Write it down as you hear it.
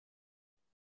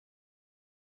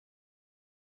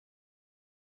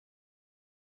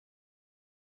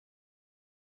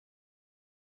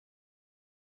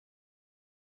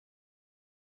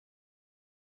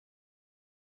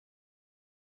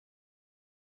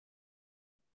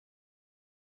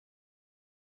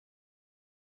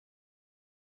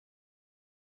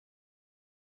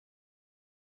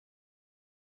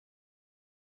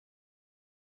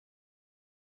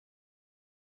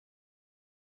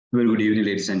Very good evening,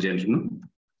 ladies and gentlemen.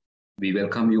 We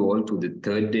welcome you all to the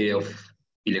third day of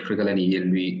Electrical and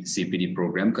ELV CPD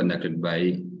program conducted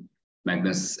by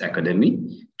Magnus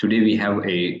Academy. Today we have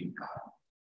a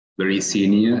very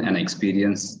senior and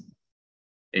experienced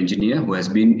engineer who has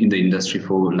been in the industry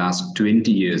for the last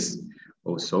 20 years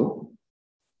or so.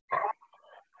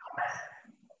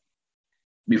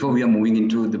 Before we are moving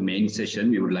into the main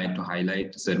session, we would like to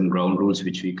highlight certain ground rules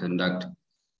which we conduct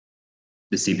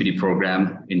the CPD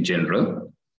program in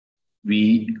general.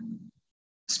 We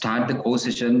start the course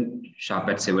session sharp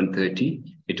at 7:30.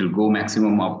 It will go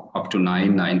maximum up to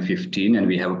 9:15, and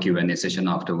we have a Q&A session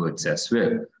afterwards as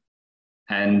well.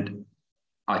 And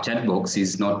our chat box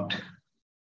is not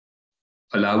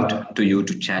allowed to you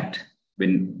to chat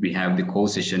when we have the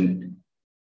course session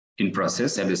in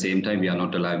process. At the same time, we are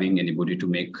not allowing anybody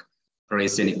to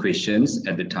raise any questions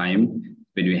at the time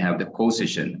when we have the course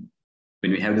session.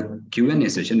 When we have the Q&A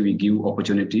session, we give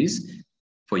opportunities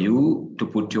for you to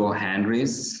put your hand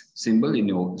raise symbol in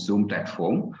your Zoom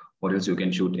platform, or else you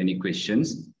can shoot any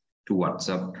questions to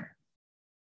WhatsApp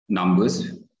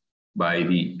numbers by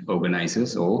the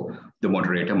organizers or the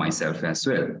moderator, myself as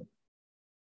well.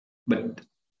 But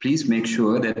please make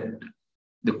sure that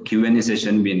the Q&A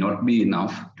session may not be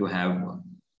enough to have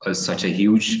such a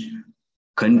huge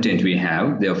content we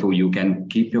have. Therefore, you can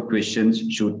keep your questions,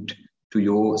 shoot to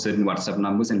your certain WhatsApp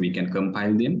numbers, and we can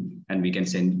compile them and we can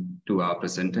send to our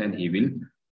presenter and he will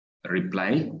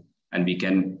reply, and we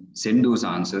can send those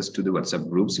answers to the WhatsApp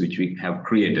groups which we have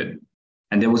created.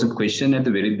 And there was a question at the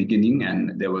very beginning,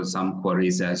 and there were some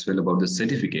queries as well about the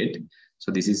certificate. So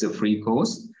this is a free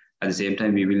course. At the same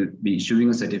time, we will be issuing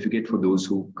a certificate for those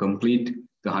who complete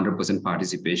the 100%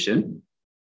 participation.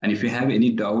 And if you have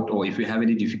any doubt or if you have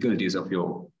any difficulties of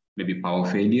your maybe power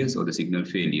failures or the signal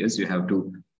failures, you have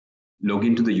to log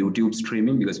into the YouTube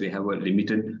streaming, because we have a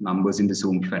limited numbers in the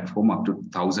Zoom platform up to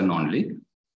 1,000 only.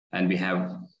 And we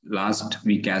have last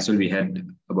week as well, we had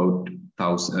about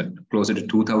closer to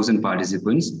 2,000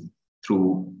 participants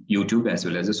through YouTube as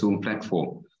well as the Zoom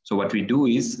platform. So what we do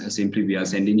is simply we are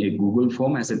sending a Google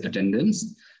form as an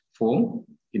attendance form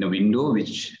in a window,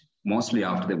 which mostly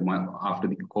after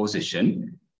the course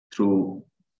session through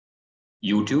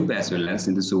YouTube as well as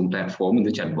in the Zoom platform in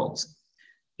the chat box.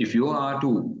 If you are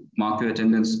to mark your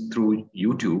attendance through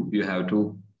YouTube, you have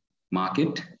to mark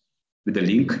it with the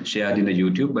link shared in the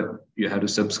YouTube, but you have to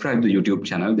subscribe to the YouTube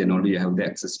channel, then only you have the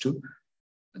access to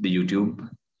the YouTube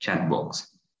chat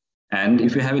box. And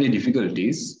if you have any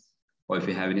difficulties, or if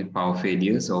you have any power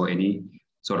failures or any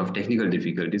sort of technical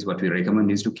difficulties, what we recommend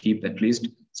is to keep at least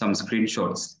some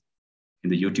screenshots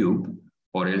in the YouTube,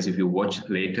 or else if you watch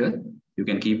later, you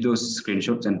can keep those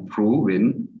screenshots and prove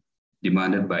when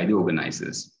demanded by the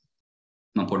organizers.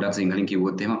 මම පොඩ්ඩක් සිංහලෙන්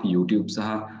කිව්වොත් එහෙම අපි YouTube සහ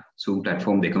Zoom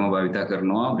platform දෙකම භාවිත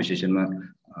කරනවා, විශේෂයෙන්ම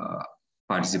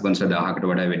participants 1000කට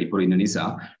වඩා වැඩිපුර ඉන්න නිසා.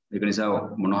 ඒක නිසා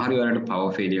මොනවා හරි ඔයාලට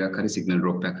power failure එකක් හරි signal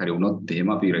drop එකක් හරි වුණොත් එහෙම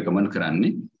අපි recommend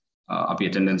කරන්නේ අපි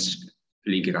attendance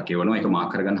link එකක් එවනවා. ඒක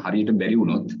mark කරගන්න හරියට බැරි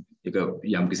වුණොත් ඒක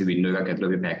යම්කිසි window එකක්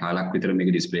ඇතුළේ අපි පැය කාලක් විතර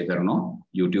මේක display කරනවා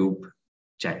YouTube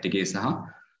chat එකේ සහ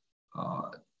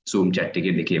Zoom chat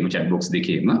එකේ දෙකේම chat box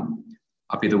දෙකේම.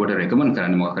 අපි එතකොට රෙකමන්ඩ්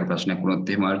කරන්නේ මොකක් හරි ප්‍රශ්නයක් වුණොත්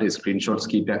එහෙම වලට ස්ක්‍රීන්ෂොට්ස්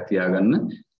කීපයක් තියාගන්න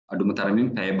අඩුම තරමින්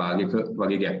පැය භාගයක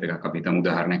වගේ ગેප් එකක්. අපි හිතමු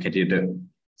උදාහරණයක් හැටියට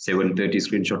 7:30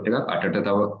 ස්ක්‍රීන්ෂොට් එකක්, 8ට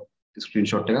තව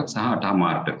ස්ක්‍රීන්ෂොට් එකක් සහ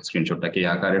 8:00ට ස්ක්‍රීන්ෂොට් එකේ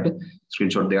ආකාරයට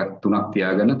ස්ක්‍රීන්ෂොට් දෙකක් තුනක්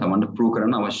තියාගන්න තමන්ට ප්‍රූව්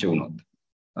කරන්න අවශ්‍ය වුණොත්.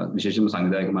 විශේෂයෙන්ම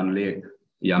සංවිධායක මණ්ඩලයේ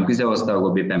යම්කිසි අවස්ථාවක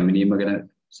ඔබේ පැමිණීම ගැන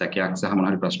සැකයක් සහ මොන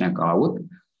හරි ප්‍රශ්නයක් ආවොත්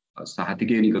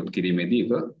සහතිකය නිකුත් කිරීමේදී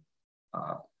ඒක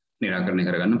නිරාකරණය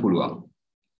කරගන්න පුළුවන්.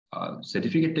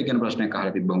 Certificate එක ගැන ප්‍රශ්නයක්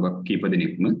අහලා තිබ්බා උඟක් කීප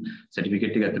දෙනෙක්ම.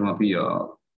 Certificate එක ඇත්තටම අපි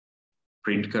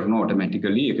print කරනවා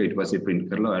automatically. ඒක ඊට පස්සේ print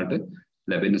කරලා ඔයාලට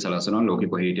ලැබෙන්න සලසනවා.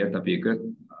 ලෝකෙ කොහේ හිටියත් අපි ඒක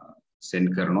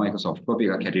send කරනවා. ඒක soft copy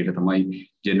එකක් හැටියට තමයි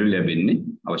generally ලැබෙන්නේ.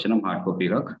 අවශ්‍ය නම් hard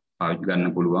copy එකක් පාවිච්චි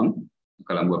ගන්න පුළුවන්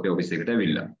කොළඹ අපේ office එකට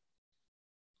ඇවිල්ලා.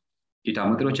 ඊට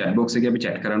අමතරව chat box එකේ අපි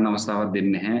chat කරන්න අවස්ථාවක්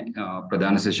දෙන්නේ නැහැ.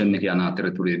 ප්‍රධාන session එක යන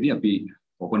අතරතුරේදී අපි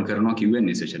open කරනවා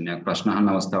Q&A session එකක්. ප්‍රශ්න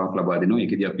අහන්න අවස්ථාවක් ලබා දෙනවා.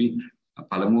 ඒකෙදී අපි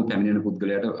පළමුව පැමිණෙන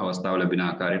පුද්ගලයාට අවස්ථාව ලැබෙන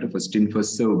ආකාරයට first in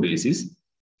first serve basis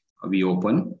we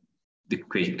open the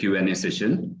Q&A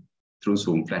session through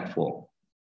Zoom platform.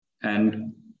 And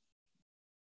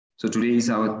so today is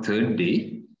our third day.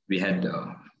 We had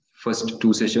first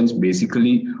two sessions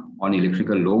basically on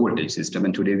electrical low voltage system,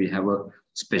 and today we have a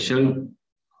special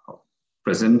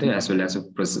presenter as well as a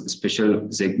special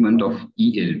segment of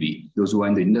ELV. Those who are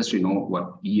in the industry know what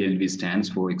ELV stands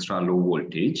for, extra low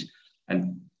voltage.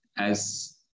 And as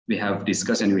we have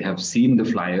discussed and we have seen the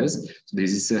flyers, so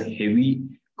this is a heavy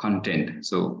content.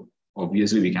 So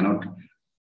obviously we cannot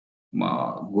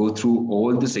go through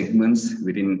all the segments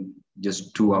within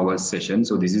just 2 hours session.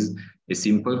 So this is a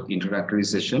simple introductory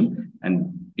session,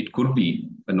 and it could be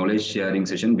a knowledge sharing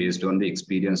session based on the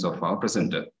experience of our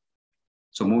presenter.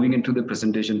 So moving into the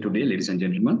presentation today, ladies and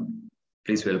gentlemen,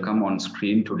 please welcome on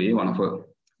screen today one of our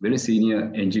very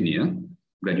senior engineer,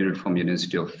 graduated from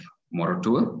University of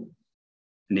Moratuwa,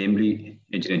 namely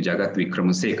Engineer Jagat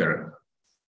Vikramasekara.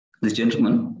 This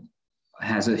gentleman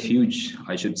has a huge,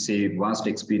 I should say, vast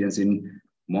experience in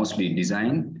mostly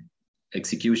design,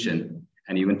 execution,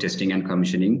 and even testing and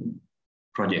commissioning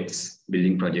projects,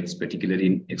 building projects, particularly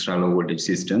in extra low voltage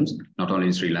systems, not only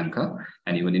in Sri Lanka,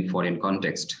 and even in foreign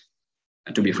context.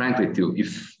 And to be frank with you,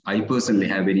 if I personally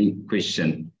have any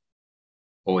question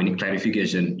or any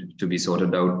clarification to be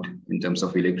sorted out in terms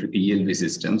of electric ELV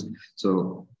systems,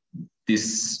 so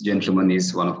this gentleman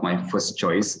is one of my first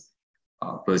choice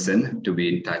person to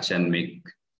be in touch and make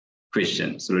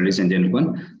questions. So ladies and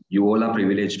gentlemen, you all are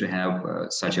privileged to have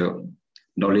such a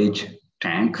knowledge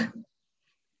tank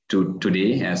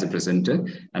today as a presenter,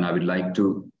 and I would like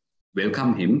to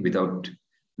welcome him without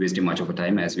wasting much of a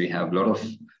time, as we have a lot of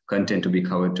content to be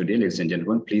covered today. Ladies and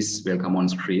gentlemen, please welcome on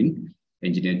screen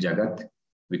Engineer Jagat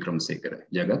Vikramasekara.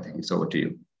 Jagat, it's over to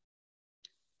you.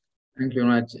 Thank you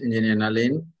very much, Engineer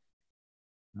Nalin,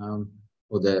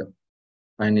 for the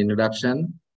fine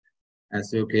introduction.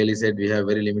 As you clearly said, we have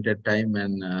very limited time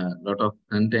and a lot of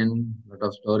content, a lot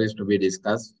of stories to be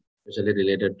discussed, especially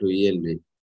related to ELV.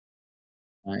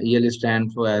 ELV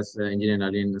stands for, as Engineer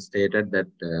Nalin stated, that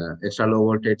extra low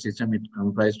voltage system is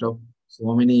comprised of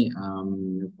so many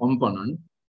components,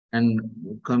 and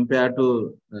compared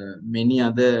to many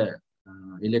other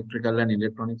electrical and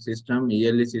electronic system,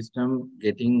 ELV system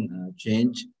getting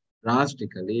changed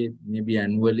drastically, maybe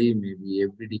annually, maybe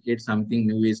every decade, something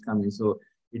new is coming. So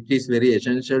it is very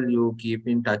essential you keep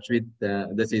in touch with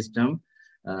the system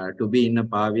to be in a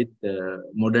par with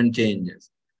modern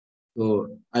changes.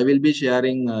 So I will be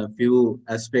sharing a few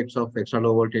aspects of extra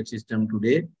low voltage system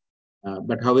today.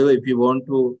 But however, if you want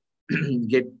to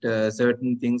get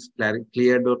certain things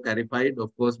cleared or clarified,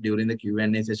 of course, during the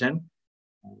Q&A session,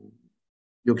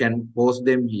 you can post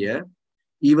them here.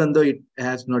 Even though it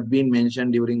has not been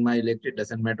mentioned during my lecture, it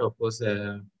doesn't matter. Of course,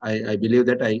 I believe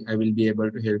that I will be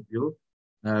able to help you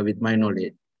with my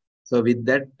knowledge. So with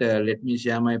that, let me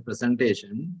share my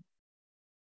presentation.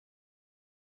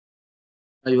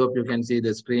 I hope you can see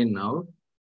the screen now.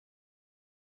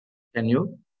 Can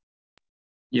you?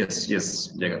 Yes,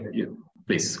 Jagat, you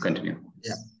please continue.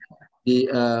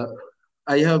 Yeah.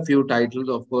 I have few titles,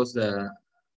 of course.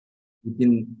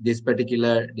 Within this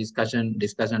particular discussion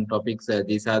topics,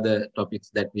 these are the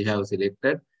topics that we have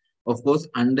selected. Of course,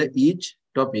 under each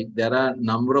topic, there are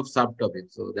number of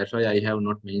subtopics. So that's why I have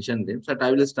not mentioned them. So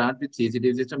I will start with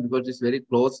CCTV system because it's very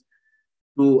close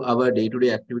to our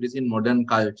day-to-day activities in modern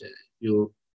culture.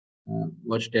 You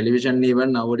watch television,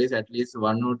 even nowadays, at least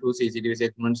 1 or 2 CCTV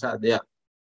segments are there.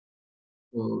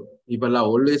 So people are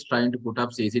always trying to put up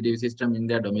CCTV system in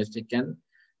their domestic and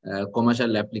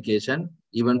commercial application.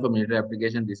 Even for military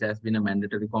application, this has been a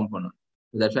mandatory component.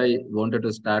 So that's why I wanted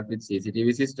to start with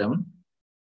CCTV system.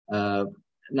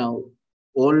 Now,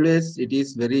 always it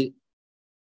is very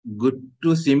good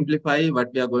to simplify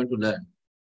what we are going to learn.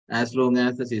 As long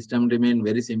as the system remains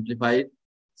very simplified,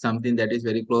 something that is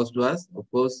very close to us, of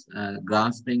course,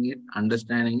 grasping it,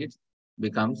 understanding it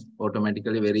becomes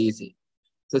automatically very easy.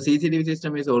 So CCTV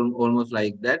system is almost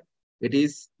like that. It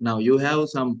is now you have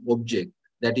some object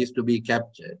that is to be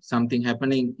captured, something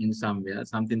happening in somewhere,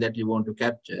 something that you want to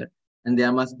capture, and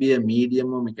there must be a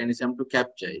medium or mechanism to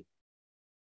capture it.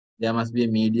 There must be a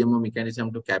medium or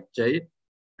mechanism to capture it,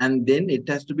 and then it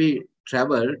has to be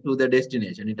traveled to the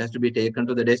destination. It has to be taken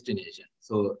to the destination.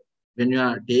 So when you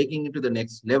are taking it to the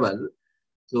next level,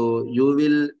 so you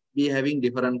will be having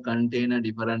different container,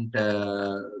 different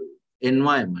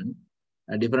environment,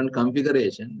 a different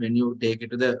configuration when you take it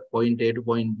to the point A to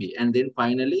point B. And then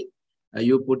finally,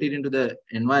 you put it into the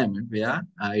environment where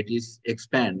it is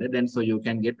expanded, and so you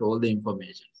can get all the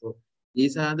information. So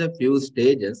these are the few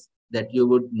stages that you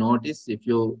would notice if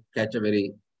you catch a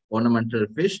very ornamental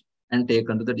fish and take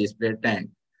onto the display tank.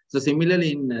 So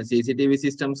similarly in CCTV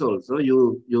systems also,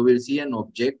 you will see an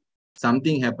object,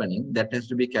 something happening that has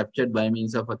to be captured by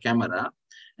means of a camera.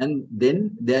 And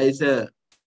then there is a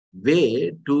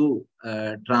way to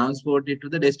transport it to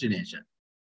the destination.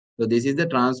 So this is the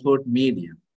transport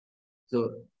medium.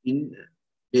 So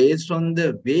based on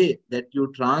the way that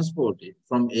you transport it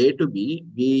from A to B,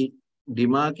 we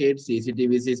demarcate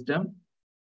CCTV system,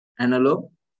 analog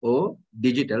or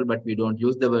digital, but we don't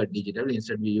use the word digital.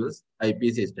 Instead, we use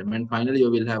IP system. And finally, you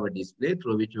will have a display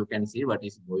through which you can see what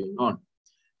is going on.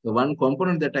 So one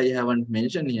component that I haven't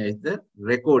mentioned here is the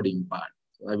recording part.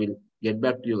 So I will get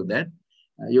back to you that.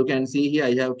 You can see here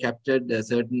I have captured a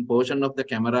certain portion of the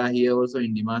camera here also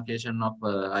in demarcation of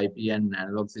IP and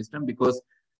analog system, because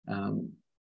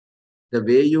the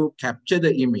way you capture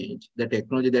the image, the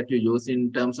technology that you use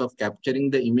in terms of capturing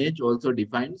the image also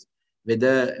defines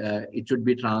whether it should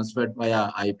be transferred via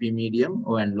IP medium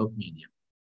or analog medium.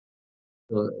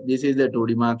 So this is the two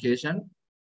demarcation.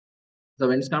 So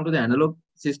when it comes to the analog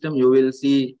system, you will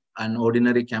see an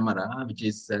ordinary camera which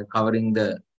is covering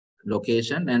the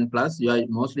location, and plus you are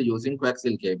mostly using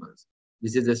coaxial cables.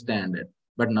 This is the standard.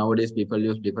 But nowadays people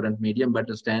use different medium, but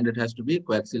the standard has to be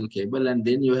coaxial cable, and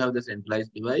then you have the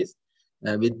centralized device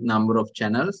with number of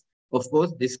channels. Of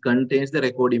course, this contains the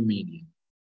recording medium.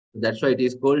 That's why it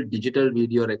is called digital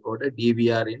video recorder,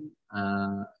 DVR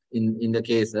in the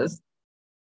cases.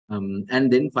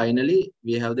 And then finally,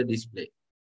 we have the display.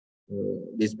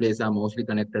 Displays are mostly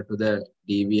connected to the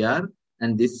DVR,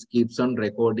 and this keeps on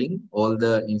recording all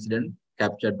the incident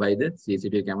captured by the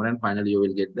CCTV camera. And finally, you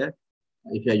will get the,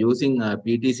 if you are using a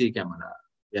PTC camera,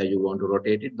 where you want to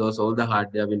rotate it, all the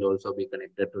hardware will also be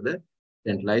connected to the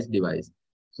centralized device.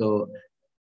 So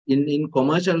in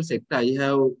commercial sector, I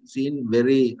have seen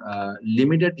very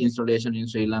limited installation in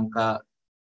Sri Lanka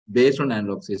based on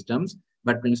analog systems.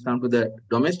 But when it comes to the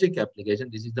domestic application,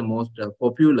 this is the most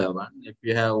popular one. If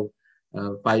you have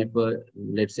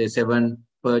let's say 7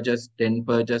 purchase, 10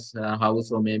 purchase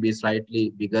house, or maybe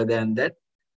slightly bigger than that,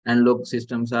 analog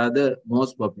systems are the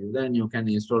most popular, and you can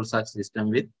install such system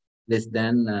with less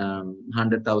than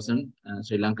 100,000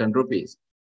 Sri Lankan rupees.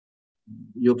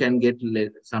 You can get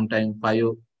sometimes 5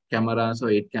 cameras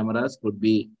or 8 cameras could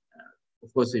be,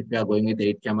 of course, if you are going with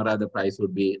 8 camera, the price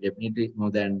would be definitely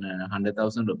more than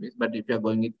 100,000 rupees. But if you are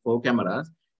going with 4 cameras,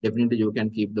 definitely you can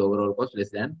keep the overall cost less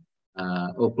than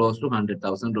or close to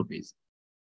 100,000 rupees.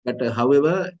 But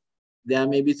however, there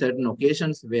may be certain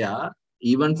occasions where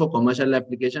even for commercial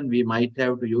application, we might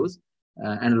have to use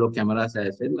analog cameras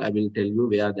as well. I will tell you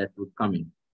where that would come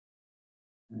in.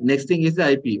 Next thing is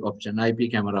the IP option,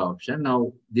 IP camera option.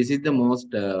 Now, this is the most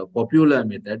popular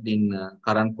method in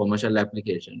current commercial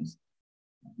applications.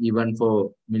 Even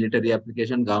for military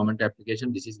application, government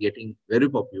application, this is getting very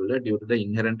popular due to the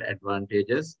inherent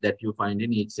advantages that you find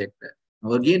in each sector.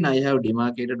 Now, again, I have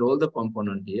demarcated all the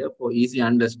components here for easy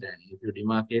understanding. If you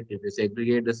demarcate, if you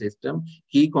segregate the system,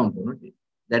 key component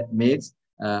that makes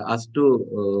us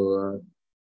to,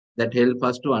 that help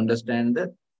us to understand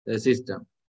the system.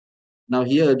 Now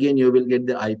here again, you will get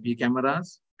the IP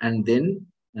cameras, and then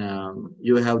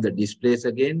you have the displays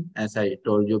again, as I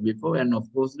told you before. And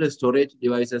of course, the storage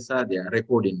devices are there,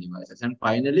 recording devices. And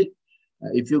finally,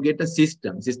 if you get a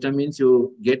system means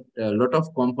you get a lot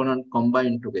of component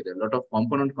combined together,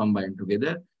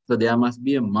 So there must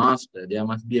be a master, there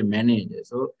must be a manager.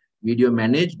 So video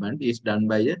management is done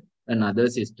by another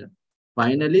system.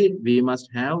 Finally, we must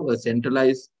have a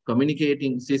centralized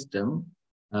communicating system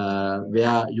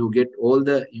where you get all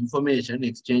the information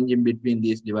exchanging between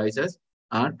these devices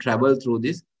are travel through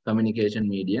this communication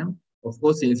medium. Of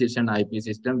course, since it's an IP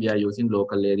system, we are using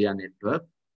local area network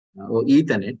or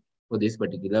Ethernet for this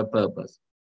particular purpose.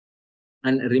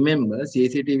 And remember,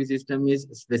 CCTV system is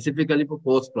specifically for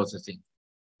post-processing.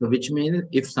 So which means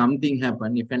if something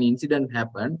happened, if an incident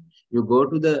happened, you go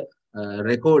to the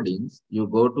recordings, you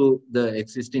go to the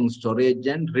existing storage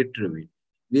and retrieve it.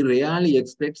 We rarely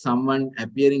expect someone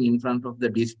appearing in front of the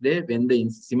display when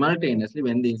simultaneously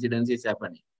when the incident is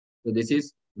happening. So this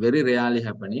is very rarely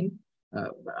happening.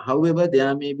 However,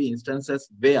 there may be instances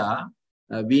where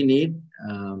we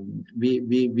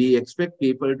expect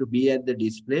people to be at the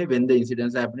display when the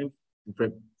incidents are happening.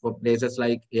 For places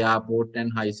like airport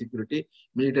and high security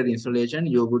military installation,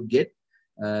 you would get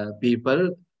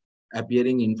people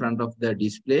appearing in front of the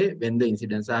display when the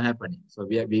incidents are happening. So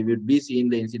we would be seeing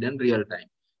the incident real time.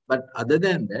 But other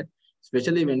than that,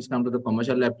 especially when it comes to the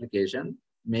commercial application,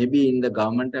 maybe in the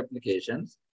government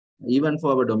applications, even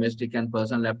for our domestic and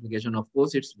personal application, of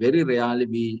course, it's very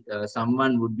rarely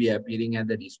someone would be appearing at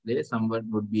the display, someone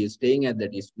would be staying at the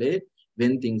display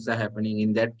when things are happening.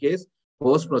 In that case,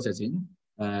 post-processing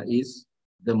is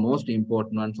the most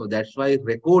important one. So that's why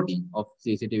recording of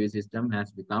CCTV system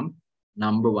has become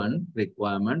 #1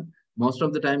 requirement. Most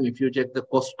of the time, if you check the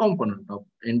cost component of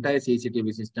entire CCTV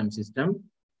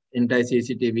entire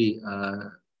CCTV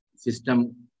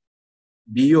system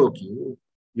BOQ,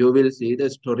 you will see the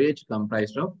storage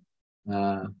comprised of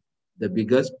the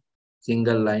biggest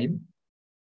single line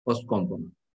cost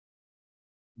component,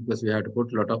 because we have to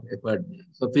put a lot of effort.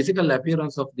 So physical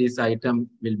appearance of this item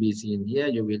will be seen here.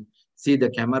 You will see the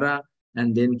camera,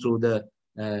 and then through the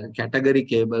category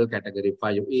cable, category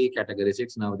 5A, category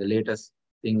 6. Now the latest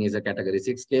thing is a category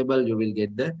 6 cable. You will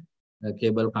get the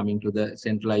cable coming to the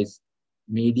centralized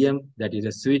medium, that is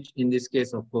a switch. In this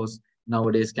case, of course,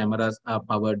 nowadays cameras are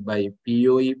powered by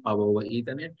PoE, power over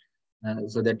Ethernet,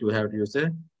 so that you have to use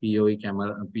a PoE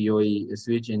camera, PoE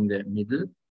switch in the middle,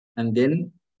 and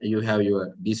then you have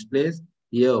your displays.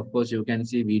 Here, of course, you can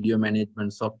see video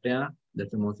management software.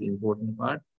 That's the most important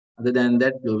part. Other than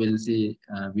that, you will see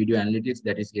video analytics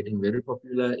that is getting very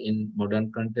popular in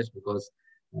modern context, because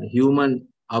human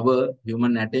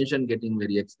attention getting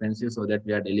very expensive, so that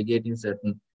we are delegating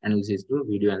certain analysis to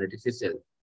video analytics itself.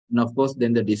 And of course,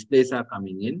 then the displays are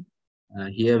coming in.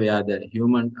 Here where the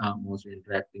human are mostly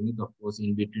interacting with. Of course,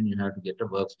 in between you have to get a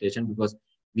workstation, because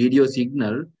video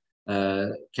signal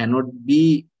cannot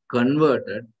be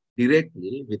converted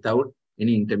directly without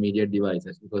any intermediate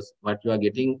devices, because what you are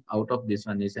getting out of this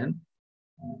one is an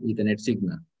Ethernet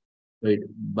signal. So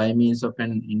by means of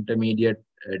an intermediate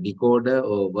decoder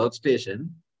or workstation,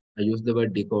 I use the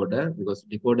word decoder because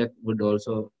decoder would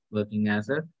also working as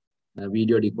a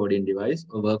video decoding device,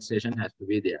 or workstation has to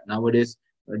be there. Nowadays,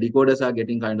 decoders are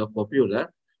getting kind of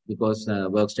popular because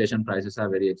workstation prices are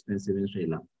very expensive in Sri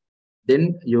Lanka.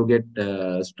 Then you get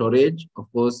storage.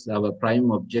 Of course, our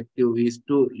prime objective is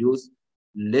to use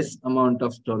less amount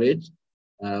of storage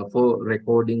for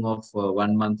recording of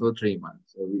 1 month or 3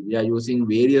 months. So we are using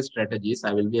various strategies.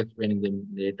 I will be explaining them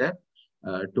later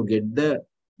to get the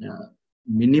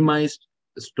minimized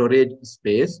storage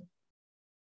space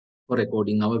for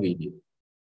recording our video.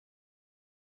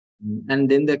 And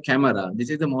then the camera. This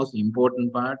is the most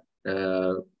important part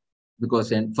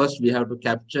because first we have to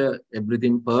capture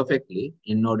everything perfectly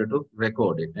in order to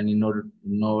record it, and in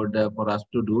order for us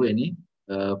to do any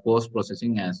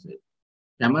post-processing as well.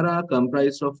 Camera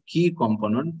comprised of key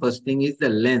component. First thing is the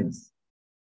lens,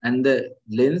 and the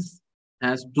lens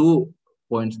has 2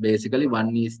 points basically.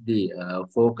 One is the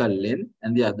focal length,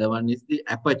 and the other one is the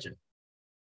aperture.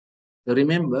 So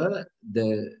remember,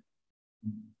 the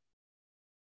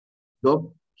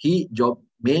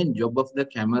main job of the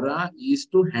camera is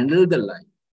to handle the light,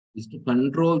 is to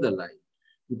control the light,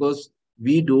 because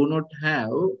we do not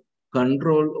have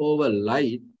control over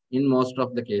light in most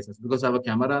of the cases, because our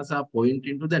cameras are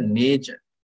pointing to the nature.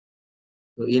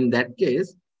 So in that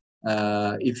case,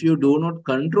 if you do not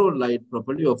control light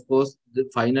properly, of course, the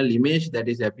final image that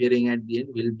is appearing at the end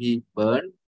will be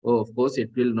burned, or of course,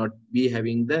 it will not be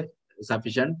having the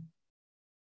sufficient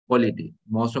quality.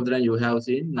 Most of the time you have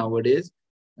seen nowadays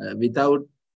without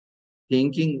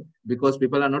thinking, because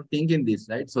people are not thinking this,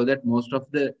 right? So that most of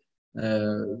the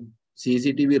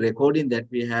CCTV recording that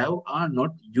we have are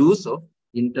not used of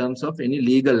in terms of any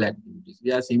legal activities.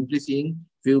 We are simply seeing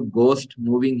few ghosts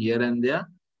moving here and there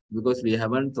because we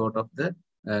haven't thought of the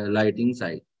lighting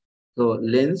side. So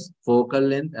lens, focal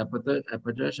length,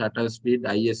 aperture, shutter speed,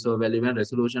 ISO value and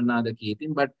resolution are the key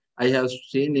thing. But I have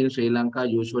seen in Sri Lanka,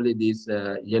 usually these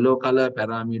yellow color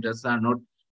parameters are not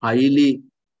highly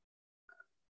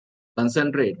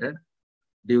concentrated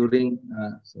during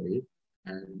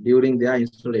during their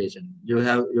installation. You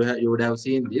would have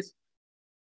seen this.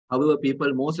 However,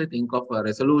 people mostly think of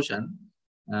resolution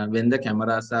when the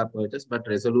cameras are purchased, but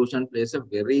resolution plays a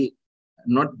very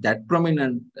not that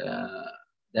prominent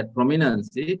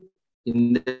prominency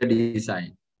in the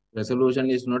design. Resolution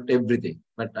is not everything,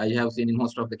 but I have seen in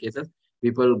most of the cases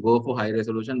people go for high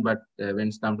resolution, but when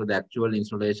it's come to the actual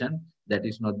installation, that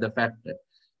is not the factor.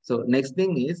 So next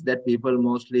thing is that people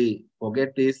mostly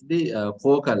forget is the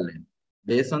focal length.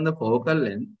 Based on the focal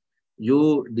length,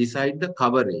 you decide the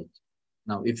coverage.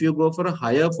 Now, if you go for a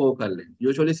higher focal length,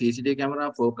 usually CCTV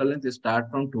camera focal length start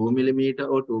from 2 mm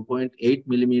or 2.8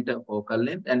 mm focal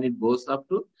length, and it goes up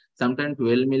to sometimes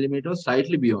 12 mm,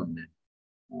 slightly beyond that.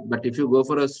 But if you go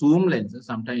for a zoom lens,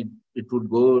 sometimes it would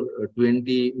go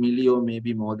 20 milli or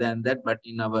maybe more than that. But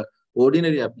in our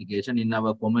ordinary application, in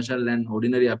our commercial and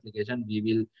ordinary application, we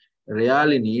will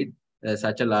rarely need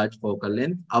such a large focal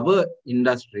length. Our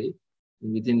industry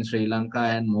within Sri Lanka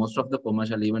and most of the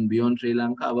commercial, even beyond Sri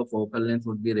Lanka, our focal length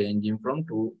would be ranging from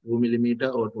 2 mm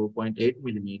or 2.8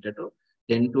 mm to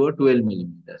 10 to 12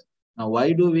 millimeters. Now,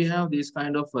 why do we have this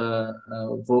kind of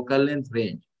focal length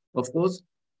range? Of course,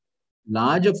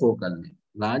 larger focal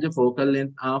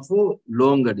length are for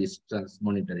longer distance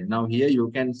monitoring. Now here you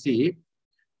can see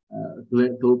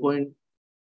 2.25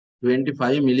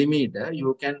 millimeter,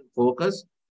 you can focus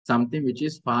something which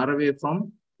is far away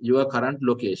from your current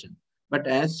location. But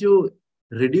as you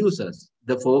reduces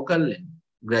the focal length,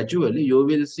 gradually you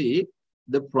will see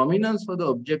the prominence for the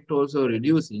object also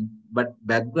reducing, but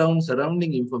background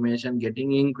surrounding information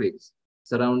getting increased.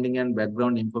 Surrounding and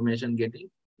background information getting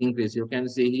increase. You can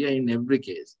see here in every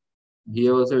case.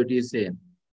 Here also it is same.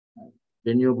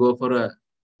 When you go for a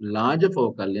larger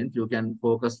focal length, you can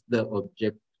focus the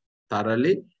object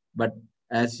thoroughly. But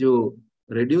as you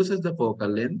reduces the focal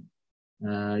length,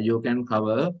 you can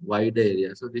cover wide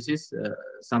area. So this is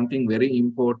something very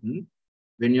important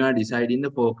when you are deciding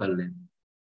the focal length.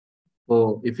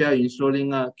 So if you are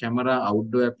installing a camera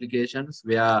outdoor applications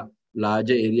where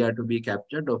larger area to be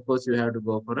captured, of course you have to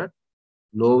go for a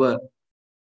lower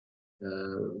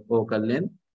focal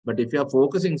length. But if you are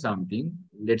focusing something,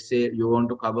 let's say you want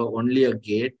to cover only a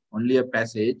gate, only a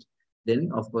passage, then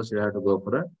of course you have to go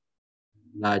for a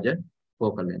larger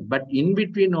focal length. But in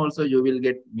between also you will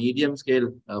get medium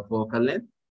scale focal length.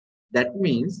 That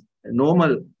means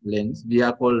normal lens, we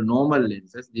are called normal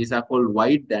lenses. These are called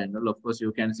wide angle. Of course,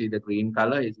 you can see the green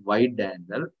color is wide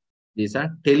angle. These are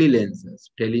tele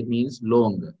lenses. Tele means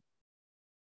longer.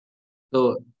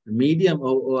 So medium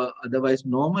or otherwise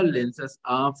normal lenses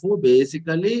are for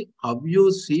basically how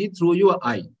you see through your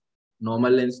eye.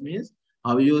 Normal lens means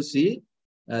how you see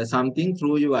something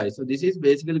through your eye. So this is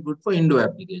basically good for indoor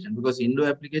application, because indoor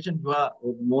application you are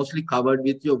mostly covered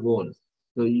with your walls.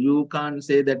 So you can't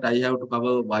say that I have to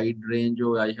cover wide range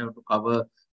or I have to cover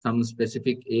some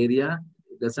specific area.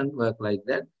 It doesn't work like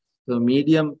that. So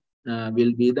medium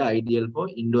will be the ideal for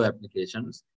indoor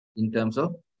applications in terms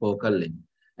of focal length.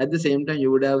 At the same time,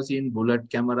 you would have seen bullet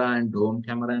camera and dome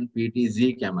camera and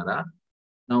PTZ camera.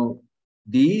 Now,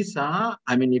 these are,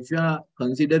 I mean, if you are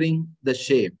considering the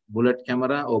shape, bullet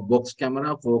camera or box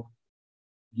camera for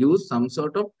use some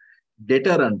sort of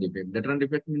deterrent effect. Deterrent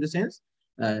effect in the sense,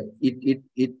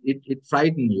 it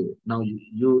frightens you. Now,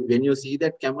 when you see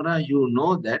that camera, you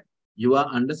know that you are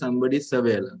under somebody's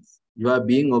surveillance. You are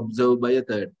being observed by a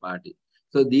third party.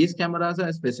 So these cameras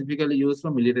are specifically used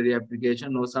for military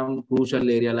application or some crucial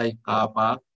area like car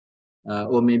park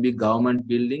or maybe government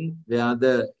building where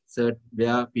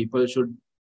people should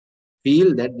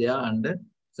feel that they are under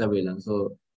surveillance.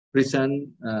 So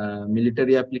prison,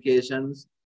 military applications,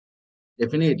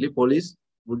 definitely police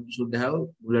should have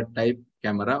bullet type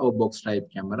camera or box type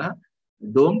camera.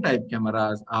 Dome type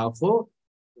cameras are for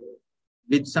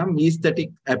with some aesthetic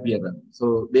appearance.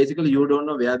 So basically, you don't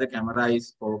know where the camera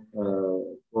is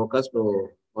focused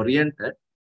or oriented.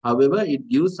 However, it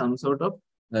gives some sort of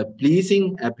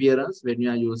pleasing appearance when you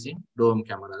are using dome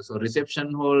camera. So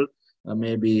reception hall,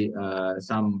 maybe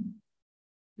some,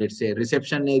 let's say,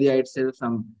 reception area itself,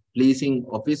 some pleasing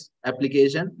office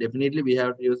application. Definitely, we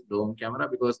have to use dome camera,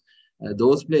 because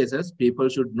those places people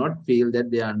should not feel that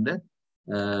they are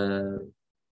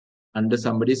under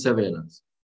somebody's surveillance.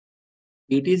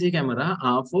 PTC camera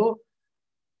are for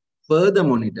further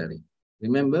monitoring.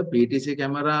 Remember, PTC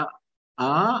camera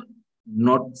are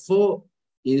not for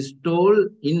install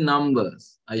in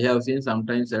numbers. I have seen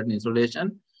sometimes certain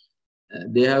installation,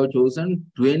 they have chosen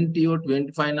 20 or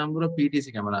 25 number of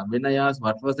PTC camera. When I asked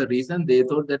what was the reason, they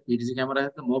thought that PTC camera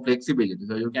has the more flexibility.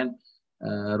 So you can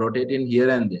rotate in here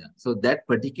and there. So that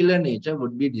particular nature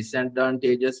would be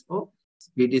disadvantageous for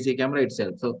PTC camera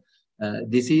itself. So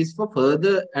this is for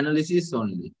further analysis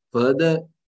only, further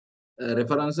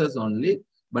references only,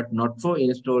 but not for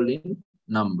installing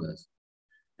numbers.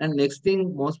 And next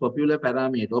thing, most popular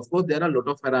parameter. Of course, there are a lot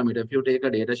of parameters. If you take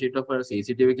a data sheet of a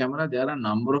CCTV camera, there are a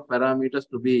number of parameters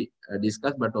to be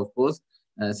discussed. But of course,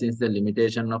 since the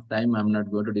limitation of time, I'm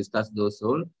not going to discuss those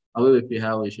all. However, if you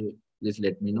have issue, please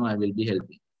let me know. I will be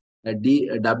helping.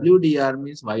 WDR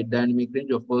means wide dynamic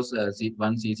range. Of course,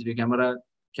 one CCTV camera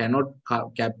cannot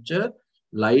capture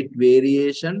light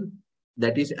variation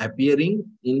that is appearing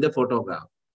in the photograph.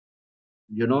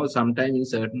 You know, sometimes in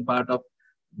certain part of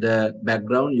the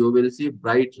background, you will see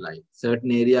bright light.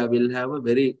 Certain area will have a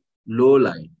very low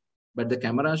light. But the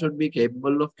camera should be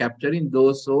capable of capturing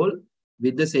those all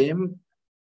with the same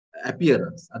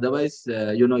appearance. Otherwise,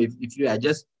 you know, if you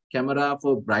adjust camera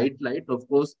for bright light, of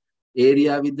course,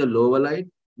 area with the lower light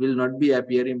will not be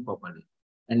appearing properly.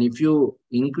 And if you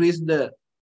increase the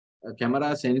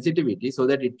camera sensitivity so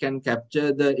that it can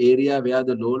capture the area where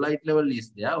the low light level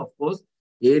is there, of course,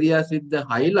 areas with the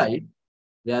high light,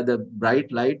 where the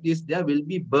bright light is there, will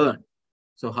be burned.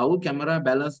 So how camera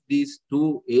balance these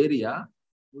two areas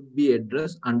would be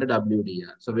addressed under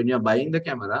WDR. So when you're buying the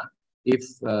camera,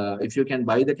 if you can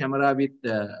buy the camera with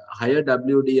higher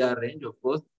WDR range, of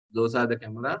course, those are the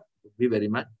camera would be very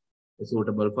much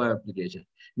suitable for application.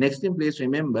 Next thing, please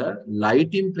remember,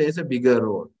 lighting plays a bigger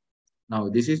role. Now,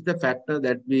 this is the factor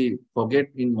that we forget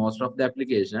in most of the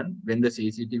application when the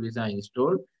CCTVs are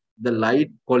installed, the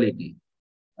light quality.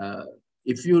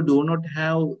 If you do not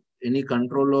have any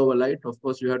control over light, of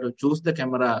course, you have to choose the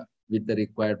camera with the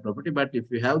required property. But if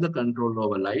you have the control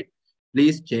over light,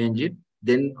 please change it.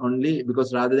 Then only,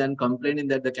 because rather than complaining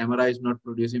that the camera is not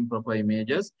producing proper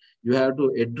images, you have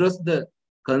to address the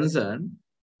concern.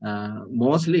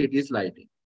 Mostly it is lighting.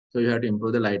 So you have to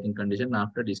improve the lighting condition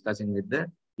after discussing with the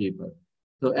people.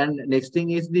 So, and next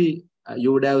thing is the,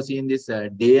 you would have seen this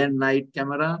day and night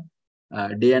camera,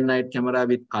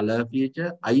 with color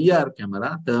feature, IR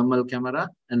camera, thermal camera,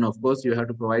 and of course you have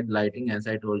to provide lighting as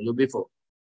I told you before.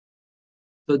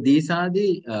 So these are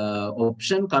the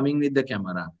option coming with the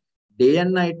camera. Day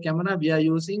and night camera, we are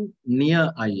using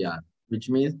near IR, which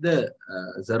means the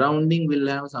surrounding will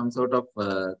have some sort of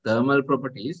thermal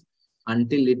properties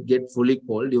until it gets fully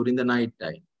cold during the night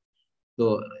time.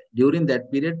 So during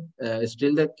that period,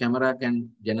 still the camera can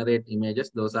generate images.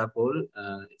 Those are called,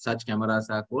 such cameras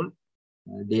are called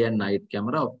day and night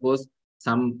camera. Of course,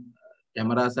 some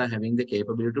cameras are having the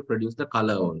capability to produce the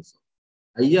color also.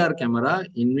 IR camera,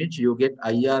 in which you get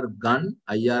IR gun,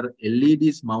 IR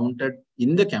LEDs mounted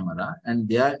in the camera, and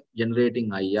they are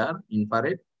generating IR,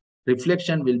 infrared.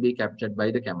 Reflection will be captured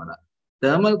by the camera.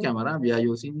 Thermal camera, we are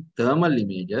using thermal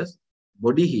images,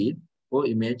 body heat for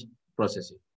image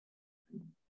processing.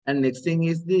 And next thing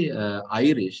is the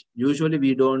iris. Usually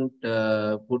we don't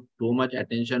put too much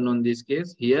attention on this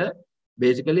case. Here,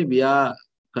 basically we are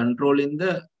controlling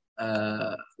the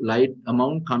light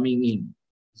amount coming in.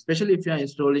 Especially if you are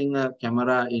installing a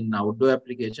camera in outdoor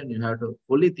application, you have to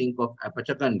fully think of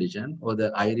aperture condition or the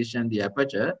iris and the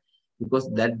aperture, because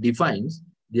that defines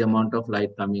the amount of light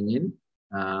coming in.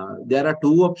 There are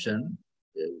two options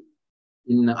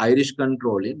in iris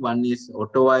controlling. One is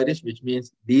auto iris, which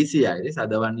means DC iris.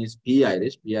 Other one is P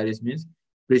iris. P iris means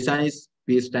precise.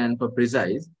 P stand for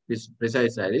precise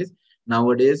iris.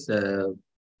 Nowadays,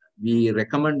 we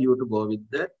recommend you to go with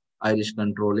the iris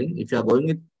controlling. If you are going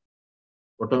with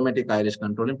automatic iris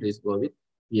controlling, please go with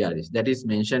P iris. That is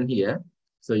mentioned here.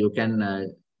 So you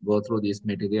can go through this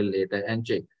material later and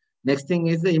check. Next thing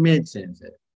is the image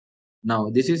sensor.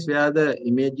 Now, this is where the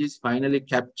image is finally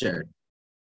captured.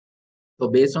 So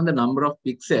based on the number of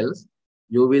pixels,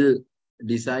 you will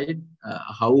decide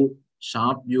how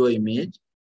sharp your image.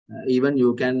 Even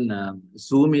you can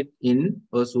zoom it in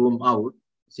or zoom out,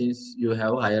 since you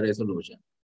have higher resolution.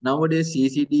 Nowadays,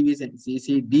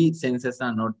 CCD sensors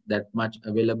are not that much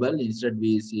available. Instead,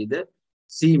 we see the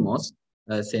CMOS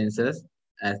sensors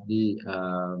as the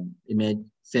image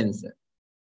sensor.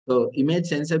 So image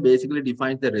sensor basically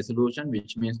defines the resolution,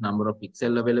 which means number of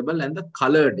pixels available, and the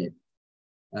color depth.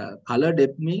 Color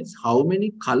depth means how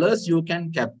many colors you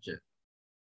can capture.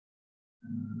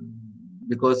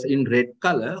 Because in red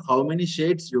color, how many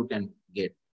shades you can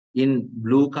get. In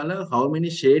blue color, how many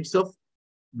shades of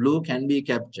blue can be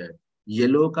captured.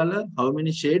 Yellow color, how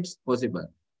many shades possible.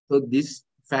 So this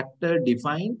factor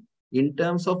define in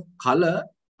terms of color,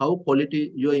 how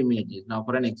quality your image is. Now,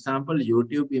 for an example,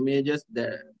 YouTube images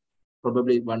that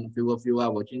probably few of you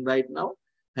are watching right now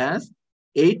has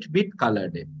 8-bit color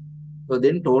depth. So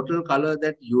then total color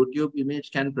that YouTube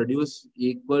image can produce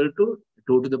equal to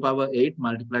 2 to the power 8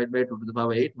 multiplied by 2 to the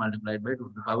power 8 multiplied by 2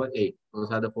 to the power 8. Those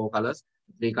are the 4 colors,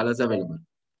 3 colors available.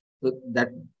 So that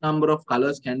number of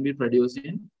colors can be produced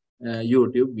in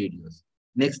YouTube videos.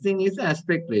 Next thing is the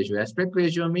aspect ratio. Aspect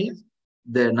ratio means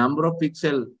the number of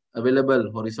pixel available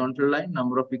horizontal line,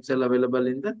 number of pixel available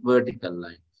in the vertical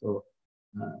line. So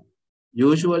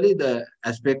usually the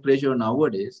aspect ratio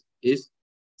nowadays is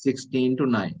 16 to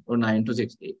 9 or 9 to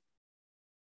 16.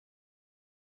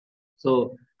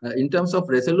 So in terms of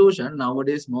resolution,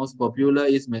 nowadays most popular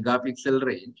is megapixel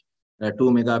range. 2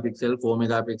 megapixel, 4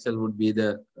 megapixel would be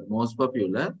the most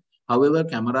popular. However,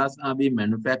 cameras are being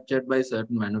manufactured by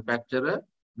certain manufacturer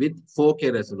with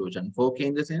 4K resolution. 4K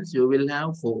in the sense you will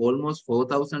have almost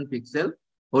 4,000 pixel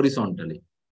horizontally.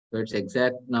 So its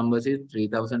exact numbers is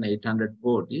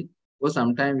 3,840. Or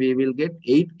sometimes we will get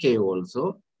 8K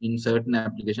also in certain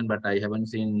application, but I haven't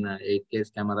seen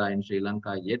 8K camera in Sri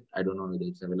Lanka yet. I don't know whether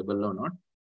it's available or not.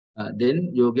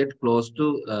 Then you get close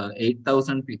to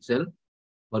 8,000 pixel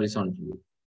horizontally.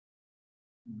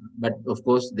 But of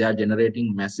course, they are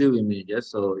generating massive images,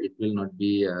 so it will not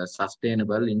be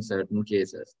sustainable in certain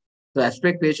cases. So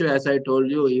aspect ratio, as I told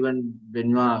you, even when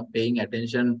you are paying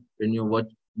attention, when you watch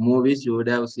movies, you would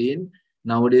have seen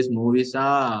nowadays movies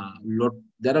are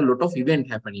there are a lot of events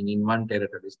happening in one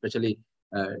territory, especially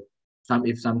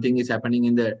if something is happening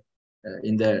in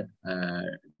the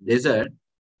desert.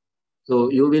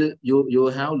 So you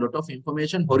have a lot of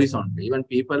information horizontally. Even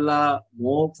people are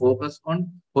more focused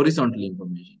on horizontal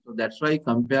information. So that's why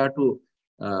compared to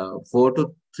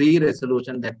 4:3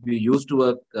 resolution that we used to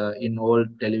work in old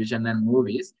television and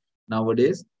movies,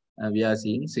 nowadays we are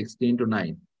seeing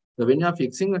 16:9. So when you are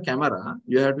fixing a camera,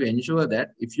 you have to ensure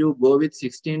that if you go with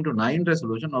 16:9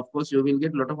 resolution, of course, you will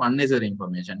get a lot of unnecessary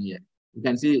information here. You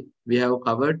can see we have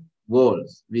covered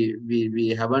walls.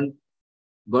 We haven't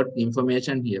got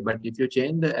information here. But if you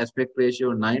change the aspect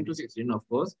ratio 9:16, of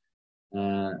course,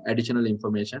 additional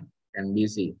information can be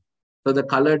seen. So the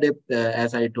color depth,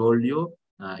 as I told you,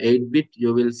 8-bit,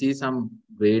 you will see some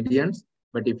gradients.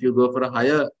 But if you go for a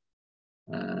higher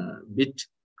bit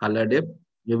color depth,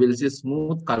 you will see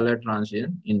smooth color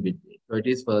transition in between. So it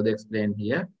is further explained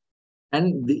here.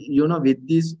 And with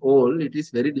this all, it is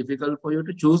very difficult for you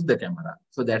to choose the camera.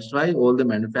 So that's why all the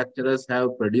manufacturers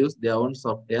have produced their own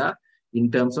software in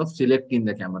terms of selecting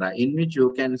the camera, in which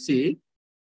you can see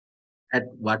at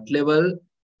what level,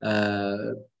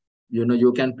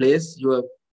 you can place your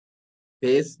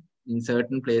face in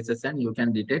certain places and you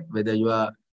can detect whether you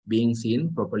are being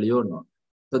seen properly or not.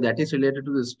 So that is related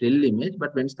to the still image.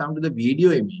 But when it comes to the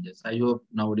video images, I hope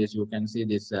nowadays you can see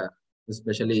this,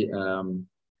 especially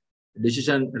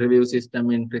decision review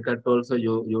system in cricket also,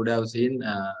 you would have seen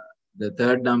the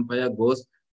third umpire goes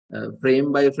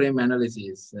frame by frame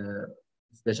analysis,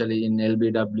 especially in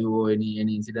LBW or any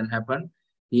incident happen,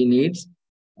 he needs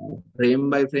frame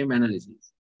by frame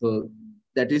analysis. So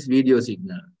that is video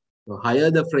signal. So higher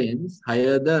the frames,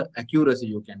 higher the accuracy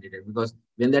you can detect, because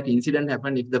when that incident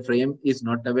happens, if the frame is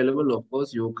not available, of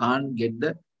course, you can't get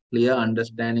the clear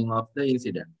understanding of the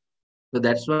incident. So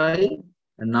that's why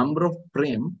a number of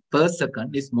frames per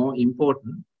second is more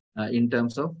important in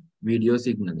terms of video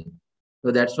signaling.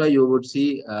 So that's why you would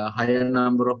see a higher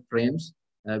number of frames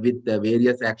with the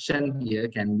various action here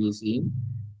can be seen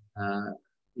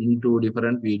into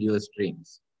different video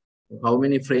streams. So how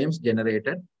many frames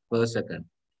generated per second?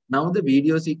 Now the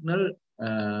video signal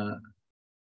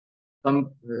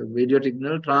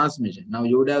transmission. Now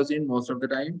you would have seen most of the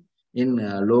time in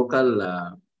local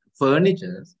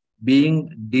furnitures being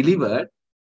delivered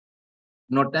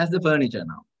not as the furniture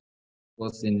now. Of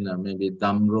course, in maybe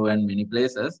Damro and many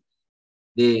places,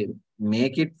 they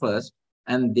make it first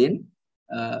and then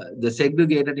they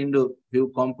segregate it into few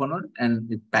components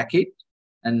and pack it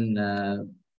and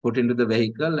put into the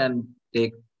vehicle and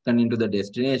taken into the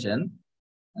destination,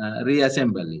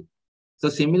 reassemble it. So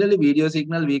similarly, video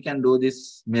signal, we can do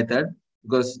this method,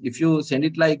 because if you send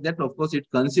it like that, of course, it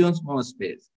consumes more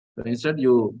space. So instead,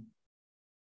 you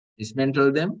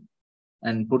dismantle them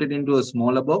and put it into a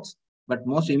smaller box. But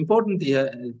most important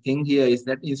thing here is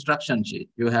that instruction sheet.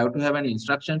 You have to have an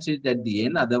instruction sheet at the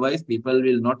end, otherwise people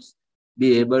will not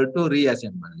be able to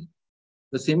reassemble it.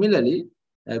 So similarly,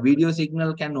 a video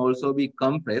signal can also be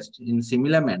compressed in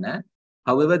similar manner.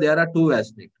 However, there are two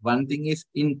aspects. One thing is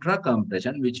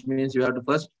intra-compression, which means you have to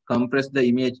first compress the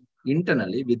image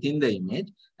internally within the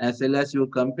image, as well as you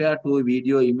compare two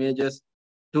video images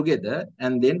together,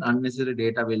 and then unnecessary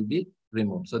data will be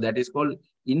removed. So that is called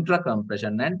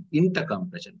intra-compression and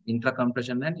intercompression.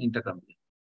 Intra-compression and intercompression.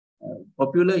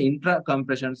 Popular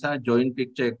intra-compressions are joint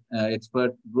picture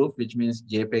expert group, which means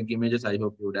JPEG images. I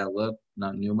hope you would have worked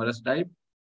on numerous types.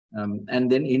 And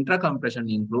then intra-compression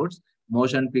includes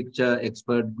motion picture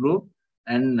expert group,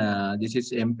 and this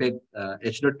is MPEG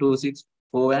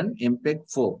H.264 and MPEG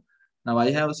 4. Now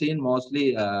I have seen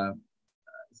mostly,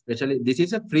 especially this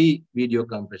is a free video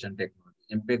compression technology.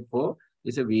 MPEG 4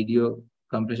 is a video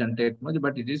compression technology,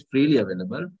 but it is freely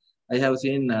available. I have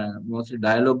seen mostly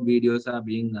dialogue videos are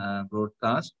being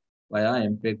broadcast via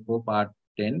MPEG 4 Part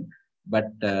 10,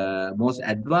 but most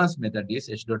advanced method is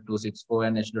H.264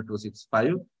 and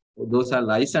H.265. Those are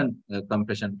licensed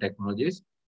compression technologies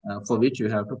for which you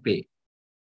have to pay.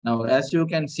 Now, as you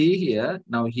can see here,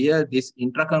 now here this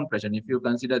intra-compression, if you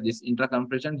consider this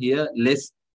intra-compression here,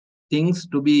 less things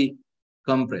to be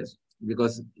compressed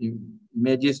because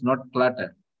image is not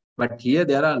cluttered. But here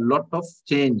there are a lot of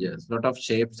changes, lot of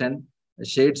shapes and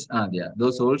shades are there.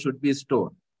 Those all should be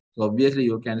stored. So obviously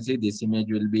you can see this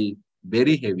image will be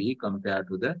very heavy compared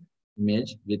to the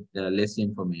image with less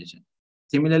information.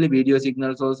 Similarly, video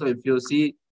signals also, if you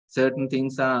see certain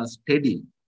things are steady,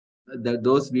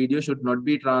 those videos should not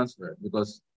be transferred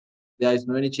because there is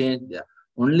no any change there.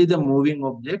 Only the moving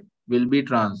object will be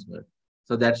transferred.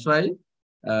 So that's why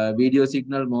video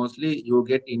signal mostly you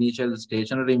get initial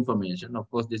stationary information. Of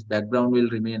course, this background will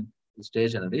remain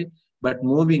stationary, but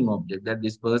moving object, that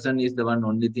this person is the one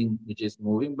only thing which is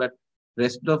moving, but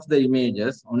rest of the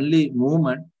images, only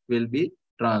movement will be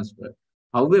transferred.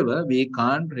 However, we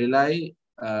can't rely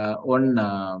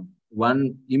on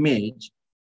one image.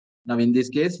 Now, in this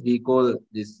case, we call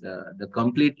this the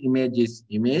complete image is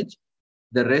image.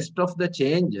 The rest of the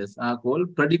changes are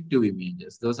called predictive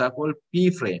images. Those are called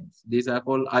P frames. These are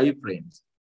called I frames.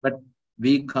 But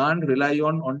we can't rely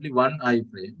on only one I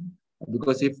frame.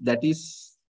 Because if that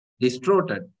is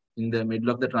distorted in the middle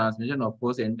of the transmission, of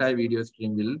course, entire video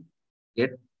stream will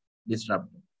get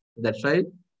disrupted. That's why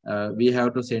we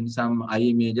have to send some eye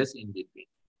images in between.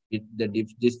 The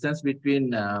distance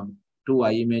between two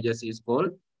eye images is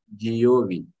called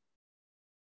GOV,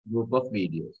 group of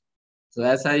videos. So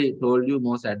as I told you,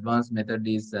 most advanced method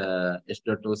is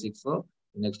H.264.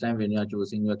 Next time when you are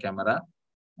choosing your camera,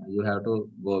 you have to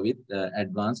go with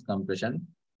advanced compression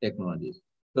technologies.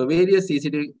 So various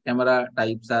CCTV camera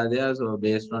types are there. So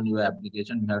based on your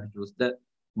application, you have to choose the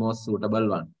most suitable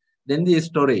one. Then the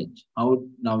storage.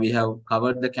 Now we have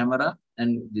covered the camera,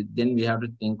 and then we have to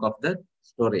think of the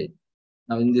storage.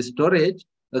 Now in the storage,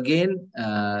 again,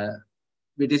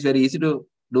 it is very easy to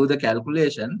do the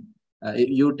calculation.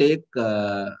 You take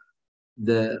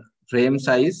the frame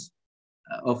size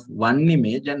of one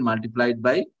image and multiply it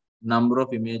by number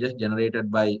of images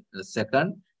generated by a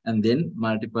second, and then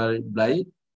multiplied by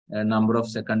number of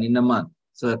seconds in a month.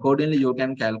 So accordingly, you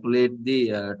can calculate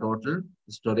the total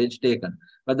storage taken.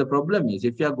 But the problem is,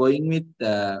 if you are going with,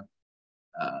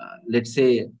 let's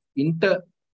say,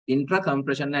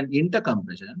 intra-compression and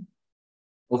intercompression,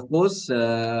 of course,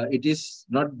 it is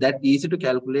not that easy to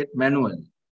calculate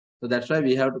manually. So that's why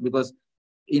we have to, because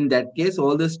in that case,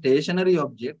 all the stationary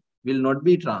object will not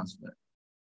be transferred.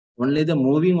 Only the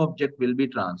moving object will be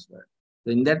transferred.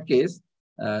 So in that case,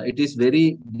 it is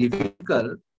very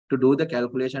difficult to do the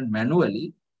calculation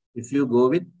manually if you go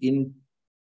with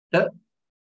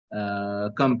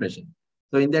compression.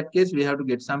 So in that case, we have to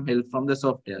get some help from the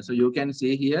software. So you can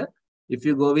see here, if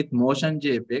you go with motion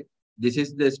JPEG, this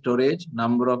is the storage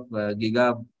number of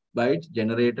gigabytes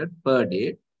generated per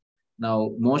day.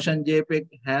 Now, motion JPEG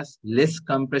has less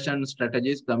compression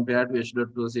strategies compared to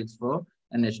H.264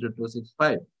 and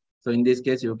H.265. So in this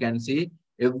case, you can see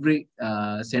every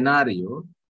scenario,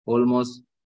 almost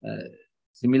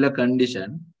similar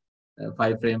condition,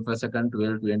 5 frames per second,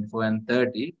 12, 24, and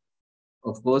 30.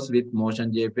 Of course, with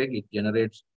motion JPEG, it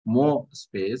generates more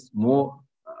space, more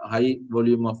high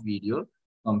volume of video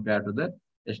compared to the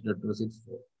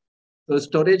H.264. So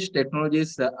storage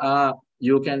technologies are,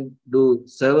 you can do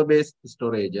server-based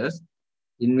storages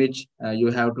in which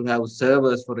you have to have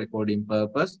servers for recording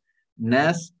purpose.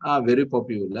 NAS are very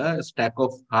popular, stack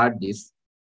of hard disks.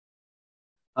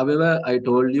 However, I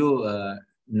told you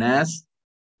NAS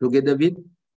together with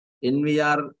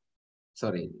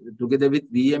together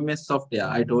with BMS software,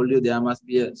 I told you there must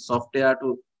be a software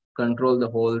to control the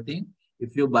whole thing.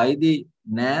 If you buy the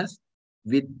NAS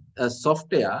with a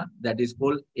software that is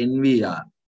called NVR,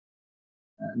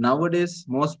 nowadays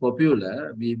most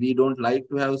popular, we don't like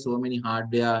to have so many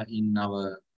hardware in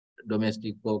our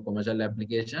domestic or commercial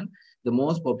application. The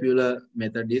most popular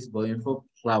method is going for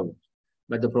cloud.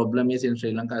 But the problem is in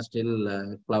Sri Lanka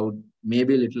still cloud may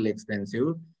be a little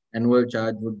expensive. Annual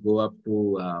charge would go up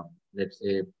to let's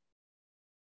say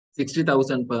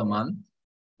 60,000 per month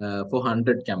for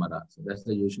 100 cameras. So that's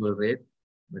the usual rate.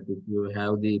 But if you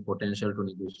have the potential to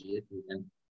negotiate, you can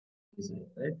decide,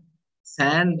 right?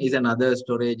 SAN is another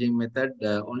storaging method.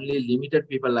 Only limited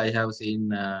people I have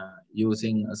seen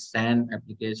using a SAN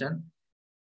application.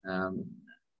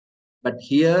 But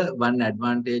here, one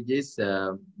advantage is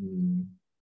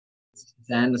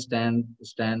SAN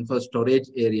stand for storage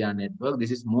area network.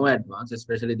 This is more advanced,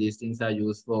 especially these things are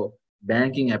used for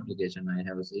banking application I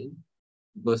have seen,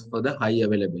 because for the high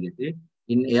availability.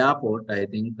 In airport, I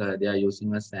think they are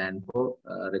using a SAN for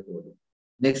recording.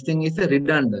 Next thing is the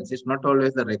redundancy. It's not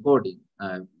always the recording.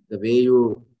 The way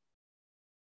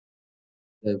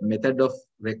the method of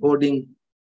recording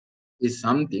is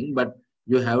something, but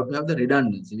you have to have the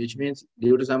redundancy, which means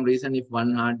due to some reason, if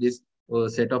one hard disk or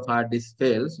set of hard disks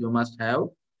fails, you must have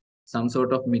some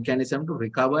sort of mechanism to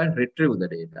recover and retrieve the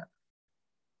data.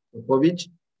 For which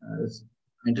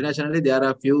internationally there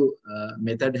are few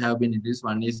methods have been introduced.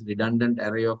 One is redundant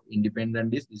array of independent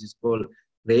disks. This is called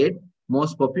RAID.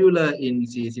 Most popular in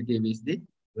CCTV is the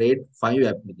RAID 5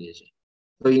 application.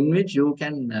 So in which you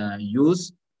can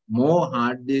use more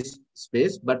hard disk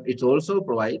space, but it also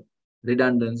provides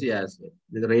redundancy as well.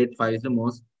 The RAID 5 is the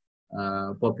most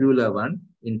popular one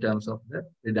in terms of the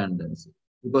redundancy,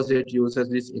 because it uses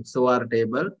this XOR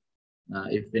table.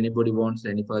 If anybody wants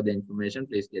any further information,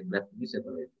 please get back to me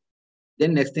separately.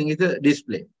 Then next thing is the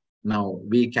display. Now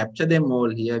we capture them all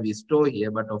here, we store here,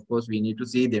 but of course we need to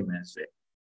see them as well.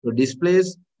 So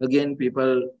displays, again,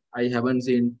 people, I haven't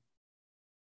seen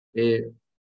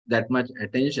that much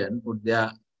attention, put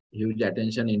their huge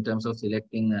attention in terms of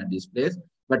selecting displays.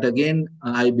 But again,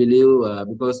 I believe,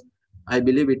 because I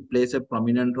believe it plays a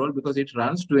prominent role because it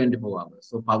runs 24 hours.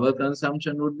 So power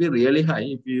consumption would be really high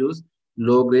if you use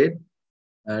low grade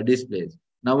displays.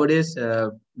 Nowadays,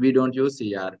 we don't use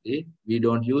CRT, we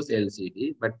don't use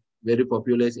LCD, but very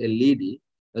popular is LED.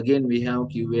 Again, we have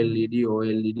QLED,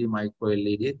 OLED, micro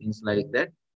LED, things like that.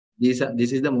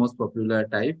 This is the most popular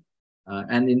type.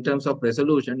 And in terms of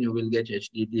resolution, you will get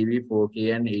HDTV,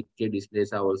 4K, and 8K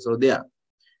displays are also there.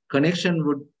 Connection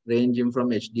would range in from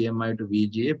HDMI to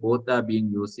VGA. Both are being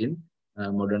used in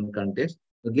modern context.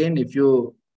 Again, if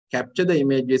you capture the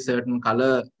image with certain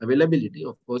color availability,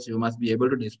 of course, you must be able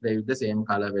to display with the same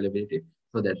color availability.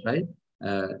 So that's why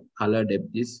color depth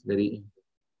is very important.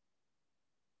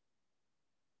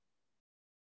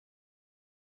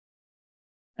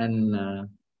 And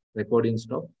recording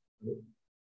stop.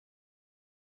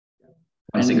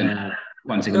 One second.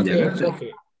 Okay, it's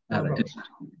okay. No Right.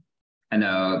 And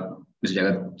Mr.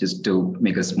 Jagat, just to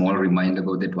make a small reminder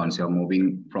about that, once you're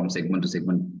moving from segment to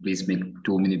segment, please make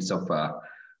 2 minutes of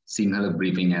Sinhala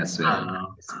briefing as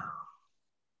well.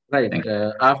 Right.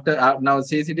 After now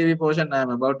CCTV portion, I am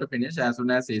about to finish. As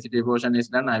soon as CCTV portion is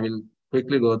done, I will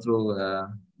quickly go through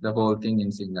the whole thing in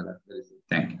Sinhala.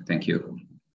 Thank you. Thank you.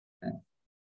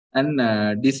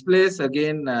 And displays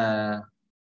again.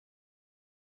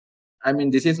 I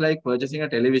mean, this is like purchasing a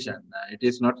television. It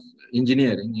is not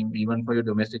engineering. Even for your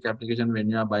domestic application, when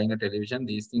you are buying a television,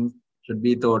 these things should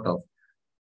be thought of.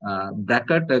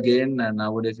 Bracket again,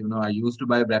 nowadays, I used to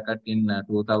buy bracket in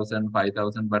 2000,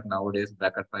 5000, but nowadays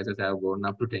bracket prices have gone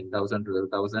up to 10,000,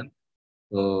 12,000.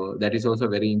 So that is also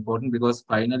very important because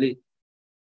finally,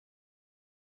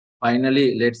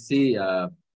 let's see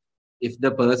if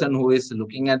the person who is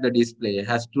looking at the display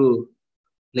has to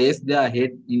place their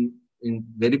head in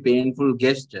very painful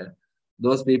gesture,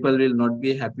 those people will not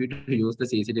be happy to use the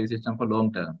CCTV system for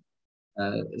long term.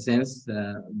 Since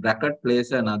bracket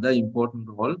plays another important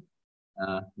role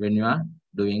when you are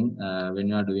doing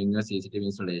your CCTV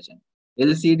installation.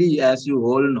 LCD, as you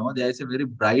all know, there is a very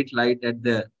bright light at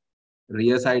the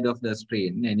rear side of the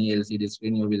screen. Any LCD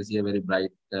screen, you will see a very bright.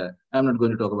 I'm not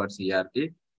going to talk about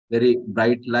CRT. Very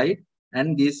bright light,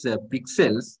 and these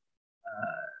pixels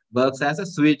works as a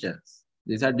switches.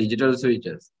 These are digital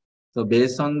switches. So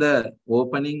based on the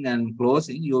opening and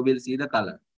closing, you will see the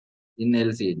color in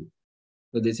LCD.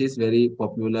 So this is very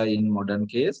popular in modern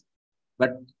case.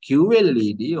 But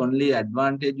QLED, only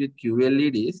advantage with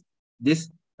QLED is this.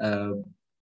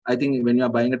 I think when you are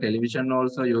buying a television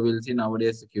also, you will see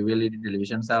nowadays QLED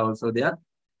televisions are also there.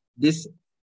 This,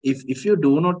 if you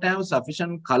do not have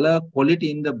sufficient color quality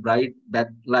in the bright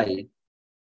backlight,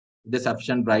 the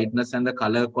sufficient brightness and the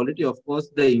color quality, of course,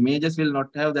 the images will not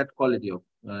have that quality of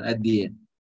at the end.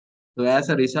 So as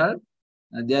a result,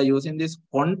 they are using these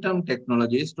quantum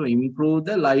technologies to improve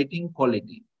the lighting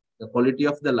quality, the quality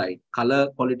of the light, color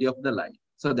quality of the light.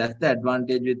 So that's the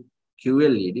advantage with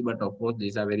QLED, but of course,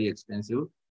 these are very expensive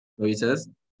choices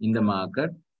in the market.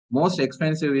 Most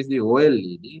expensive is the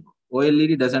OLED.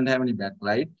 OLED doesn't have any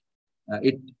backlight.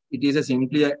 It is a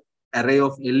simply array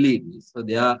of LEDs. So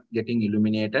they are getting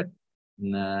illuminated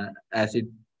as it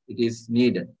is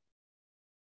needed.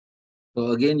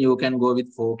 So again, you can go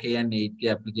with 4K and 8K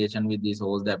application with this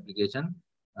whole the application.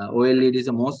 OLED is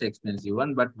the most expensive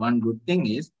one, but one good thing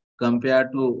is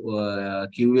compared to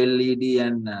QLED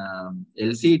and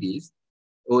LCDs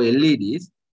or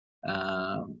LEDs,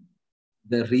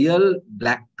 the real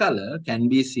black color can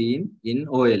be seen in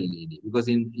OLED because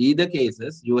in either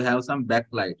cases you have some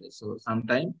backlight. So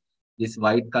sometimes this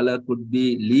white color could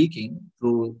be leaking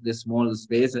through the small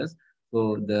spaces.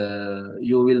 So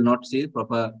you will not see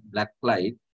proper black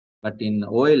light. But in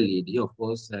OLED, of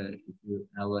course, if you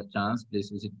have a chance, please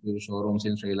visit few showrooms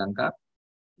in Sri Lanka.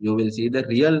 You will see the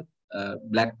real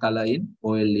black color in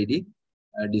OLED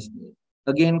display.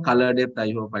 Again, color depth,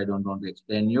 I hope I don't want to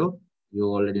explain you. You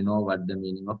already know what the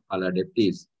meaning of color depth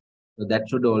is. So that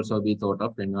should also be thought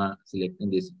of when you are selecting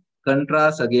this.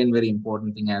 Contrast, again, very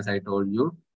important thing, as I told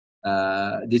you.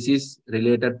 This is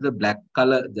related to the black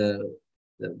color, the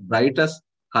brightest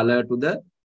color to the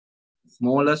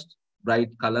smallest bright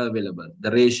color available, the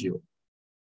ratio.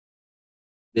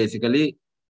 Basically,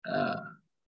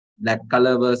 black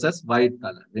color versus white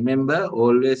color. Remember,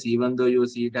 always, even though you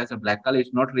see it as a black color,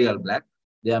 it's not real black.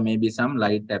 There may be some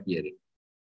light appearing.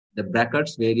 The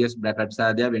brackets, various brackets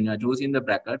are there. When you are choosing the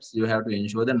brackets, you have to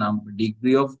ensure the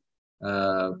degree of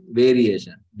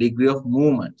variation, degree of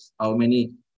movements, how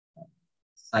many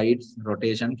sides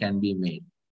rotation can be made.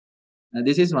 Now,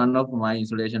 this is one of my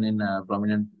installation in a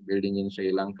prominent building in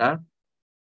Sri Lanka.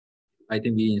 I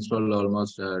think we installed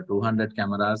almost 200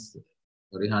 cameras,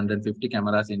 350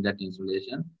 cameras in that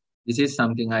installation. This is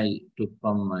something I took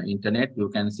from internet. You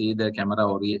can see the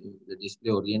the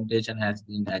display orientation has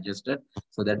been adjusted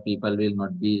so that people will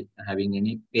not be having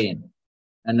any pain.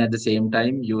 And at the same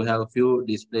time, you have few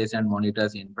displays and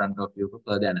monitors in front of you for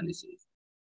further analysis.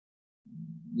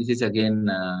 This is again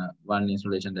one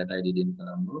installation that I did in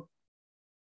Colombo.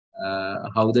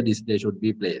 How the display should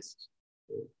be placed.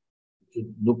 It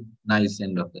should look nice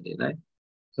end of the day, right?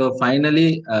 So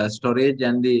finally, storage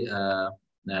and the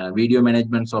video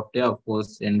management software. Of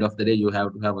course, end of the day, you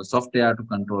have to have a software to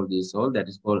control this all. That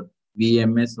is called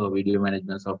BMS or video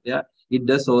management software. It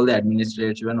does all the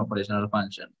administrative and operational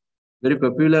function. Very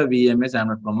popular VMS. I'm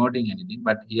not promoting anything,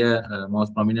 but here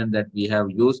most prominent that we have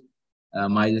used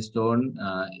Milestone,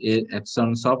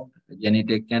 Exxon Soft,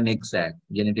 Genetec, and Exact.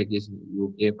 Genetec is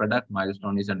UK product.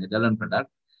 Milestone is a Netherlands product.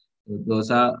 Those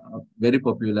are very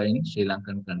popular in Sri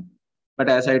Lankan country. But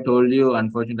as I told you,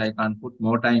 unfortunately, I can't put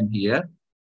more time here.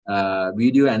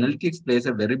 Video analytics plays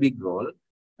a very big role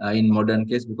in modern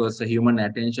case because human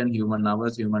attention, human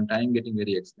hours, human time getting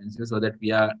very expensive. So that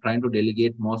we are trying to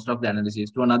delegate most of the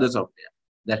analysis to another software.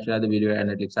 That's where the video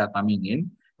analytics are coming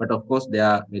in. But of course, they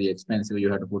are very expensive. You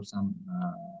have to put some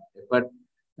effort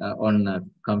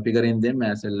on configuring them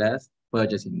as well as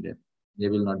purchasing them. They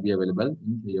will not be available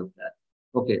in free of that.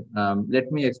 Okay,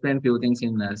 let me explain a few things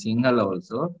in Sinhala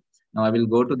also. Now I will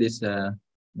go to this.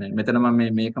 මෙතන මම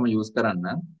මේකම use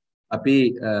කරන්න. අපි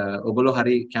ඔගොල්ලෝ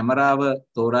හරි කැමරාව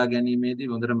තෝරා ගැනීමේදී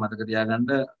හොඳට මතක තියාගන්න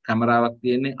කැමරාවක්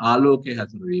තියෙන්නේ ආලෝකයේ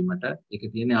හැසිරවීමට. ඒක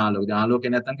තියෙන්නේ ආලෝකය. ආලෝකය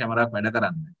නැත්නම් කැමරාවක් වැඩ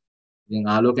කරන්නේ නැහැ. ඉතින්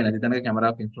ආලෝකය නැති තැනක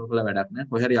කැමරාවක් ඉන්ස්ටෝල් කරලා වැඩක් නැහැ.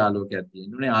 කොහේ හරි ආලෝකයක්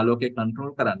තියෙනුනේ. ආලෝකය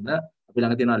කන්ට්‍රෝල් කරන්න අපි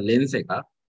ළඟ තියෙනවා ලෙන්ස් එකක්,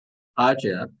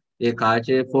 කාචයක්. ඒ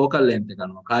කාචයේ ෆෝකල් ලෙන්ත් එක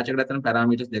ගන්නවා. කාචයකට ඇත්තටම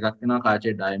පැරාමීටර්ස් දෙකක් තියෙනවා.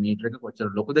 කාචයේ ඩයමීටර් එක කොච්චර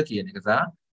ලොකුද කියන එක සහ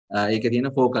ඒකේ තියෙන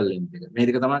ෆෝකල් ලෙන්ත් එක. මේ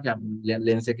දෙක තමයි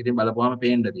ලෙන්ස් එකකින් බලපුවාම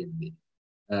පේන්න තියෙන්නේ.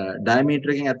 ඩයමීටර්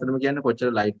එකෙන් ඇත්තටම කියන්නේ කොච්චර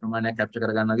ලයිට් ප්‍රමාණයක් කැප්චර්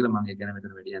කරගන්නවා කියලා මම ඒ ගැන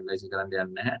මෙතන වැඩි ඇනලයිස් කරන්න යන්නේ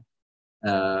නැහැ.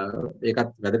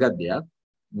 ඒකත් වැදගත් දෙයක්.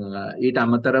 ඊට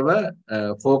අමතරව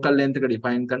ෆෝකල් ලෙන්ත් එක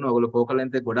ඩිෆයින් කරනවා. ඔයගොල්ලෝ ෆෝකල්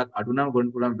ලෙන්ත් එක ගොඩක් අඩු නම්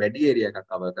ගොන්න පුළුවන් වැඩි ඒරියා එකක්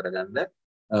කවර් කරගන්න.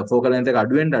 ෆෝකල් ලෙන්ත් එක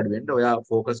අඩු වෙන්න ඔයා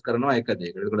ફોකස් කරනවා එක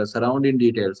දෙයකට. ඒකට සරවුන්ඩින්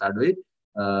ඩීටේල්ස් අඩුයි.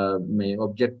 මේ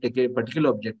ඔබ්ජෙක්ට් එකේ පර්ටිකියුලර්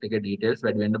ඔබ්ජෙක්ට් එකේ ඩීටේල්ස්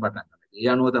වැඩි වෙන්න පටන් ගන්නවා. ඒ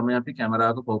අනුව තමයි අපි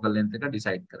කැමරාවක ෆෝකල් ලෙන්ත් එක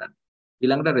ඩිසයිඩ් කරන්නේ.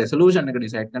 ඊළඟට රෙසලූෂන් එක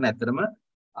ඩිසයිඩ් කරන ඇත්තටම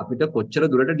අපිට කොච්චර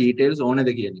දුරට ඩීටේල්ස් ඕනේද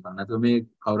කියන එක. නැත්නම් මේ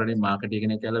කවුරුහරි මාකටිං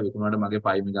කෙනෙක් කියලා විකුණුවාට මගේ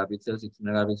 5 මෙගාපික්සල් 6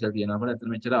 මෙගාපික්සල් තියෙනවා කියලා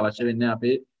ඇත්තටම මෙච්චර අවශ්‍ය වෙන්නේ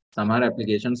අපේ සමහර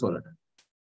ඇප්ලිකේෂන්ස් වලට.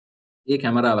 මේ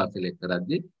කැමරාවක් සිලෙක්ට්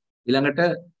කරද්දී ඊළඟට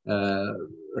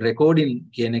රෙකෝඩින්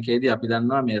කියන එකේදී අපි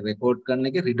දන්නවා මේ රෙකෝඩ් කරන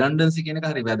එකේ රිඩන්ඩන්සි කියන එක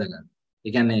හරි වැදගත්.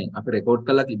 ඒ කියන්නේ අපි රෙකෝඩ්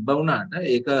කරලා තිබ්බා වුණාට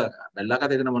ඒක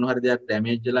බැලලාකට එතන මොන හරි දෙයක්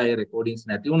ඩැමේජ් වෙලා ඒ රෙකෝඩින්ග්ස්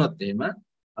නැති වුණොත් එහෙම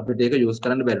අපිට ඒක යූස්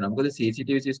කරන්න බැරි වෙනවා. මොකද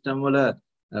CCTV සිස්ටම් වල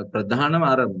ප්‍රධානම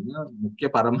අරමුණ මුඛ්‍ය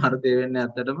පරමාර්ථය වෙන්නේ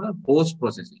ඇත්තටම පෝස්ට්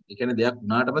ප්‍රොසෙසින්. ඒ කියන්නේ දෙයක්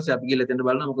වුණාට පස්සේ අපි ගිහලා එතෙන්ට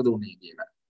බලනවා මොකද වුනේ කියලා.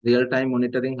 රියල් ටයිම්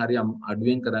මොනිටරින් හරි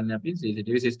අඩුවෙන් කරන්නේ අපි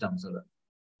CCTV සිස්ටම්ස් වල.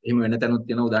 එහෙම වෙන තැනුත්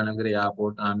තියෙනවා. උදාහරණයක් විදිහට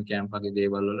එයාපෝට් ආමි කැම්ප් වගේ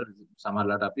දේවල් වල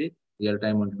සමහරලාට අපි රියල්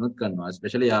ටයිම් මොනිටරින්ග් කරනවා.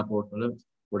 ස්පෙෂලි එයාපෝට් වල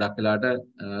ගොඩක් වෙලාට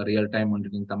රියල් ටයිම්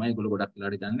මොනිටරින්ග් තමයි ඒගොල්ලෝ ගොඩක්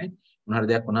වෙලාට ගන්නේ. මොන හරි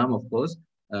දෙයක් වුණාම of course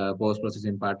post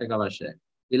processing part එක අවශ්‍යයි.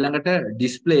 ඊළඟට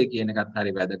ඩිස්ප්ලේ කියන එකත්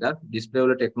හරි වැදගත්. ඩිස්ප්ලේ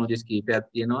වල ටෙක්නොලොජිස් කීපයක්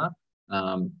තියෙනවා.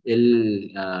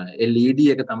 LED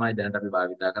එක තමයි දැනට අපි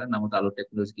භාවිත කරන්නේ. නමුත් අලුත්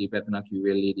ටෙක්නොලොජි කීපයක් තියෙනවා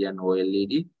QLED and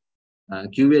OLED.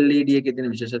 QLED එකේ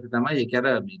තියෙන විශේෂත්වය තමයි ඒක අර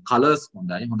මේ කලර්ස්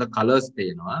හොඳයි. හොඳ කලර්ස්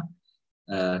පේනවා.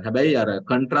 හැබැයි අර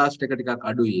කොන්ට්‍රාස්ට් එක ටිකක්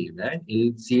අඩුයි ඒක.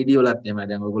 LCD වලත් එහෙමයි.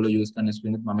 දැන් ඔයගොල්ලෝ යූස් කරන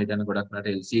ස්ක්‍රීන් එකත් මම හිතන්නේ ගොඩක්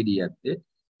වෙලාට LCD ඇත්තේ.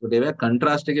 ඒකට ඒක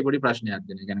කොන්ට්‍රාස්ට් එකේ පොඩි ප්‍රශ්නයක්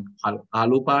දෙනවා. ඒ කියන්නේ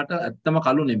කළු පාට ඇත්තම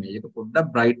කළු නෙමෙයි. ඒක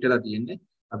පොඩ්ඩක් බ්‍රයිට් වෙලා තියෙන්නේ.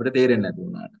 අපිට තේරෙන්නේ නැති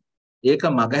වුණාට. ඒක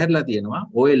මගහැරලා තියෙනවා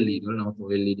OLED වල. නමුත්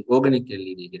OLED ඕගනික්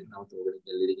LED කියන. නමුත් ඕගනික්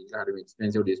LED කියන හරිම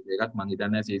එක්ස්පෙන්සිව් ඩිස්ප්ලේ එකක්. මම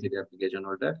හිතන්නේ CCTV ඇප්ලිකේෂන්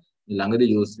වලට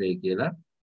ළඟදී යූස් වෙයි කියලා.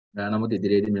 නමුත්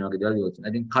ඉදිරියේදී මේ වගේ දේවල් යූස්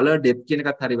වෙනවා. ඉතින් කලර් ඩෙප්ත් කියන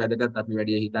එකත් හරි වැදගත්. අපි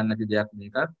වැඩි හිතන්නේ නැති දෙයක්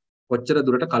මේක. කොච්චර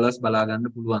දුරට කලර්ස් බලා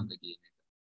ගන්න පුළුවන්ද කියන එක.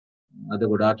 අද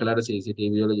ගොඩාක් වෙලාවට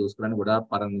CCTV වල යූස් කරන්නේ ගොඩාක්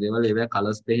පරණ දේවල්. ඒවා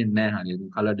කලර්ස් පේන්නේ නැහැ හරියට.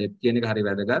 කලර් ඩෙප්ත් කියන එක හරි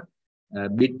වැදගත්.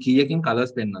 බිට් කීයකින්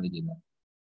කලර්ස් පෙන්වනවද කියලා.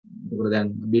 ඒකට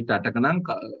දැන් බිට් 8ක නම්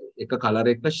එක කලර්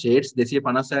එක ෂේඩ්ස්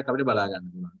 256ක් අපිට බලා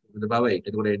ගන්න පුළුවන්. මොකද බව 8.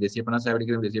 ඒකට 256 වැඩි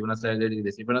කිරීම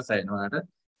 256 එනවාට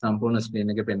සම්පූර්ණ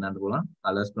ස්ක්‍රීන් එකේ පෙන්වන්න පුළුවන්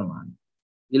කලර්ස් ප්‍රමාණය.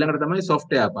 ඊළඟට තමයි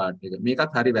software part එක.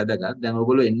 මේකත් හරි වැදගත්. දැන්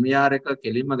ඔයගොල්ලෝ NVR එක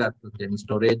කෙලින්ම ගත්තොත් කියන්නේ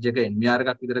storage එක NVR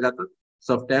එකක් විතර ගත්තොත්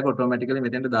software එක automatically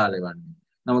මෙතෙන්ට දාලා එවන්නේ.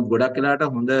 නමුත් ගොඩක්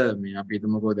වෙලාවට හොඳ මේ අපි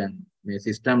හිතමුකෝ දැන් මේ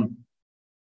system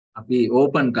අපි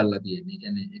open කරලා තියෙන්නේ.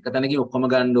 කියන්නේ එක තැනකින් ඔක්කොම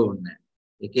ගන්න ඕනේ නැහැ.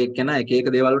 එක එක්කෙනා එක එක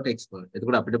දේවල් වලට expert.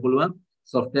 එතකොට අපිට පුළුවන්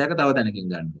software එක තව තැනකින්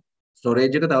ගන්න.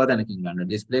 storage එක තව තැනකින් ගන්න.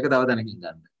 display එක තව තැනකින්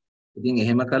ගන්න. ඉතින්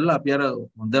එහෙම කරලා අපි අර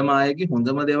හොඳම ආයේගේ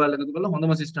හොඳම දේවල් එකතු කරලා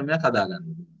හොඳම සිස්ටම් එකක් හදාගන්න.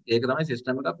 ඒක තමයි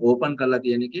සිස්ටම් එකක් ඕපන් කරලා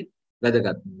තියෙන එකේ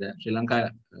වැදගත්. දැන් ශ්‍රී ලංකා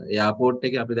එයාපෝට්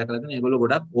එකේ අපි දැකලා තියෙන ඒගොල්ලෝ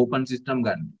ගොඩක් ඕපන් සිස්ටම්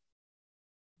ගන්න.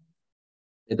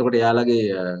 එතකොට එයාලගේ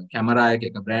කැමරා එක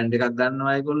බ්‍රෑන්ඩ් එකක්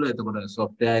ගන්නවා ඒගොල්ලෝ. එතකොට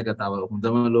software එක තව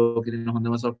හොඳම ලෝකෙ තියෙන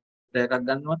හොඳම software එකක්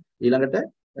ගන්නවා. ඊළඟට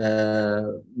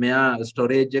මෙයා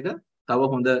storage එක තව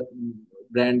හොඳ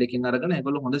බ්‍රෑන්ඩ් එකකින් අරගෙන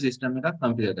ඒගොල්ලෝ හොඳ system එකක්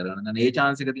configure කරගන්න. දැන් ඒ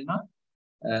chance එක තියෙනවා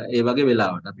ඒ වගේ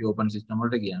වෙලාවට අපි open system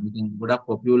වලට ගියාම. ඉතින් ගොඩක්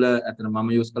popular අතන මම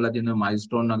use කරලා තියෙන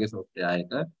milestone වගේ software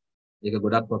එක. ඒක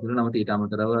ගොඩක් popular. නමුත් ඊට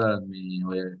අමතරව මේ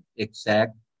ඔය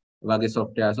exact වගේ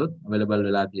softwares උත් available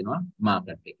වෙලා තියෙනවා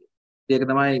market එකේ. ඒක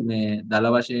තමයි මේ දල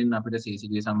වශයෙන් අපිට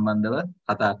CCTV සම්බන්ධව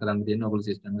කතා කරන්න තියෙන. ඔයගොල්ලෝ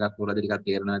සිස්ටම් එකක් කරලාද ටිකක්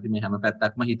තේරෙනවා ඇති මේ හැම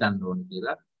පැත්තක්ම හිතන්න ඕනේ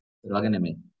කියලා. ඒ වගේ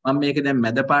නෙමෙයි. මම මේක දැන්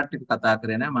මැද පාර්ට් එක කතා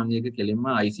කරේ නෑ. මම මේක කෙලින්ම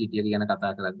ICT එක ගැන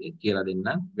කතා කරද්දී කියලා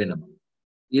දෙන්නම් වෙනම.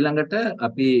 ඊළඟට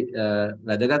අපි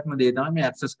වැදගත්ම දේ තමයි මේ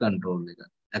access control එක.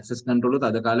 access control උත්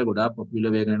අද කාලේ ගොඩාක් පොපියුලර්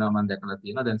වෙගෙන යනවා මම දැකලා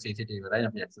තියෙනවා. දැන් CCTV ඉවරයි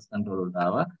අපි access control වලට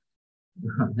ආවා.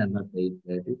 දැන් not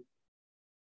 8:30.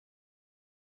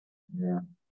 Yeah.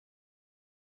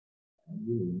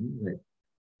 Right.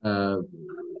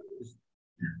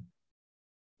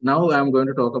 Now I'm going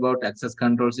to talk about access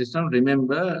control system.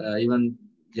 Remember, even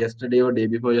yesterday or day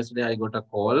before yesterday, I got a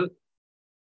call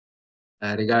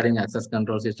regarding access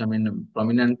control system in a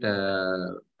prominent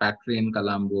factory in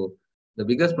Colombo. The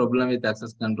biggest problem with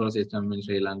access control system in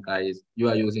Sri Lanka is you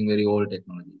are using very old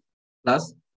technology.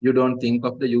 Plus, you don't think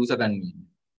of the user convenience.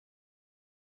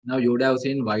 Now, you would have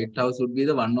seen White House would be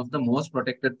the one of the most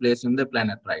protected place in the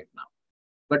planet right now.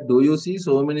 But do you see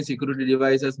so many security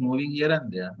devices moving here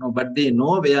and there? No, but they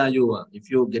know where you are.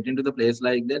 If you get into the place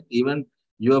like that, even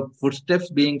your footsteps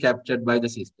being captured by the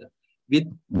system. With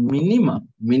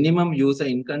minimum user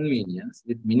inconvenience,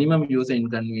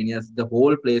 the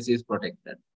whole place is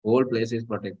protected.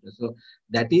 So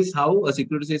that is how a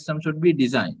security system should be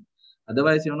designed.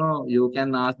 Otherwise, you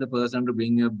can ask the person to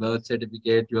bring your birth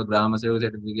certificate, your grammar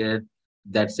certificate,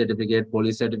 that certificate,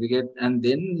 police certificate, and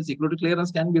then the security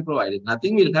clearance can be provided.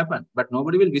 Nothing will happen, but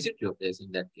nobody will visit your place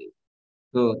in that case.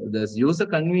 So the user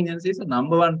convenience is the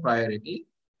number one priority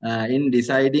in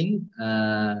deciding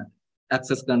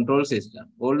access control system.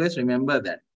 Always remember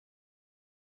that.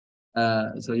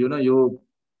 So, you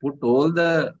put all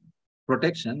the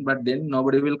protection, but then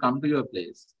nobody will come to your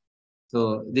place.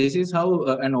 So this is how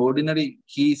an ordinary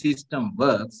key system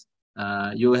works.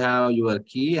 You have your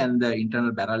key and the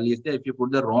internal barrel is there. If you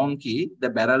put the wrong key, the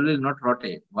barrel will not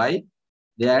rotate. Why?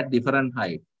 They are at different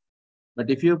height. But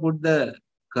if you put the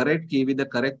correct key with the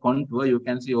correct contour, you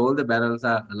can see all the barrels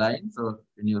are aligned. So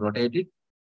when you rotate it,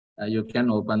 you can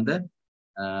open the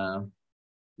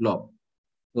lock.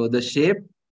 So the shape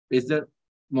is the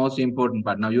most important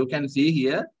part. Now you can see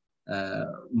here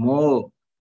more.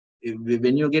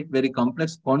 When you get very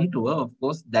complex contour, of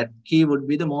course, that key would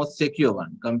be the most secure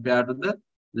one compared to the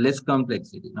less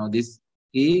complexity. Now, this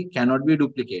key cannot be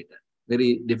duplicated.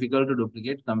 Very difficult to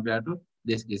duplicate compared to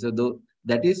this key. So,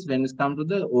 that is when it comes to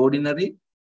the ordinary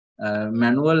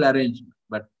manual arrangement.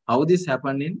 But how this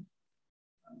happens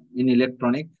in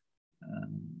electronic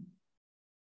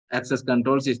access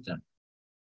control system?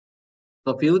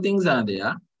 So, few things are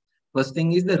there. First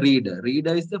thing is the reader.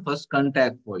 Reader is the first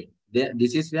contact point.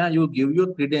 This is where you give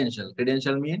your credential.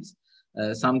 Credential means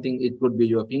something, it could be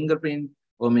your fingerprint,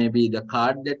 or maybe the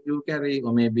card that you carry,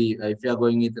 or maybe if you are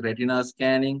going with retina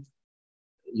scanning,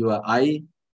 your eye,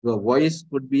 your voice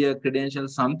could be a credential.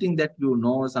 Something that you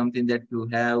know, something that you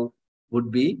have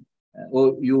would be,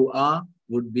 or you are,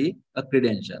 would be a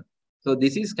credential. So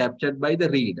this is captured by the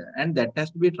reader, and that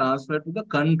has to be transferred to the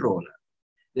controller.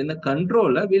 Then the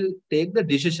controller will take the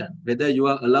decision whether you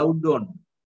are allowed or not.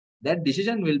 That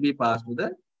decision will be passed to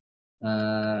the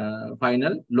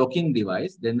final locking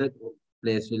device. Then the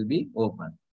place will be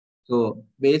open. So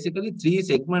basically, three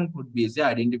segments would be say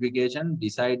identification,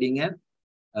 deciding, and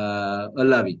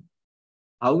allowing.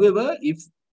 However,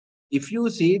 if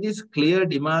you see this clear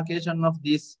demarcation of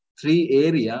these three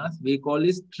areas, we call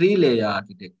this three-layer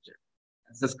architecture.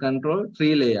 Access control,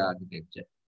 three-layer architecture.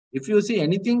 If you see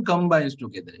anything combines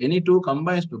together, any two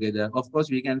combines together, of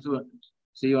course, we can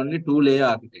see only two-layer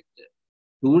architecture.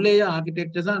 Two-layer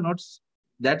architectures are not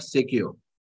that secure.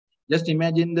 Just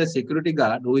imagine the security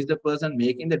guard, who is the person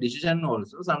making the decision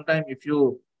also. Sometimes if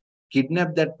you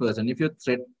kidnap that person, if you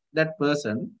threaten that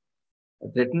person,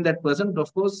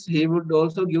 of course, he would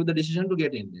also give the decision to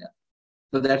get in there.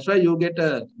 So that's why you get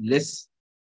a less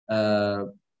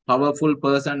powerful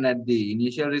person at the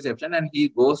initial reception, and he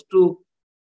goes to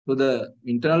the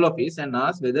internal office and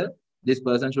asks whether this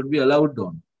person should be allowed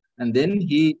on. And then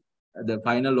the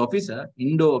final officer,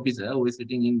 indoor officer who is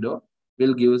sitting indoor,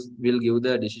 will give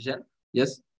the decision.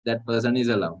 Yes, that person is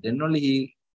allowed. Then only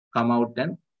he come out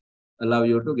and allow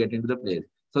you to get into the place.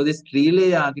 So this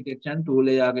 3-layer architecture and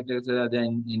 2-layer architecture,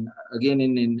 again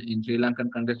in Sri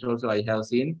Lankan context also, I have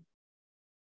seen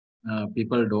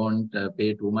people don't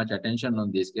pay too much attention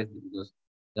on this case because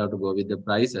they have to go with the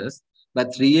prices. But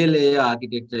 3-layer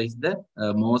architecture is the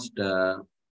most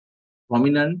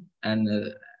prominent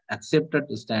and accepted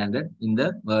standard in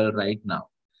the world right now.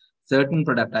 Certain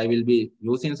product, I will be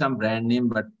using some brand name,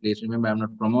 but please remember I'm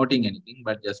not promoting anything,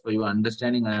 but just for your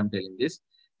understanding, I am telling this.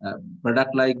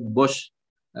 Product like Bosch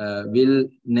will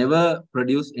never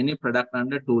produce any product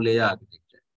under 2-layer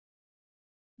architecture.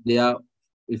 They are,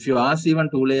 if you ask even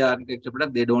 2-layer architecture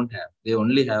product, they don't have. They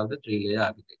only have the 3-layer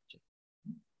architecture.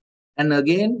 And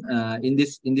again, in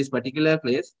this particular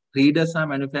place, readers are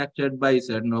manufactured by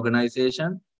certain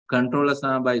organization, controllers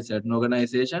are by certain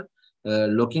organization,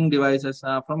 locking devices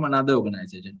are from another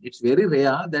organization. It's very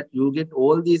rare that you get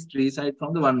all these 3 sides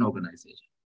from the one organization.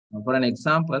 Now, for an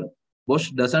example,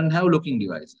 Bosch doesn't have locking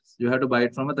devices. You have to buy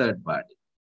it from a third party.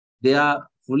 They are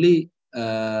fully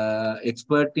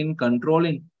expert in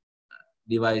controlling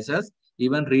devices.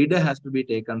 Even reader has to be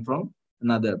taken from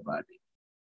another party.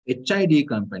 HID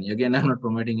company, again, I'm not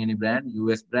promoting any brand,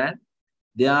 US brand.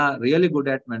 They are really good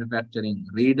at manufacturing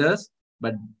readers,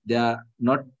 but they are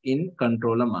not in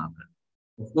controller market.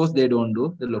 Of course, they don't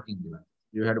do the locking device.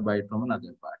 You have to buy it from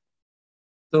another party.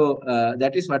 So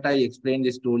that is what I explained,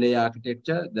 this 2-layer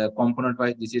architecture. The component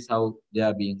wise, this is how they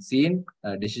are being seen,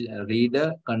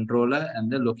 reader, controller,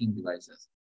 and the locking devices.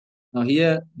 Now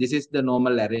here, this is the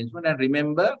normal arrangement. And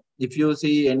remember, if you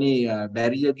see any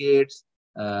barrier gates,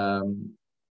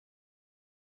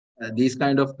 these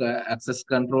kind of access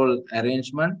control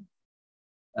arrangement,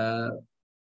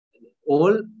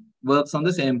 all works on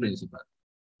the same principle.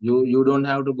 You don't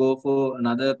have to go for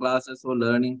another classes or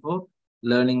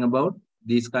learning about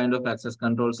these kind of access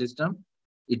control system.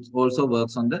 It also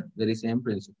works on the very same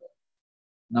principle.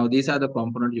 Now, these are the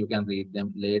components, you can read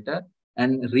them later.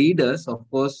 And readers, of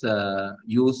course,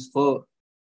 use for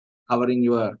covering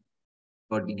your,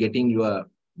 or getting your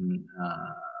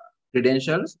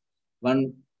credentials.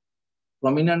 One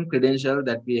prominent credential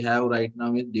that we have right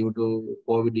now is due to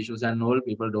COVID issues and all,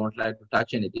 people don't like to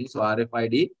touch anything. So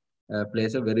RFID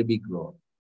plays a very big role.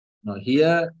 Now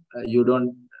here, you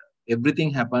don't,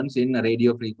 everything happens in a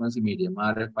radio frequency medium.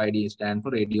 RFID stands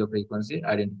for radio frequency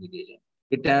identification.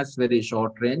 It has very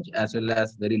short range as well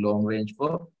as very long range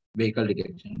for vehicle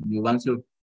detection. Once you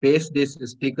paste this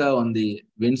sticker on the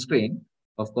windscreen,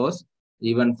 of course,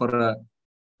 even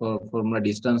from a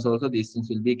distance also, these things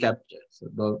will be captured. So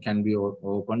door can be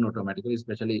opened automatically,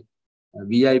 especially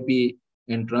VIP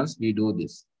entrance, we do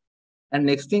this. And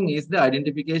next thing is the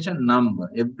identification number.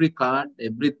 Every card,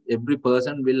 every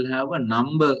person will have a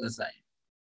number assigned,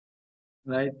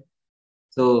 right?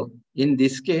 So in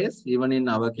this case, even in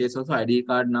our case also, ID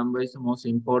card number is the most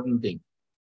important thing.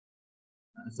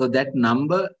 So that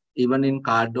number, even in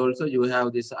card also, you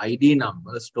have this ID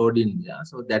number stored in there.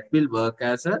 So that will work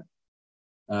as a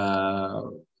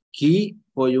key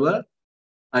for your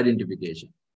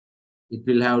identification. It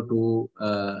will have two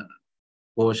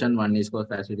portion. One is called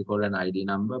facility code and ID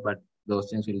number, but those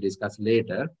things we'll discuss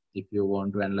later if you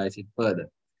want to analyze it further.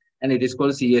 And it is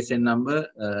called CSN number,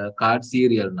 card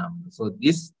serial number. So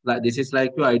this is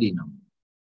like your ID number.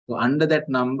 So under that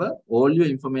number, all your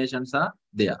informations are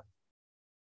there.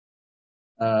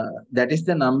 That is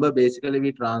the number basically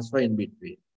we transfer in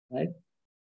between, right?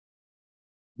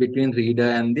 Between reader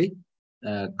and the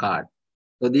card.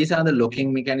 So these are the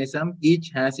locking mechanism.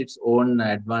 Each has its own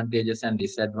advantages and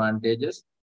disadvantages.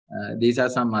 These are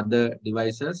some other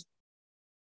devices.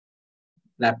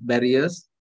 Flap barriers.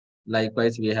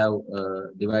 Likewise, we have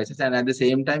devices. And at the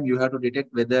same time, you have to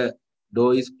detect whether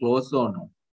door is closed or not,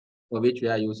 for which we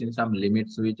are using some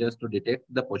limit switches to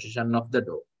detect the position of the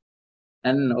door.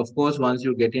 And of course, once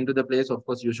you get into the place, of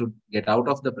course, you should get out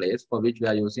of the place, for which we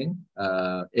are using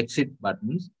exit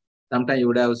buttons. Sometimes you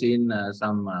would have seen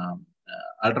some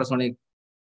ultrasonic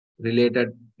related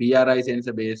PRI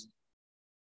sensor based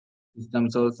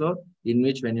systems also, in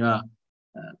which when you are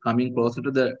coming closer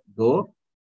to the door,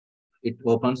 it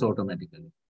opens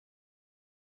automatically.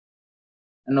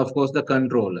 And of course, the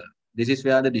controller. This is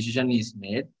where the decision is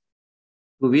made,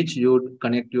 to which you would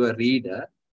connect your reader.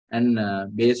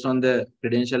 And based on the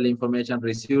credential information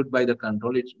received by the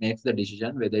control, it makes the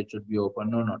decision whether it should be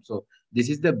open or not. So this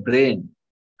is the brain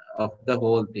of the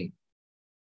whole thing.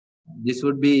 This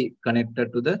would be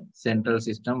connected to the central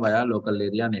system via local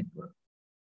area network.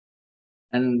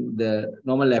 And the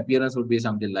normal appearance would be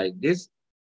something like this.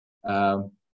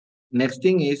 Next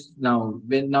thing is now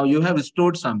you have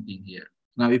stored something here.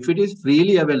 Now, if it is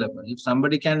freely available, if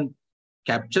somebody can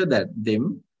capture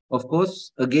them, of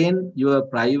course, again, your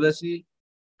privacy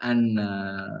and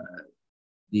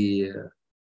the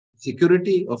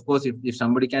security, of course, if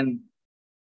somebody can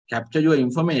capture your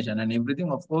information and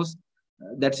everything, of course,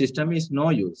 that system is no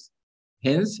use.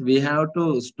 Hence, we have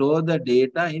to store the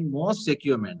data in most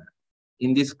secure manner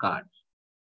in this card.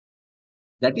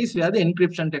 That is where the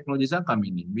encryption technologies are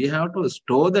coming in. We have to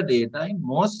store the data in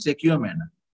most secure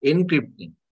manner,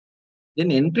 encrypting. Then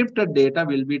encrypted data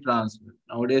will be transferred.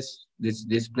 Nowadays,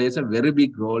 this plays a very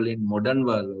big role in modern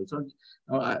world also.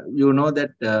 You know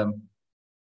that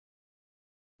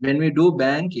when we do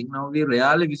banking, now we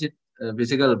rarely visit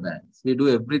physical banks. We do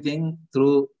everything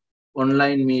through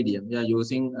online medium. We are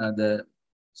using the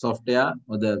software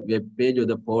or the web page or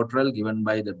the portal given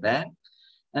by the bank,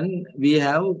 and we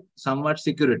have somewhat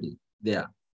security there.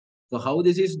 So how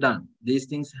this is done? These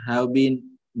things have been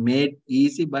made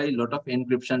easy by a lot of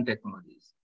encryption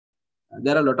technologies.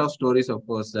 There are a lot of stories, of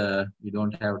course, we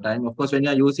don't have time. Of course, when you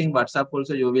are using WhatsApp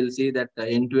also, you will see that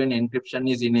end-to-end encryption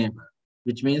is enabled,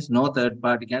 which means no third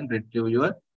party can retrieve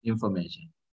your information.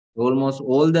 Almost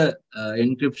all the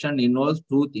encryption involves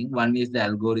two things. One is the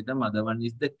algorithm, other one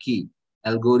is the key.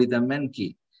 Algorithm and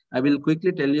key. I will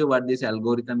quickly tell you what this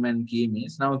algorithm and key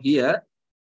means. Now here,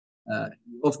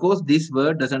 of course, this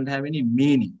word doesn't have any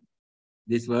meaning.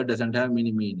 This word doesn't have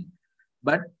any meaning.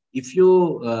 But if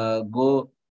you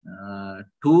go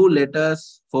 2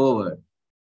 letters forward,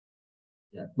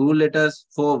 2 letters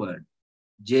forward,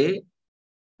 J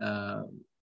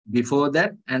before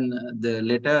that, and the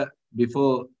letter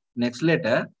before next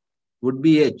letter would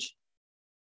be H.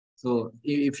 So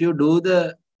if you do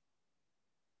the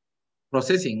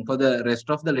processing for the rest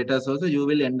of the letters also, you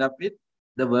will end up with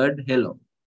the word hello.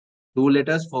 2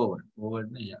 letters forward.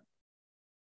 Yeah.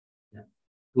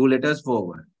 2 letters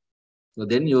forward. So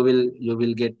then you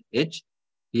will get H.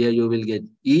 Here you will get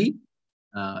E.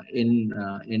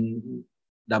 In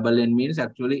double N means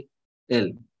actually L.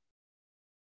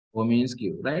 O means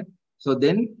Q, right? So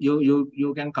then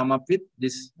you can come up with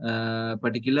this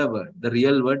particular word, the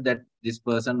real word that this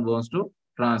person wants to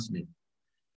translate.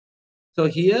 So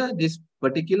here this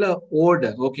particular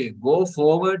order, okay, go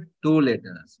forward 2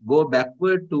 letters, go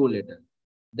backward 2 letters.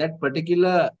 That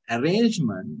particular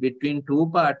arrangement between two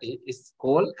parties is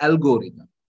called algorithm,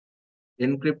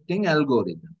 encrypting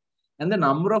algorithm. And the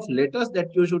number of letters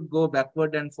that you should go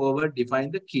backward and forward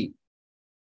define the key.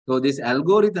 So this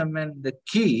algorithm and the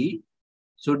key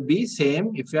should be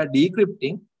same if you are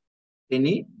decrypting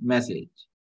any message.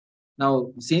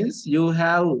 Now, since you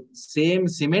have same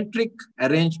symmetric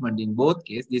arrangement in both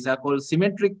cases, these are called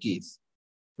symmetric keys.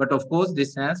 But of course,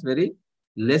 this has very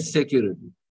less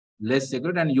security.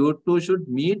 And you two should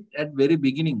meet at very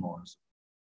beginning also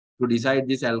to decide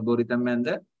this algorithm and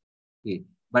the key.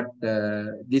 But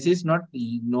this is not,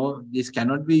 this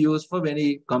cannot be used for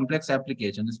very complex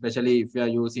applications, especially if you are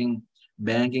using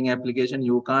banking application,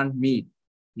 you can't meet.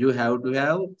 You have to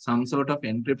have some sort of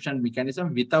encryption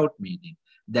mechanism without meeting.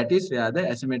 That is where the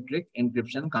asymmetric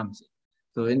encryption comes in.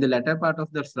 So in the latter part of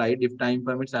the slide, if time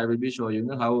permits, I will be showing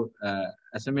you how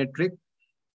asymmetric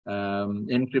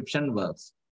encryption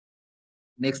works.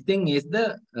 Next thing is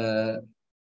the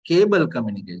cable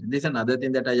communication. This is another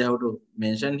thing that I have to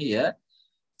mention here.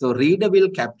 So reader will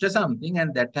capture something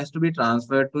and that has to be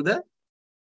transferred to the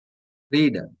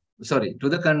to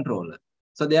the controller.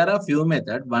 So there are a few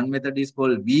methods. One method is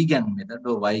called VGAN method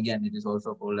or YGAN. It is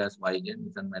also called as YGAN.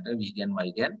 It doesn't matter, VGAN,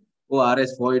 YGAN. Or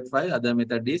RS485. Other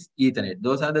method is Ethernet.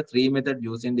 Those are the 3 methods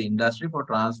used in the industry for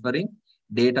transferring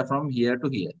data from here to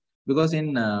here. Because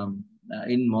in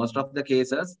most of the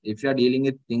cases, if you are dealing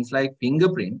with things like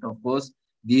fingerprint, of course,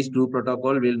 these 2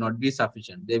 protocols will not be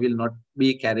sufficient. They will not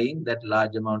be carrying that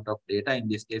large amount of data. In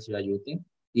this case, you are using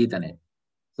Ethernet.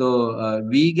 So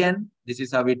VGAN, this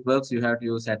is how it works. You have to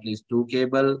use at least 2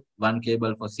 cables, 1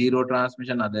 cable for 0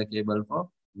 transmission, other cable for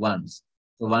 1s.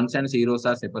 So 1s and 0s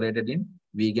are separated in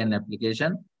VGAN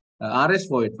application.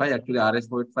 RS485, actually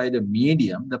RS485, the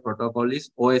medium, the protocol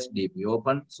is OSDP,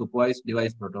 Open Supervised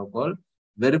Device Protocol,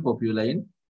 very popular in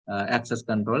access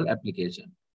control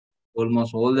application.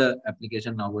 Almost all the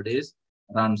application nowadays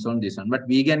runs on this one. But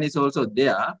VGAN is also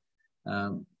there.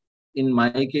 In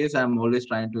my case, I'm always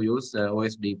trying to use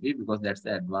OSDP because that's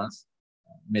the advanced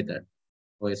method,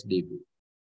 OSDP.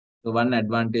 So one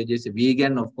advantage is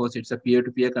VGAN, of course, it's a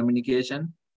peer-to-peer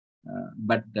communication.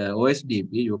 But OSDP,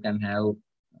 you can have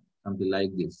something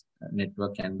like this.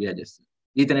 Network can be adjusted.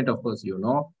 Ethernet, of course, you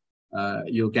know,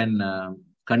 you can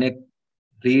connect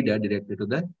reader directly to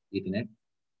the Ethernet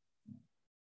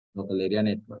local area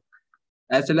network.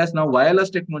 As well as now wireless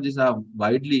technologies are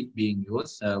widely being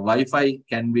used. Wi-Fi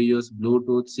can be used,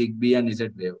 Bluetooth, Zigbee and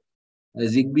Z-Wave.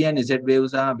 Zigbee and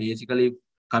Z-Waves are basically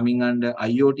coming under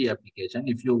IOT application.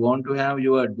 If you want to have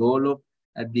your door lock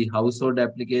at the household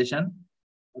application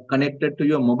connected to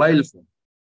your mobile phone,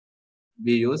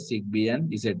 we use ZigBee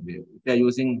and Z-Wave. If we are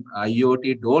using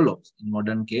IoT door locks, in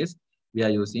modern case, we are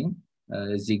using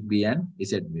ZigBee and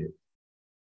Z-Wave.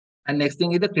 And next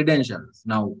thing is the credentials.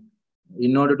 Now,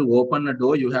 in order to open a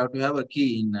door, you have to have a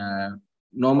key in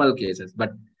normal cases.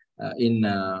 But in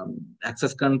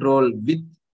access control with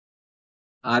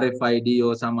RFID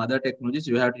or some other technologies,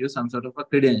 you have to use some sort of a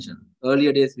credential.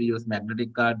 Earlier days, we used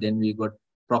magnetic card, then we got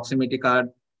proximity card,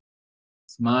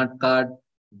 smart card,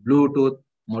 Bluetooth.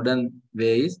 Modern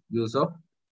way is use of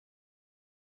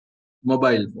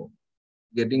mobile phone,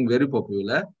 getting very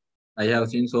popular. I have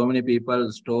seen so many people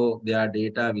store their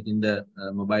data within the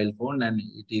mobile phone, and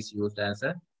it is used as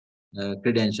a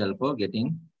credential for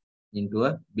getting into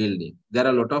a building. There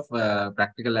are a lot of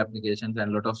practical applications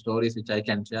and a lot of stories which I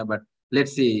can share, but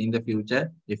let's see in the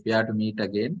future, if we are to meet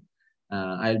again,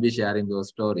 I'll be sharing those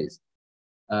stories.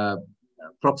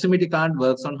 Proximity card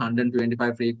works on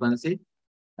 125 frequency.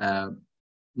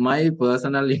 My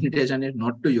personal limitation is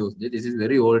not to use this. This is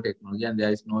very old technology and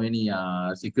there is no any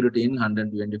security in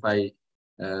 125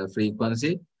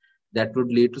 frequency. That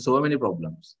would lead to so many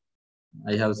problems.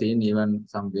 I have seen even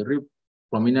some very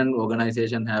prominent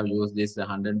organizations have used this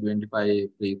 125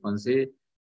 frequency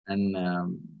and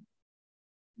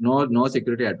no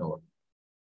security at all.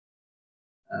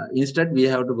 Instead, we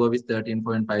have to go with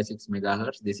 13.56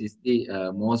 megahertz. This is the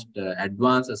most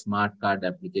advanced smart card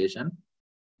application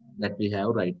that we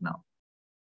have right now,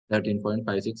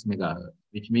 13.56 megahertz,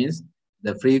 which means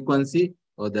the frequency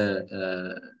or the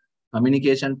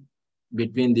communication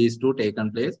between these two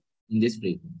taken place in this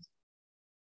frequency.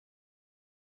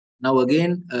 Now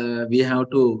again, we have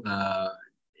to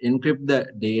encrypt the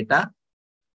data.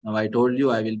 Now I told you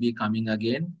I will be coming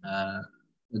again.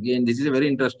 Again, this is a very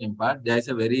interesting part. There is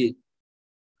a very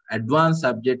advanced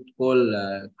subject called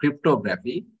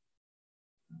cryptography.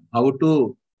 How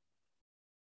to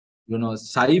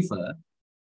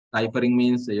ciphering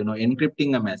means,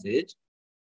 encrypting a message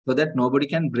so that nobody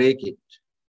can break it.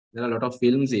 There are a lot of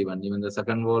films even the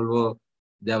Second World War,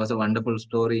 there was a wonderful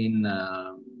story in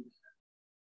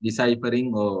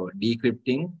deciphering or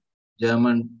decrypting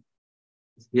German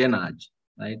espionage,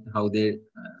 right? How they,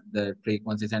 the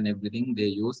frequencies and everything they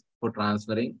use for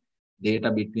transferring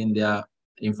data between their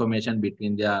information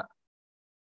between their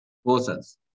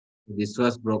forces. This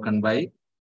was broken by,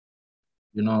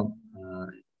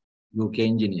 UK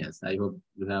engineers. I hope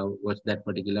you have watched that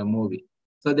particular movie.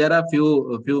 So there are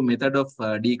few methods of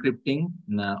decrypting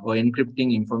or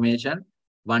encrypting information.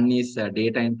 One is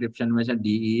data encryption method,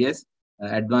 DES,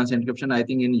 advanced encryption. I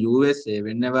think in USA,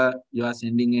 whenever you are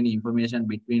sending any information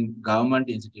between government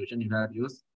institutions, you have to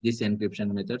use this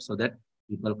encryption method so that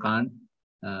people can't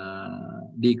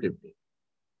decrypt it.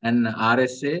 And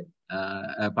RSA,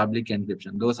 public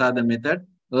encryption. Those are the methods.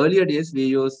 Earlier days, we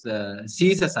use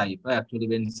Caesar cipher. Actually,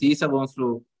 when Caesar wants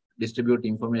to distribute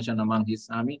information among his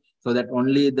army, so that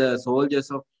only the soldiers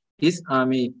of his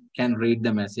army can read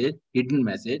the message, hidden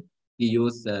message, he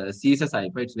used Caesar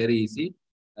cipher. It's very easy.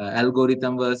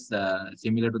 Algorithm was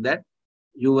similar to that.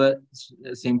 You were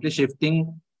simply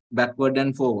shifting backward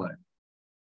and forward.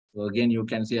 So again, you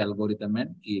can see algorithm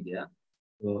and key there.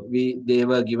 So they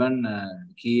were given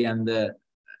key and the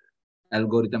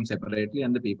algorithm separately,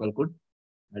 and the people could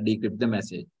decrypt the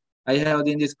message. I have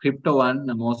seen this crypto one,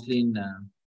 mostly in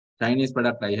Chinese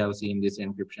product. I have seen this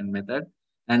encryption method.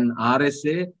 And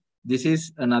RSA, this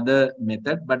is another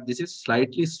method, but this is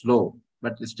slightly slow.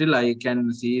 But still, I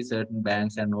can see certain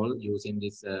banks and all using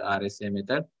this RSA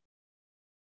method.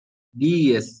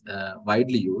 DES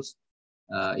widely used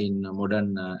in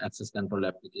modern access control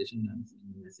application. I'm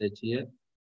seeing message here.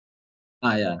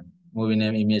 Yeah, movie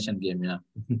name, imitation game. Yeah,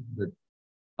 good.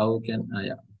 How can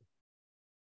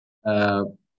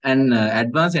and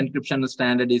advanced encryption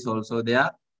standard is also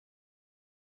there.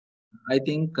 I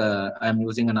think I'm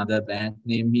using another bank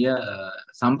name here.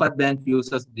 Sampath Bank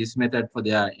uses this method for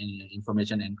their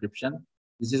information encryption.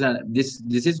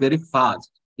 This is very fast.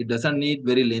 It doesn't need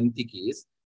very lengthy keys.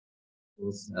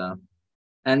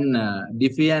 And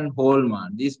Diffie and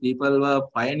Holman, these people were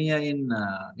pioneer in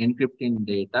encrypting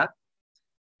data.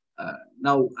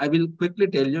 Now I will quickly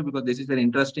tell you, because this is an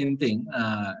interesting thing.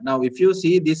 Now, if you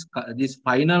see these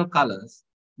final colors,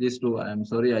 these two, I'm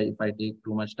sorry if I take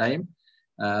too much time.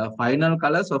 Final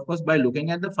colors, of course, by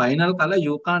looking at the final color,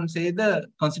 you can't say the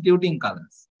constituting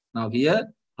colors. Now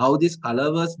here, how this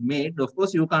color was made, of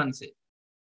course, you can't say.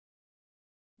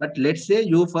 But let's say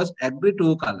you first agree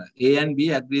two color, A and B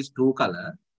agrees two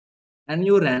color, and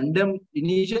you random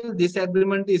initial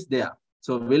disagreement is there.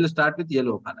 So we'll start with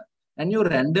yellow color. and you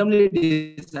randomly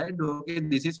decide, okay,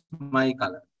 this is my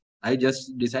color. I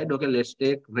just decide, okay, let's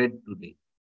take red today.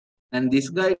 And this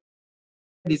guy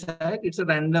decide it's a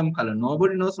random color.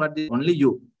 Nobody knows what this, only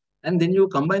you. And then you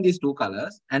combine these two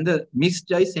colors and the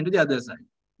mixture is sent to the other side.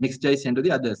 Mixture is sent to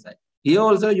the other side. Here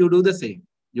also you do the same.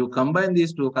 You combine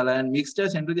these two colors and mixture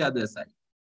sent to the other side.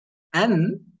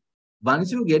 And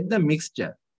once you get the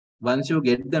mixture,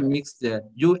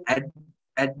 you add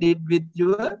it with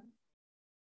your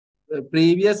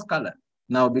previous color.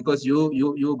 Now, because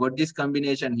you got this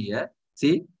combination here,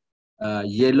 see,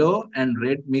 yellow and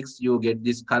red mix, you get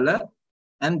this color,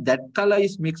 and that color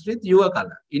is mixed with your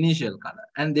color, initial color,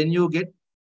 and then you get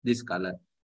this color.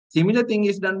 Similar thing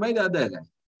is done by the other guy.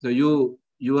 So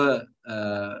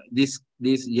this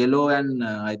yellow and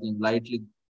I think lightly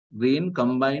green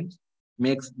combined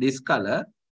makes this color,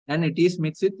 and it is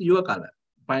mixed with your color.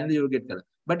 Finally, you get color.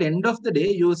 But end of the day,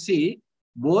 you see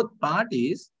both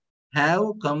parties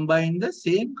have combined the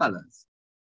same colors.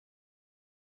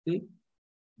 See,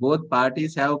 both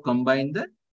parties have combined the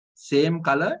same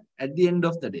color at the end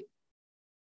of the day.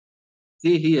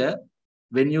 See here,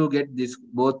 when you get this,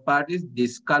 both parties,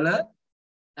 this color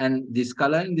and this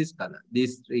color and this color,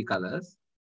 these three colors,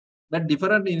 but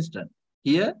different instant.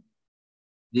 Here,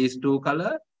 these two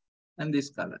color and this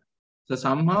color. So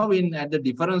somehow at the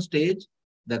different stage,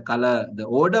 the color, the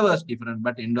order was different,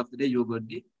 but end of the day, you got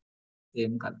the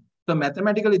same color. So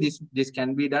mathematically, this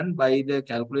can be done by the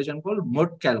calculation called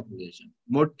mod calculation.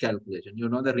 Mod calculation, you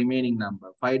know the remaining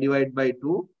number. 5 divided by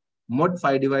 2, mod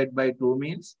 5 divided by 2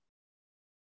 means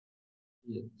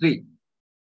 3.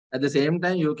 At the same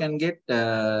time, you can get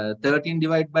 13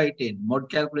 divided by 10. Mod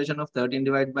calculation of 13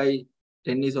 divided by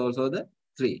 10 is also the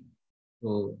 3.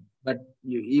 So, but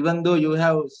even though you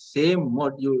have same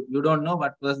mod, you don't know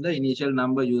what was the initial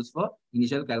number used for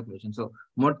initial calculation. So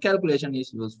mod calculation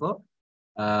is used for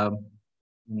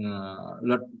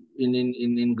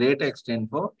in greater extent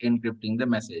for encrypting the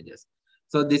messages.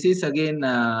 So this is again,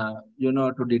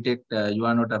 to detect you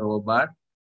are not a robot.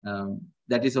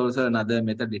 That is also another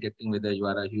method detecting whether you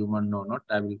are a human or not.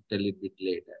 I will tell it a bit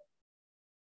later.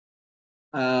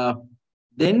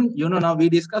 Then, now we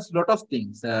discussed a lot of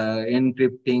things,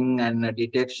 encrypting and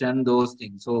detection, those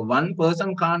things. So one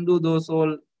person can't do those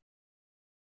all,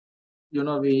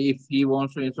 if he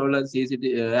wants to install a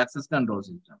CCTV access control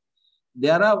system.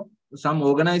 There are some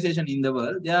organizations in the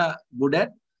world, they are good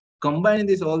at combining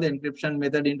all the encryption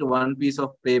method into one piece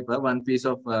of paper, one piece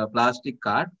of plastic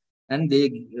card, and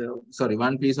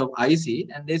one piece of IC,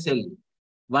 and they sell it.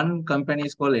 One company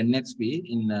is called NXP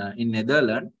in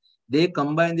Netherlands. They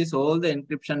combine all the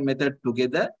encryption method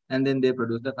together, and then they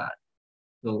produce the card.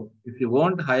 So if you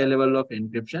want higher level of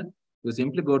encryption, you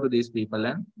simply go to these people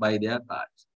and buy their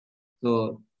cards.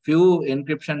 So few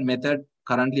encryption method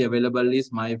currently available is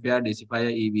MyFair,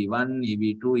 Decifier, EV1,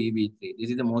 EV2, EV3. This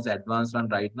is the most advanced one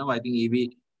right now. I think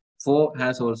EV4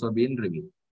 has also been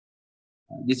reviewed.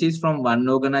 This is from one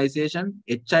organization.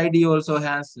 HID also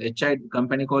has,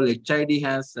 company called HID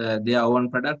has their own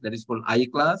product that is called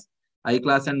iClass.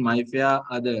 iClass and MyFair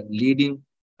are the leading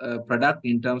product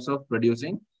in terms of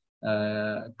producing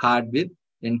card with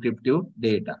encryptive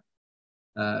data.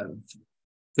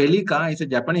 Felica is a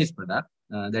Japanese product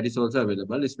that is also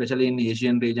available, especially in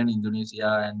Asian region,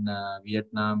 Indonesia and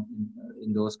Vietnam.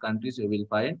 In those countries, you will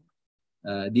find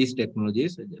these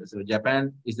technologies. So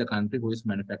Japan is the country who is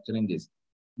manufacturing this.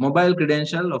 Mobile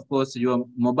credential, of course, your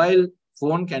mobile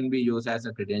phone can be used as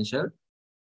a credential,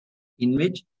 in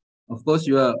which, of course,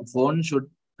 your phone should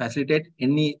facilitate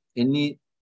any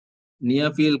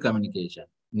near field communication.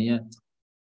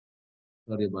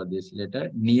 Sorry about this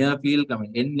letter. Near field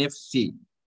communication, NFC.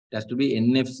 It has to be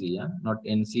NFC, not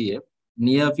NCF.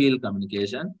 Near field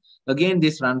communication. Again,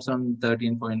 this runs on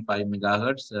 13.5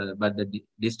 megahertz, but the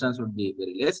distance would be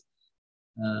very less.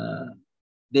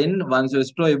 Then once you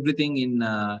store everything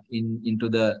into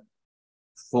the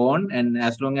phone, and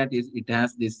as long as it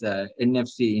has this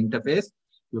NFC interface,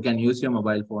 you can use your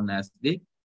mobile phone as the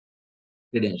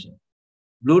credential.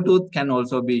 Bluetooth can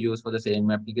also be used for the same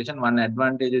application. One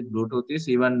advantage with Bluetooth is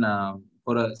even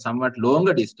for a somewhat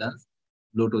longer distance,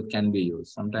 Bluetooth can be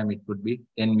used. Sometimes it could be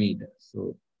 10 meters.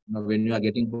 So when you are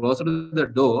getting closer to the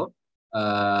door,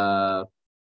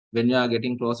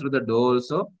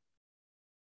 also,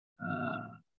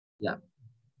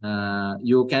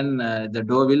 you can, the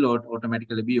door will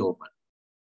automatically be open.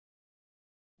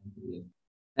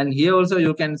 And here also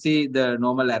you can see the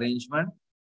normal arrangement.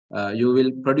 You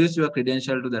will produce your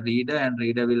credential to the reader, and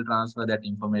reader will transfer that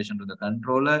information to the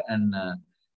controller, and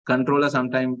controller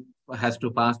sometimes has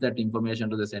to pass that information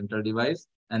to the central device,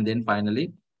 and then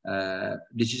finally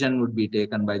decision would be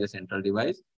taken by the central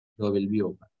device door will be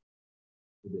open.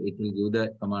 It will give the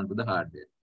command to the hardware.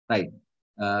 Right.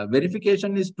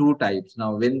 Verification is two types.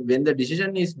 Now, when the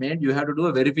decision is made, you have to do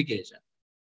a verification.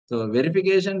 So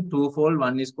verification twofold.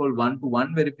 One is called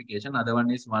one-to-one verification. Other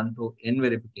one is one-to-n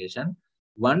verification.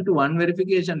 One-to-one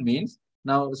verification means,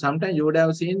 now sometimes you would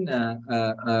have seen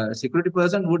a security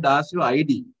person would ask you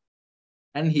ID,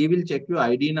 and he will check your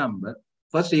ID number.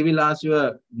 First, he will ask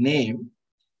your name,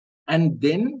 and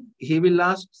then he will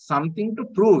ask something to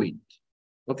prove it.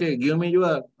 Okay, give me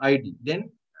your ID. Then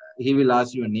he will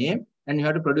ask your name, and you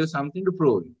have to produce something to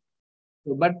prove it.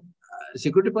 So, but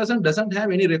security person doesn't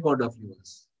have any record of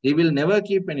yours. He will never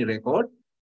keep any record.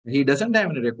 He doesn't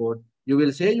have any record. You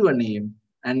will say your name,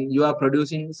 and you are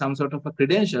producing some sort of a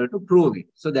credential to prove it.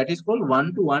 So that is called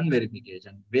one-to-one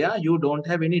verification, where you don't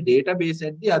have any database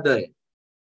at the other end.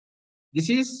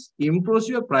 This improves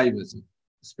your privacy.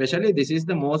 Especially, this is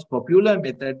the most popular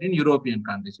method in European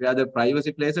countries, where the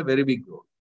privacy plays a very big role.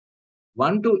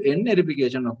 One-to-n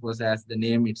verification, of course, as the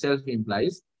name itself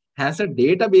implies, has a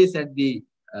database at the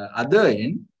other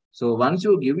end. So once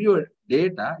you give your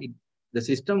data, the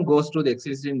system goes to the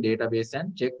existing database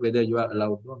and check whether you are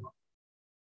allowed or not.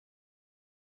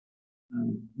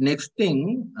 Next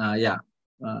thing,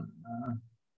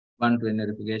 one-to-n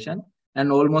verification. And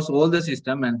almost all the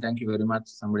system, and thank you very much,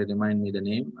 somebody remind me the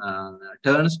name,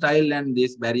 turnstile and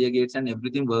this barrier gates and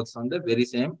everything works on the very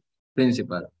same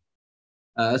principle.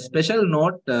 Special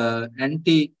note,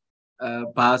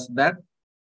 anti-passback.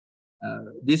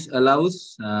 This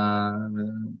allows,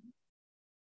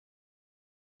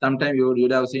 sometimes you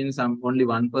would have seen only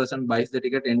one person buys the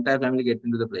ticket, entire family get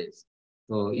into the place.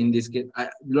 So in this case, a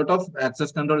lot of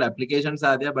access control applications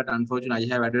are there, but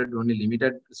unfortunately I have added only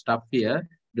limited stuff here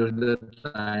due to the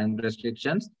time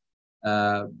restrictions.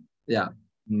 Here,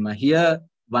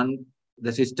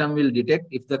 the system will detect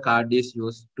if the card is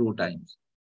used 2 times.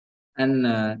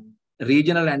 And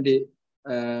regional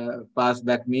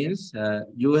anti-passback means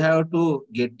you have to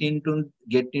get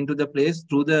into the place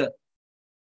through the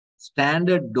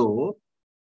standard door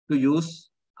to use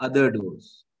other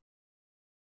doors.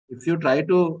 If you try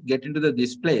to get into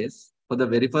this place for the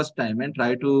very first time and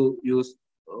try to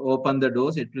open the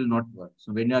doors, it will not work.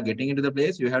 So when you are getting into the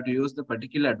place, you have to use the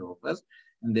particular door first,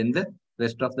 and then the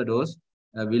rest of the doors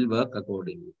will work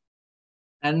accordingly.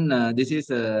 And this is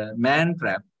a man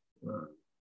trap.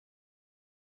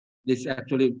 This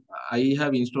actually, I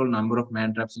have installed number of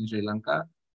man traps in Sri Lanka.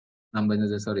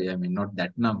 Not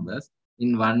that numbers.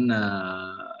 In one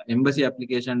embassy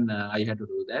application, I had to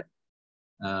do that.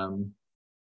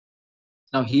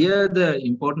 Now here the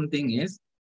important thing is,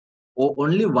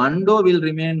 only one door will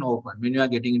remain open when you are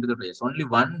getting into the place. Only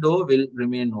one door will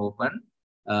remain open.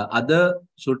 Other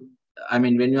should,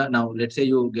 when you are now, let's say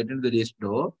you get into this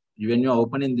door, when you are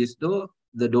opening this door,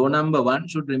 the door number 1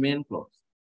 should remain closed.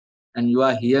 And you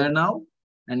are here now,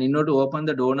 and in order to open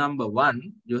the door number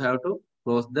 1, you have to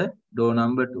close the door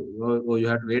number 2, or you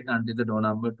have to wait until the door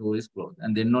number 2 is closed,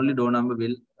 and then only door number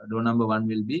 1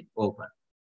 will be open.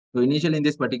 So initially in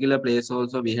this particular place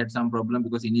also we had some problem,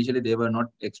 because initially they were not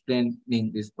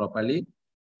explaining this properly.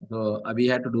 So we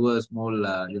had to do a small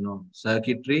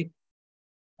circuitry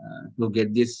to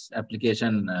get this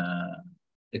application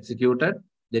executed.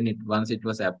 Then once it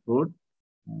was approved,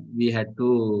 we had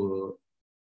to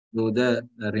do the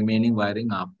remaining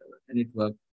wiring afterwards, and it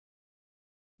worked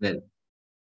well.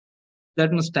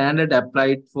 Certain standard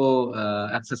applied for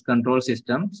access control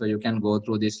system. So you can go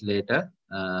through this later.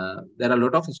 There are a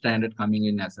lot of standard coming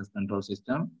in access control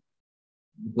system,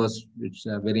 because it's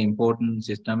a very important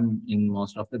system in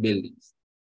most of the buildings.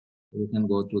 So you can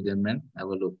go through them and have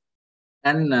a look.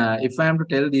 And if I am to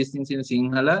tell these things in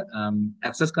Sinhala,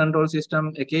 access control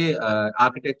system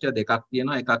architecture dekak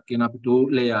tiyena, ekak kiyena api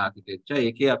 2-layer architecture.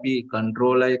 Eke api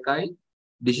controller ekai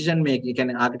decision making,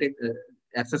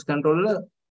 access controller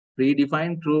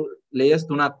predefined through layers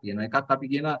 3ක් තියෙනවා. එකක් අපි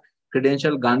කියන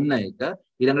credential ගන්න එක,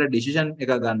 ඊළඟට decision එක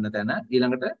ගන්න තැන,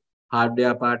 ඊළඟට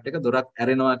hardware part එක දොරක්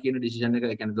ඇරෙනවා කියන decision එක,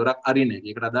 ඒ කියන්නේ දොරක් අරින එක.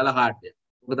 ඒකට අදාළ hardware.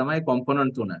 ඔක තමයි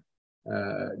component 3.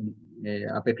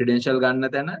 අපේ credential ගන්න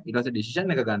තැන, ඊට පස්සේ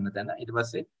decision එක ගන්න තැන, ඊට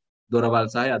පස්සේ දොරවල්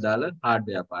සහ අදාළ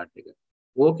hardware part එක.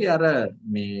 ඕකේ අර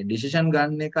මේ decision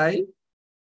ගන්න එකයි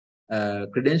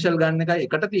credential ගන්න එකයි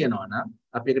එකට තියෙනවා නම්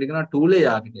අපි ඒකට කියනවා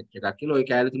 2-layer architecture එකක් කියලා. ওই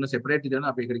කැලේ තුන separate ඉදලා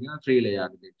අපි ඒකට කියනවා 3-layer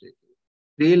architecture එක.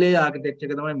 3-layer architecture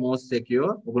එක තමයි most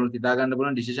secure. ඔයගොල්ලෝ හිතා ගන්න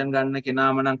පුළුවන් decision ගන්න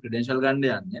කෙනාම නම් credential ගන්න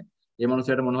යන්නේ. ඒ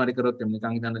මනුස්සයාට මොනවා හරි කරොත්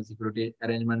නිකන් හිතන්න security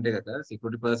arrangement එකක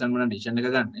security person මොන decision එක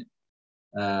ගන්න.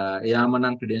 එයාම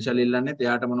නම් credential ඉල්ලන්නේ,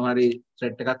 එයාට මොනවා හරි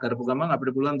threat එකක් කරපු ගමන්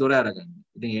අපිට පුළුවන් දොර අරගන්න.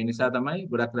 ඉතින් ඒ නිසා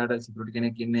තමයි ගොඩක් වෙලාට security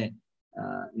කෙනෙක් ඉන්නේ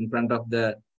in front of the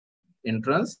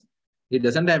entrance. He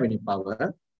doesn't have any power.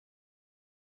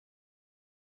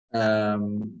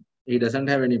 He doesn't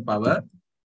have any power.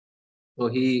 So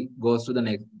he goes to the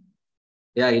next.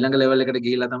 එයා ඊළඟ level එකට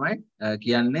ගිහිල්ලා තමයි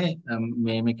කියන්නේ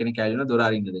මේ මෙකැනික් ඇවිල්ලා දොර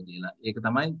අරින්නද කියලා. ඒක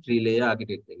තමයි 3 layer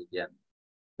architect එක කියන්නේ.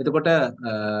 එතකොට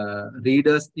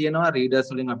readers තියෙනවා. readers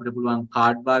වලින් අපිට පුළුවන්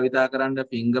card භාවිතා කරන්න,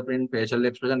 fingerprint, facial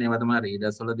expression ඒවා තමයි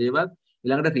readers වල දේවල්.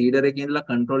 ඊළඟට reader එකේ ඉඳලා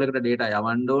control එකට data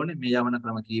යවන්න ඕනේ. මේ යවන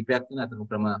ක්‍රම කීපයක් තියෙනවා. අතන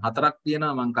ක්‍රම 4ක්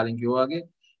තියෙනවා මම කලින් කිව්වා වගේ.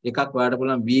 එකක් ඔයාලට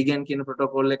පුළුවන් vegan කියන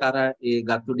protocol එක අර ඒ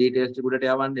ගත්තු details ටික උඩට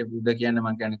යවන්න. බුද්ධ කියන්නේ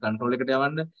මම කියන්නේ control එකට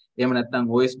යවන්න. එහෙම නැත්නම්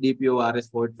OSDPO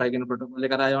RS485 කියන protocol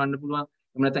එක කරා යවන්න පුළුවන්.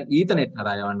 එහෙම නැත්නම් Ethernet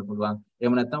කරා යවන්න පුළුවන්.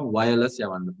 එහෙම නැත්නම් wireless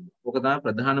යවන්න පුළුවන්. ඕක තමයි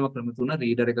ප්‍රධානම ක්‍රම තුන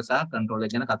reader එක සහ control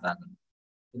එක ගැන කතා කරන්නේ.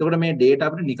 එතකොට මේ data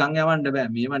අපිට නිකන් යවන්න බෑ.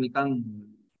 මේවා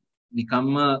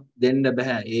නිකම්ම දෙන්න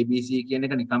බෑ. ABC කියන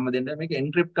එක නිකම්ම දෙන්න බෑ. මේක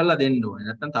encrypt කරලා දෙන්න ඕනේ.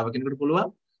 නැත්නම් තව කෙනෙකුට පුළුවන්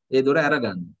ඒ දොර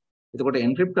අරගන්න. එතකොට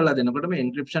encrypt කරලා දෙනකොට මේ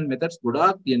encryption methods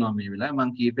ගොඩාක් තියෙනවා මේ වෙලාවේ.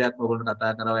 මම කීපයක් ඔයගොල්ලෝ කතා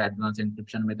කරා advanced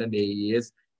encryption method AES,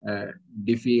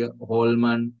 Diffie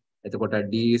Hellman, එතකොට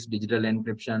DIS digital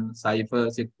encryption, cipher,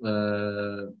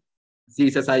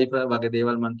 CC cipher වගේ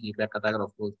දේවල් මම කීපයක් කතා කරා.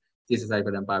 of course CC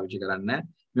cipher දැන් පාවිච්චි කරන්නේ නැහැ.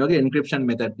 මේ වගේ encryption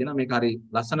method තියෙනවා. මේක හරි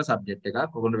ලස්සන subject එකක්.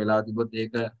 ඔයගොල්ලෝ වෙලාව තිබ්බොත්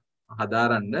ඒක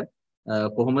හදාරන්න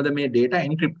කොහොමද මේ data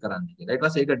encrypt කරන්නේ කියලා. ඊට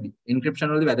පස්සේ ඒක encryption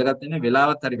වලදී වැදගත් වෙන්නේ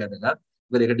වෙලාවත් හරි වැදගත්.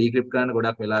 මොකද ඒක decrypt කරන්න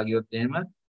ගොඩක් වෙලා ගියොත් එහෙම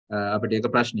අපිට ඒක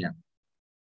ප්‍රශ්නයක්.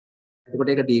 එතකොට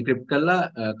ඒක decrypt කරලා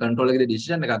control එකේදී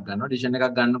decision එකක් ගන්නවා. decision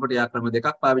එකක් ගන්නකොට යා ක්‍රම දෙකක්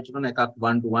පාවිච්චි කරනවා. එකක්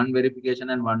one to one verification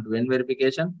and one to n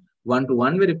verification. one to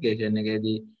one verification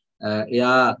එකේදී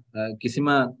එයා කිසිම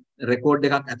record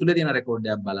එකක් ඇතුලේ තියෙන record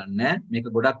එකක් බලන්නේ නැහැ. මේක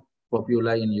ගොඩක්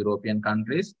popular in European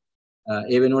countries.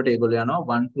 ඒ වෙනුවට ඒගොල්ලෝ යනවා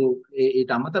 1 to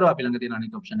ඊට අමතරව අපි ළඟ තියෙන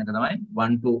අනිත් ඔප්ෂන් එක තමයි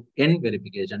 1 to n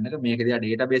verification එක. මේකදී ආ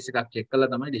database එකක් check කරලා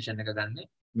තමයි decision එක ගන්නෙ.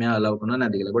 මෙයා allow කරනවා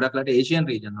නැද්ද කියලා. ගොඩක් ලාට Asian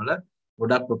region වල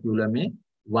ගොඩක් popular මේ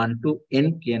 1 to n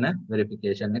කියන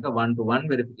verification එක. 1 to 1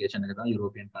 verification එක තමයි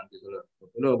European countries වල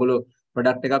popular. ඔයගොල්ලෝ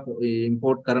product එකක්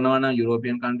import කරනවා නම්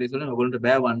European countries වලින් ඔයගොල්ලන්ට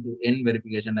බෑ 1 to n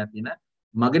verification එකක් තියෙන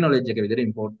මගේ knowledge එක විදිහට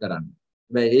import කරන්න.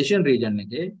 Asian region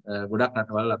එකේ ගොඩක්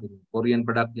රටවල් අපි Korean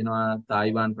product තියෙනවා,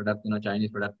 Taiwan product තියෙනවා,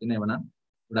 Chinese product තියෙනවා. එවනම්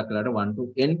ගොඩක් වෙලාට 1 to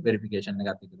n verification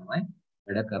එකක් තමයි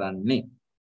වැඩ කරන්නේ.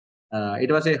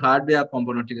 ඊට පස්සේ hardware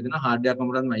component ටික තියෙනවා. hardware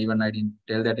component even I didn't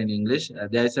tell that in English.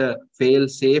 There is a fail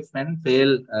safe and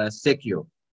fail secure.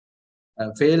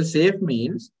 Fail safe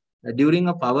means during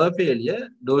a power failure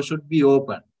door should be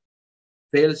open.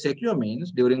 Fail secure means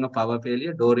during a power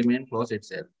failure door remain closed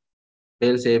itself.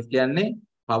 Fail safe කියන්නේ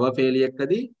power failure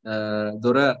එකදී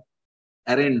දොර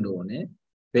ඇරෙන්න ඕනේ.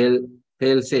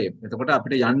 fail safe. එතකොට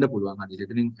අපිට යන්න පුළුවන්. හරි.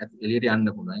 එතනින් එළියට යන්න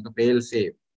පුළුවන්. ඒක fail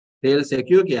safe. fail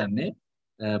secure කියන්නේ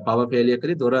power failure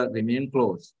එකදී දොර remain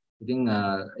closed. ඉතින්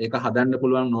ඒක හදන්න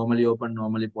පුළුවන් normally open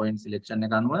normally point selection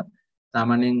එක අනුව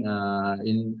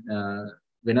සාමාන්‍යයෙන්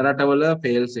වෙන රටවල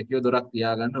fail secure දොරක්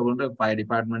තියාගන්න ඕගොල්ලන්ට fire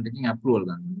department එකකින් approval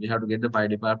ගන්න. We have to get the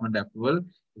fire department approval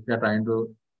if you are trying to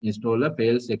install a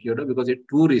fail secure door because it's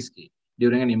too risky.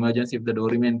 During an emergency, if the door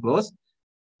remain closed,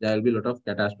 there will be a lot of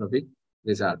catastrophic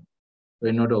result. So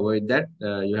in order to avoid that,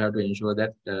 you have to ensure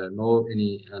that no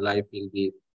any life will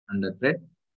be under threat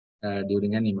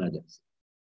during an emergency.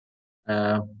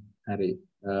 Hari.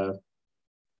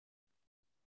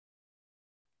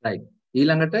 Right.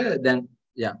 Then,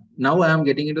 yeah. Now I am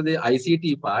getting into the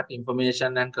ICT part,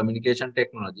 information and communication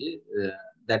technology.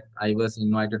 That I was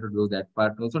invited to do that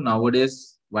part also.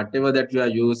 Nowadays, whatever that you are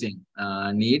using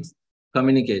needs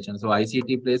communication. So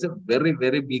ICT plays a very,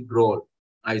 very big role,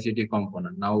 ICT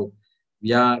component. Now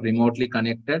we are remotely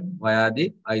connected via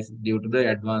the due to the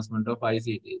advancement of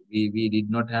ICT. We did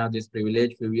not have this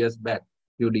privilege few years back,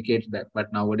 few decades back,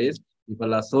 but nowadays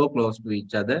people are so close to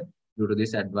each other due to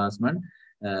this advancement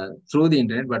through the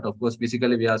internet, but of course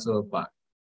physically we are so apart.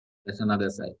 That's another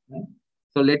side. Right?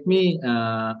 So let me,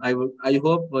 I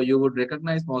hope you would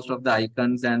recognize most of the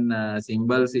icons and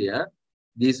symbols here.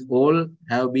 These all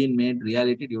have been made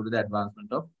reality due to the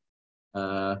advancement of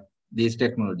these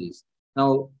technologies.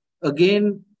 Now,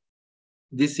 again,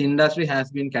 this industry has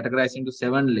been categorized into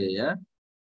 7 layers: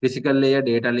 physical layer,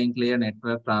 data link layer,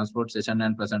 network, transport, session,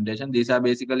 and presentation. These are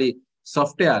basically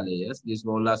software layers. These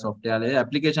all are software layer.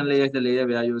 Application layer is the layer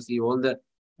where you see all the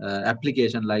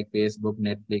application like Facebook,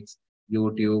 Netflix,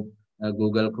 YouTube,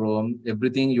 Google Chrome,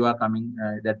 everything you are coming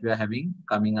that you are having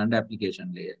coming under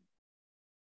application layer.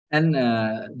 And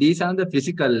these are the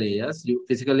physical layers.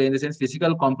 Physical layer in the sense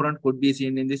physical component could be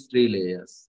seen in these 3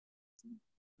 layers.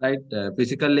 Right?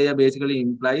 Physical layer basically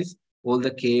implies all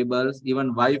the cables, even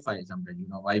Wi-Fi sometimes. You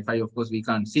know, Wi-Fi of course we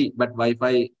can't see, but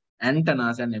Wi-Fi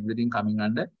antennas and everything coming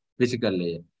under physical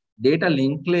layer. Data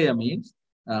link layer means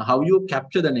how you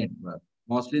capture the network.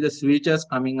 Mostly the switches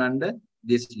coming under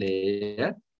this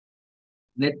layer.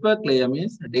 Network layer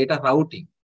means data routing.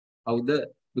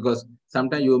 Because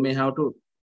sometimes you may have to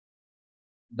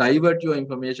divert your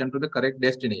information to the correct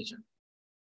destination.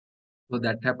 So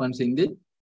that happens in the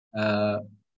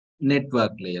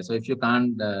network layer. So if you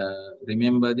can't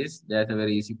remember this, there's a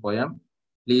very easy poem.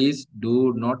 Please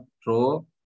do not throw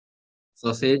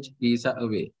sausage pizza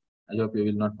away. I hope you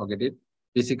will not forget it.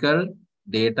 Physical,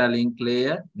 data link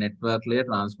layer, network layer,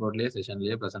 transport layer, session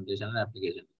layer, presentation, and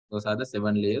application. Those are the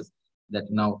 7 layers that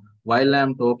now, while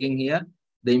I'm talking here,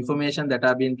 the information that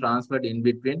are being transferred in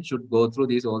between should go through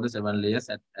these all the 7 layers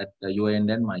at your end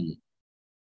and my end.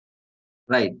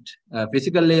 Right.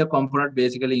 Physical layer component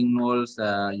basically involves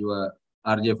your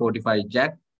RJ45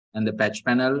 jack and the patch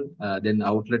panel. Then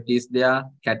outlet is there.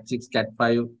 Cat6,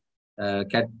 Cat5,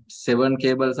 Cat7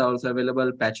 cables are also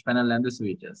available. Patch panel and the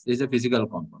switches. This is a physical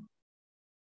component.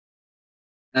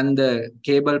 And the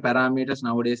cable parameters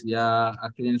nowadays, yeah,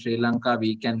 actually in Sri Lanka,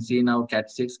 we can see now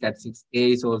Cat6, Cat6A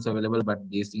is also available, but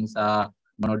these things are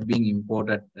not being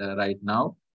imported right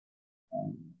now.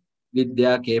 With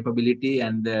their capability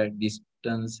and the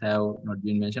distance have not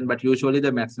been mentioned, but usually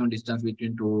the maximum distance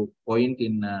between 2 points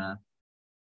in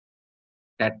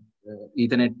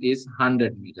Ethernet is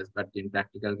 100 meters, but in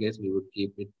practical case, we would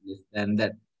keep it less than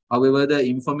that. However, the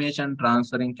information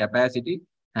transferring capacity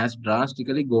has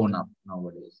drastically gone up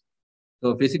nowadays.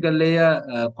 So physical layer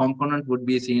component would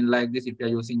be seen like this if you are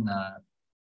using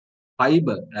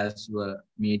fiber as your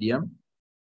medium.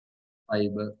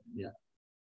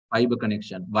 Fiber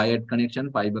connection, wired connection,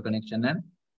 fiber connection, and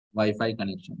Wi-Fi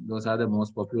connection. Those are the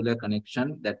most popular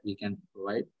connection that we can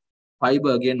provide.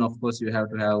 Fiber, again, of course, you have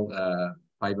to have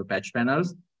fiber patch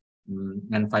panels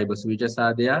and fiber switches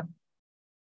are there,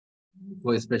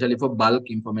 especially for bulk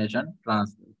information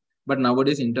transfer. But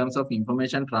nowadays, in terms of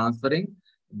information transferring,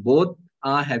 both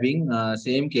are having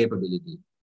same capability,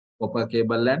 copper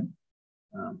cable and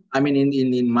I mean,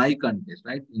 in my context,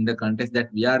 right? In the context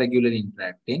that we are regularly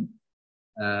interacting.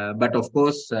 But of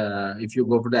course, if you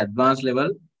go to the advanced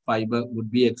level, fiber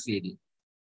would be exceeding.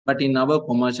 But in our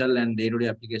commercial and day-to-day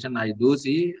application, I do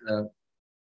see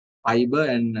fiber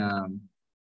and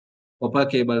copper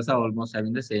cables are almost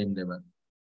having the same level.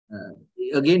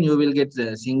 Again, you will get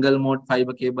the single mode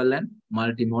fiber cable and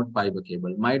multi-mode fiber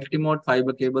cable. Multi-mode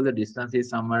fiber cable, the distance is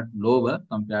somewhat lower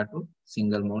compared to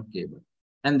single mode cable.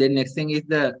 And then next thing is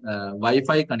the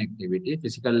Wi-Fi connectivity,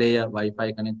 physical layer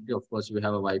Wi-Fi connectivity. Of course, you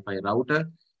have a Wi-Fi router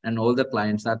and all the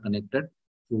clients are connected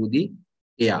through the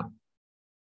air.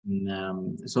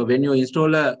 So when you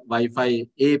install a Wi-Fi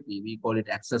AP, we call it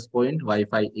access point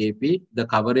Wi-Fi AP, the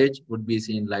coverage would be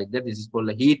seen like that. This is called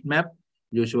a heat map.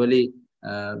 Usually,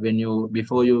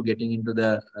 before you getting into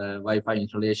the Wi-Fi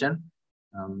installation,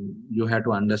 you have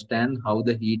to understand how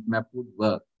the heat map would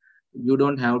work. You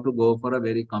don't have to go for a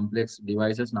very complex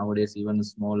devices nowadays. Even a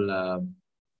small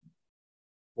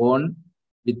phone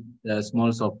with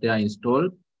small software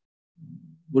installed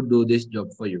would do this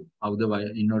job for you.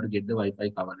 In order to get the Wi-Fi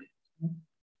coverage.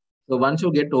 So once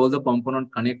you get all the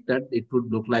components connected, it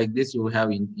would look like this. You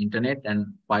have internet and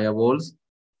firewalls.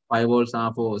 Firewalls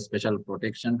are for special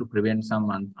protection to prevent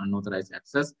some unauthorized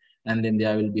access. And then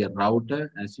there will be a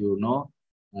router, as you know.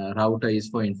 Router is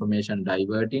for information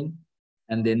diverting.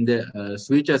 And then the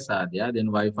switches are there, then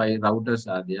Wi-Fi routers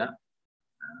are there.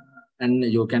 And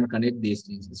you can connect these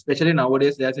things. Especially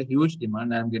nowadays, there's a huge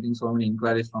demand. I'm getting so many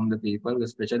inquiries from the people,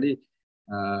 especially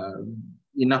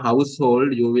in a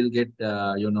household, you will get,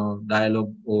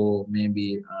 dialogue or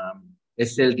maybe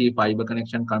SLT fiber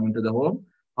connection coming to the home.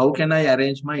 How can I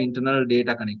arrange my internal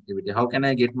data connectivity? How can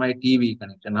I get my TV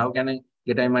connection? How can I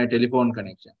get my telephone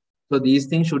connection? So these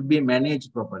things should be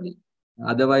managed properly.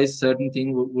 Otherwise, certain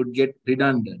things would get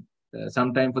redundant.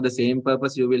 Sometimes for the same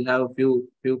purpose, you will have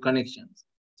few connections.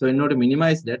 So in order to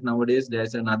minimize that, nowadays,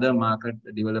 there's another market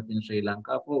developed in Sri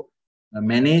Lanka for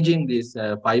managing this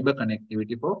fiber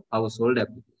connectivity for household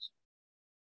applications.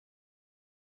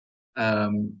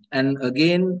 And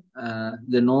again,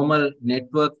 the normal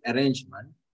network arrangement,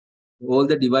 all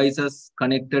the devices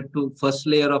connected to first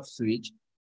layer of switch.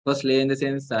 First layer in the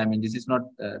sense, I mean, this is not,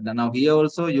 now here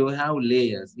also you have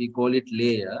layers, we call it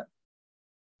layer.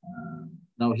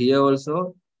 Now here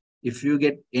also, if you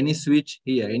get any switch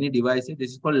here, any device,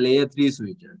 this is called layer 3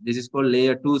 switch. This is called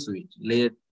layer 2 switch,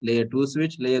 layer 2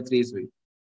 switch, layer 3 switch.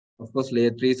 Of course,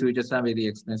 layer 3 switches are very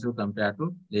expensive compared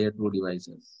to layer 2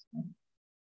 devices.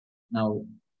 Now,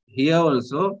 here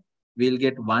also, we'll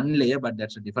get one layer, but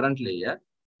that's a different layer.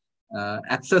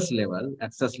 Access level,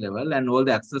 and all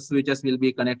the access switches will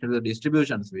be connected to the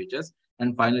distribution switches,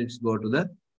 and finally, it's go to the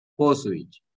core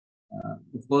switch.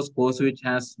 Of course, core switch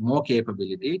has more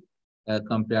capability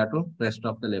compared to rest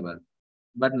of the level.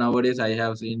 But nowadays, I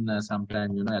have seen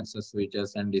sometimes, access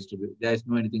switches and distribute. There is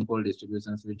no anything called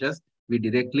distribution switches. We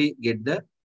directly get the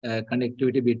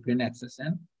connectivity between access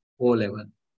and core level.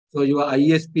 So your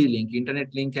ISP link,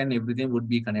 internet link, and everything would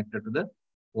be connected to the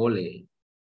whole area.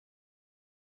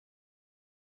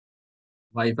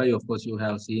 Wi-Fi, of course, you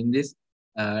have seen this.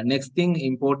 Next thing,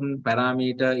 important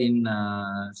parameter in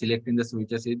selecting the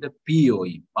switches is the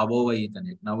PoE, Power over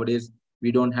Ethernet. Nowadays,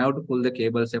 we don't have to pull the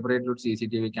cable separate to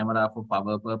CCTV camera for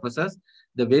power purposes.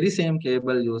 The very same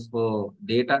cable used for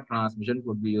data transmission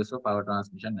could be used for power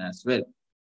transmission as well.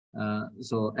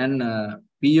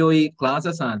 PoE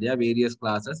classes are there, various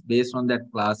classes. Based on that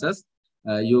classes,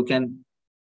 you can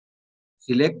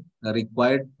select the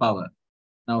required power.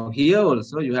 Now here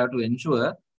also you have to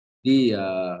ensure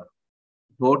the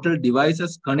total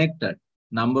devices connected,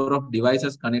 number of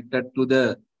devices connected to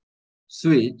the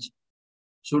switch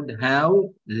should have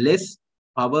less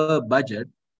power budget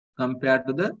compared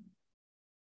to the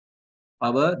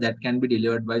power that can be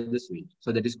delivered by the switch.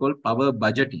 So that is called power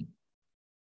budgeting.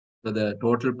 So the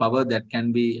total power that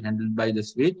can be handled by the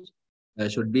switch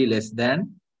should be less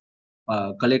than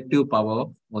collective power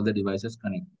of all the devices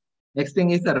connected. Next thing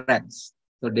is the racks.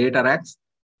 So data racks.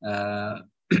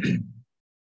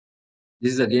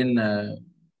 This is again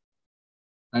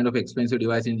kind of expensive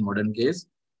device in modern case.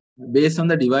 Based on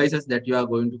the devices that you are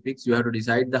going to fix, you have to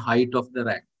decide the height of the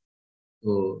rack.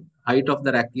 So height of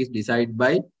the rack is decided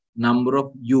by number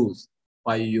of U's,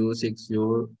 5U,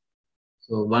 6U.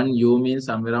 So 1 U means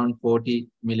somewhere around 40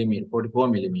 millimeter, 44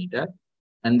 millimeter.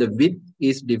 And the width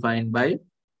is defined by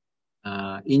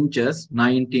inches,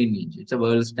 19 inches. It's a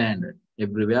world standard.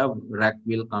 Everywhere rack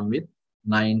will come with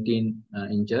 19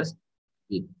 inches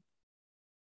width.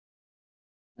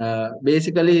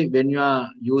 Basically, when you are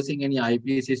using any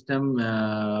IP system,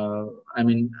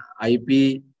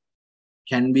 IP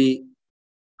can be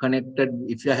connected.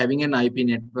 If you are having an IP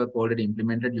network already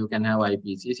implemented, you can have IP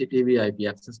CCTV, IP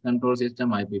access control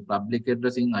system, IP public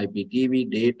addressing, IP TV,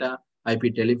 data,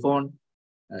 IP telephone,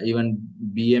 even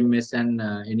BMS and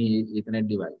any Ethernet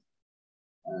device.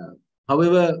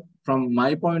 However, from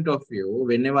my point of view,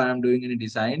 whenever I am doing any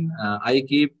design, I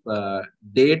keep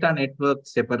data network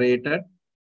separated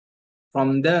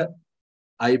from the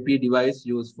IP device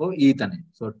used for Ethernet.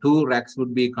 So 2 racks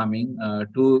would be coming,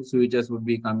 2 switches would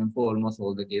be coming for almost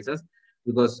all the cases,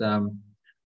 because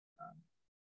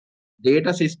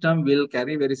data system will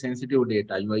carry very sensitive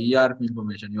data, your ERP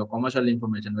information, your commercial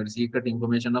information, very secret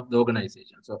information of the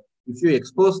organization. So if you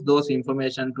expose those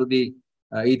information to the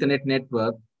Ethernet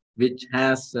network, which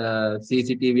has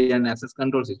CCTV and access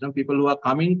control system, people who are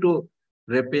coming to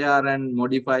repair and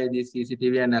modify the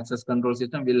CCTV and access control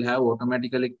system will have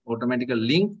automatically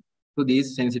link to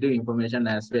these sensitive information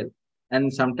as well.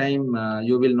 And sometimes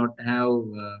you will not have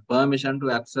permission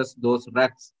to access those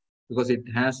racks, because it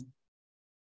has,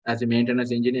 as a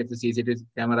maintenance engineer, if the CCTV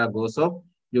camera goes off,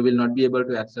 you will not be able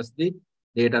to access the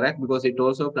data rack because it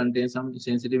also contains some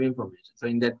sensitive information. So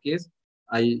in that case,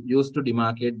 I used to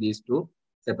demarcate these two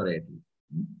separately.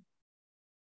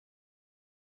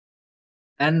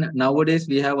 And nowadays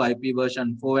we have IP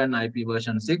version 4 and IP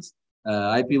version 6.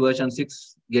 IP version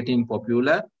 6 getting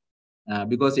popular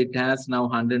because it has now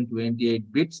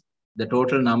 128 bits. The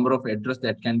total number of address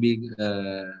that can be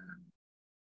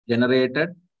generated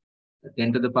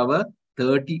 10 to the power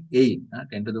 38,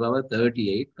 10 to the power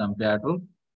 38 compared to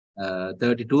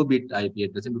 32-bit IP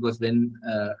addressing, because when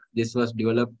this was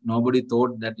developed, nobody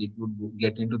thought that it would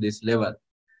get into this level.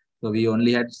 So we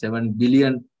only had 7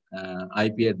 billion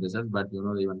IP addresses, but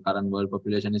even current world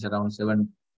population is around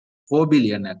 4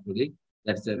 billion actually.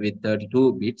 That's with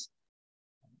 32 bits.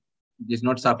 It is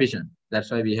not sufficient.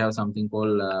 That's why we have something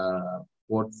called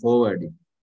port forwarding.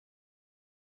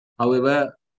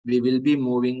 However, we will be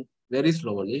moving very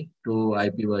slowly to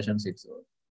IP version 6.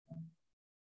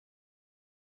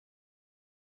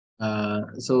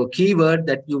 So keyword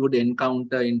that you would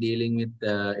encounter in dealing with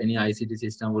any ICT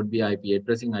system would be IP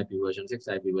addressing, IP version 6,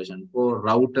 IP version 4,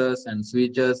 routers and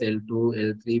switches, L2,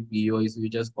 L3, PoE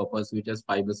switches, copper switches,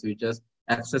 fiber switches,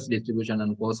 access distribution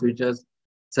and core switches.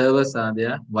 Servers are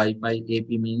there, Wi-Fi, AP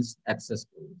means access.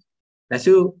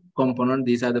 Passive component,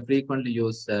 these are the frequently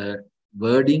used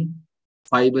wording,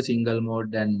 fiber single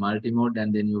mode and multi-mode,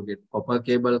 and then you get copper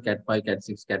cable, Cat5,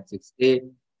 Cat6, Cat6A,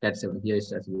 Cat7, here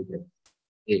is as you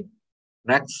get.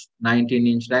 Racks,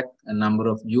 19-inch rack, a number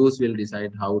of U's will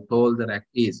decide how tall the rack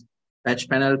is. Patch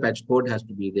panel, patch cord has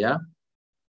to be there.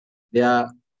 They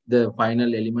are the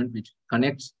final element which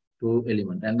connects to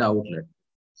element and the outlet.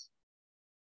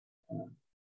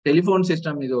 Telephone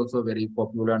system is also very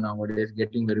popular nowadays,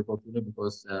 getting very popular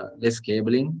because less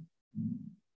cabling.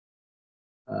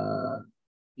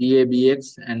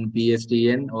 PABX and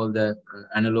PSTN, all the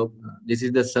analog, this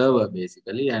is the server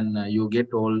basically, and you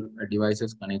get all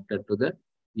devices connected to the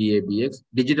PABX.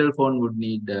 Digital phone would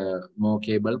need more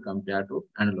cable compared to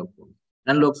analog phones.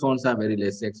 Analog phones are very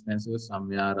less expensive,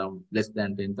 somewhere around less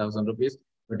than 10,000 rupees.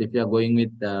 But if you are going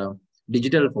with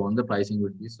digital phone, the pricing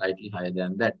would be slightly higher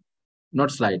than that. Not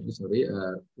slightly, sorry,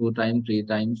 2 times, 3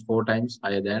 times, 4 times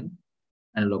higher than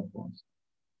analog phones.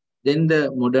 Then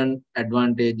the modern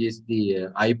advantage is the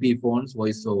IP phones,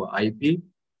 voice over IP.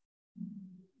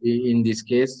 In this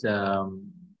case,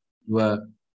 your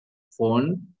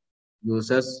phone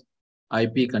uses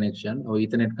IP connection or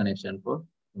Ethernet connection for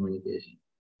communication.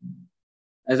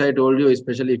 As I told you,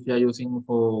 especially if you are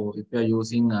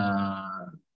using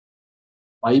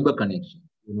fiber connection,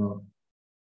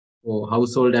 for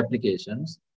household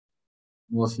applications,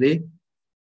 mostly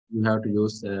you have to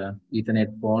use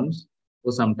Ethernet phones. So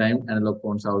sometimes analog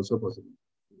phones are also possible.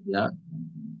 Yeah.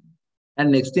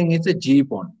 And next thing is a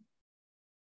GPON.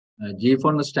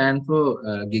 GPON stands for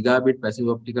Gigabit Passive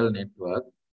Optical Network.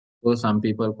 So some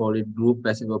people call it Group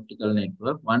Passive Optical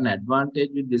Network. One advantage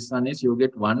with this one is you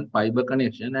get one fiber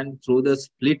connection, and through the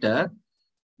splitter,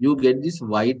 you get this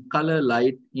white color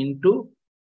light into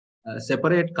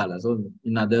separate colors. So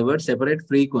in other words, separate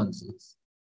frequencies.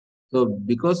 So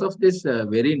because of this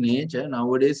very nature,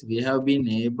 nowadays we have been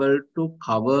able to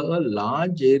cover a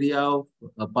large area of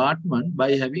apartment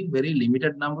by having very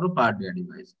limited number of hardware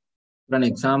devices. For an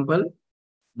example,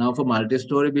 now for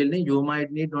multi-story building, you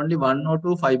might need only 1 or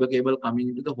 2 fiber cable coming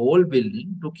into the whole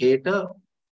building to cater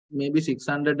maybe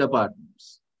 600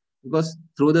 apartments. Because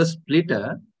through the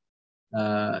splitter,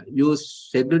 you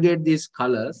segregate these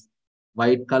colors,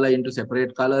 white color into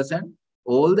separate colors, and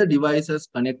all the devices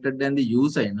connected and the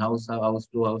user in house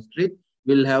 2, house 3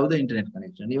 will have the internet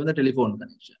connection, even the telephone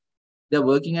connection. They're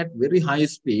working at very high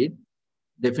speed.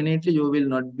 Definitely, you will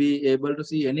not be able to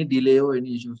see any delay or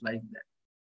any issues like that.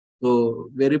 So,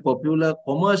 very popular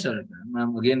commercial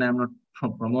term. Again, I'm not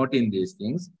promoting these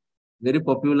things. Very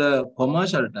popular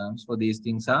commercial terms for these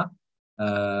things are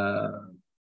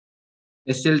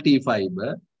SLT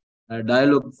fiber,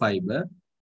 dialogue fiber.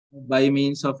 By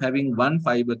means of having one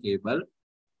fiber cable,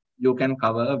 you can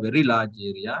cover a very large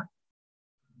area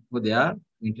for their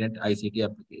internet ICT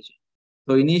application.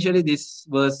 So initially, this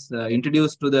was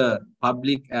introduced to the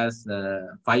public as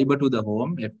fiber to the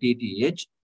home, FTTH,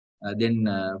 then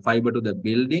fiber to the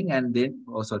building, and then,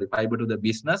 fiber to the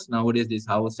business. Nowadays, this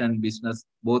house and business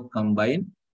both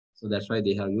combined. So that's why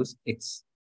they have used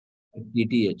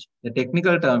FTTH. The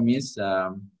technical term is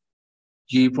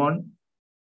GPON,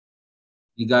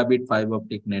 Gigabit Fiber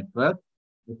Optic Network.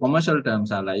 The commercial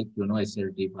terms are like,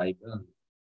 SLT fiber.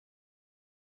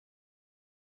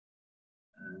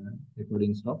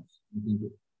 Recording stops.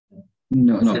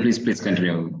 No, please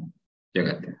continue,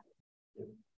 Jagat.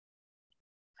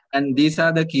 And these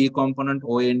are the key component.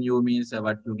 ONU means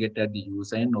what you get at the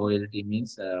user end. OLT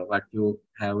means what you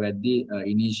have at the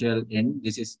initial end.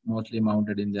 This is mostly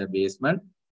mounted in the basement.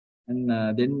 And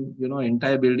then,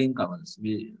 entire building covers.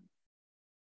 In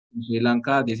Sri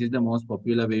Lanka, this is the most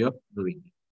popular way of doing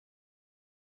it.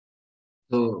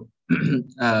 So,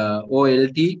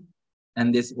 OLT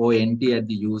and this ONT at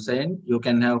the user end, you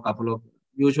can have a couple of,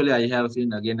 usually I have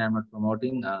seen, again, I'm not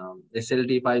promoting,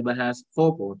 SLT fiber has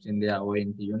 4 ports in their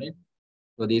ONT unit.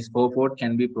 So these 4 ports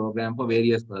can be programmed for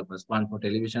various purposes. One for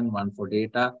television, one for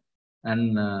data,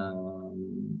 and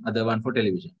other one for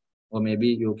television. Or maybe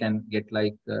you can get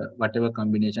like whatever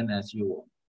combination as you want.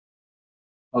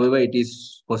 However, it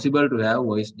is possible to have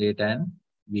voice, data, and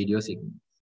video signals.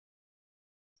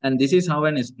 And this is how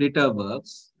an splitter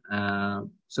works.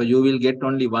 So you will get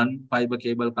only one fiber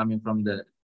cable coming from the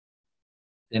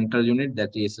central unit,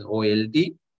 that is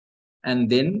OLT, and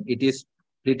then it is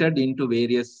splitted into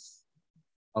various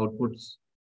outputs.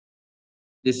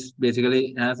 This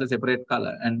basically has a separate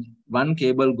color, and one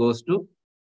cable goes to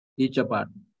each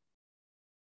apartment.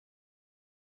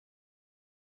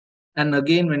 And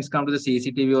again, when it's come to the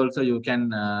CCTV also, you can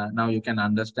now you can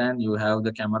understand, you have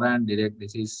the camera and direct,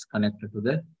 this is connected to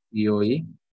the EOE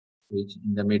switch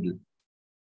in the middle.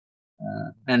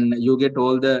 And you get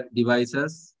all the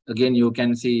devices. Again, you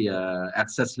can see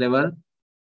access level,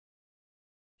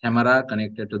 camera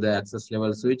connected to the access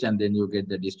level switch, and then you get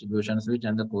the distribution switch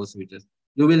and the core switches.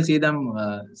 You will see them,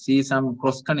 see some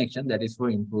cross connection, that is for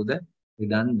improve the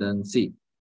redundancy.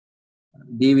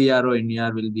 DVR or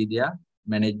NVR will be there,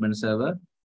 management server,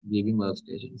 viewing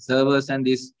workstation. Servers and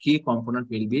this key component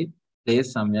will be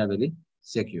placed somewhere very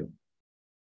secure.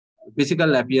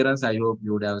 Physical appearance, I hope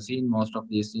you would have seen most of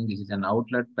these things. This is an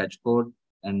outlet, patch code,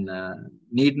 and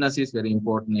neatness is very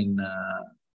important in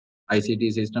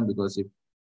ICT system, because if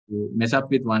you mess up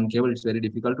with one cable, it's very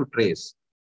difficult to trace.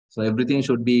 So everything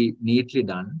should be neatly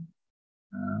done.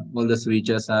 All the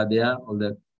switches are there.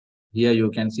 Here you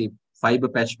can see fiber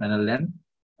patch panel and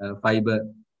fiber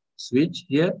switch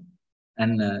here.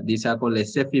 And these are called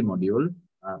SFE module,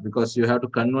 because you have to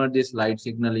convert this light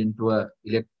signal into a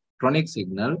electronic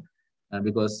signal,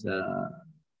 because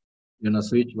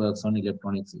switch works on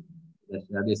electronic signal. That's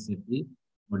where the SFE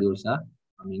modules are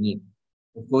coming in.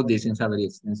 Of course, these things are very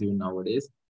expensive nowadays.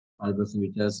 Fiber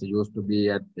switches used to be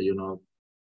at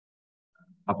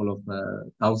couple of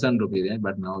 1,000 rupee range,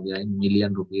 but now they are in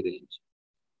million rupee range.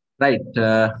 Right.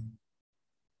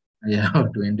 I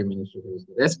have 20 minutes to do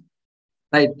the rest.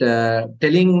 Right.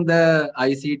 Telling the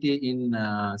ICT in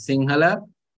Sinhala.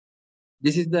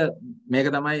 This is the මේක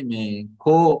තමයි මේ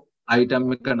core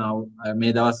item එක now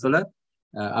මේ දවස්වල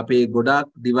අපේ ගොඩාක්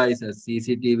devices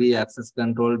CCTV access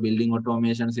control building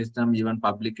automation system even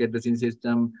public addressing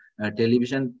system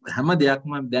television හැම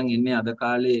දෙයක්ම දැන් ඉන්නේ අද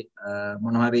කාලේ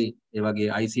මොනවා හරි ඒ වගේ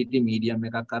ICT medium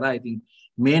එකක් කරා. ඉතින්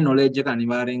මේ knowledge එක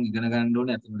අනිවාර්යෙන් ඉගෙන ගන්න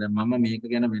ඕනේ. අතින් දැන් මම මේක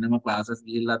ගැන වෙනම classes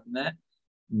ගිහිල්ලත් නැහැ.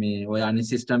 මේ ඔය අනිත්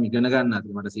සිස්ටම් ඉගෙන ගන්න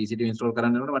අතර මට CCTV install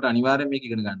කරන්න යනකොට මට අනිවාර්යෙන් මේක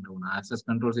ඉගෙන ගන්න ඕන. access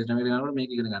control system එක ඉගෙන ගන්නකොට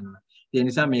මේක ඉගෙන ගන්න ඕන. ඒ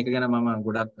නිසා මේක ගැන මම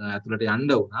ගොඩක් ඇතුළට යන්න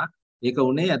වුණා. ඒක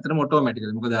උනේ ඇත්තටම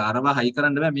ඔටෝමැටිකලි. මොකද අරව හයි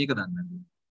කරන්න බෑ මේක දන්නේ නැතුව.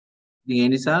 ඉතින් ඒ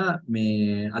නිසා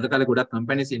මේ අද කාලේ ගොඩක්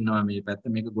කම්පැනිස් ඉන්නවා මේ පැත්ත.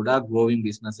 මේක ගොඩාක් growing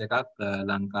business එකක්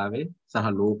ලංකාවේ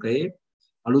සහ ලෝකයේ.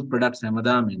 අලුත් products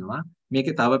හැමදාම එනවා.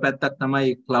 මේකේ තව පැත්තක්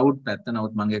තමයි cloud පැත්ත.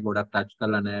 නමුත් මම ඒක ගොඩක් touch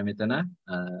කරලා නැහැ මෙතන.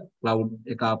 cloud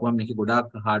එක ආපුවම මේකේ ගොඩාක්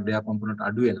hardware component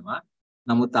අඩු වෙනවා.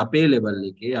 නමුත් අපේ level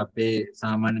එකේ අපේ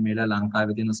සාමාන්‍ය මේලා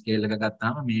ලංකාවේ තියෙන scale එක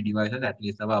ගත්තාම මේ devices at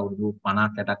least තව අවුරුදු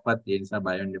 50 60ක්වත් ඒ නිසා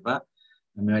බය වෙන්න එපා.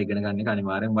 මේවා ඉගෙන ගන්න එක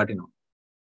අනිවාර්යෙන් වටිනවා.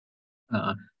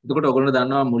 එතකොට ඔයගොල්ලෝ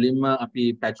දන්නවා මුලින්ම අපි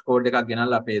patch code එකක්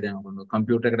ගෙනල්ලා අපේ දැන් ඔයගොල්ලෝ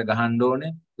computer එකට ගහන්න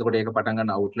ඕනේ. එතකොට ඒක පටන්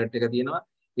ගන්න outlet එක තියෙනවා.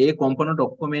 ඒ component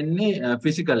ඔක්කොම එන්නේ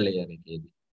physical layer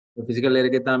එකේදී. physical layer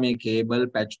එකේ තමයි මේ cable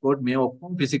patch code මේ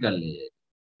ඔක්කොම physical layer එක.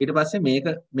 ඊට පස්සේ මේක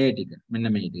මේ ටික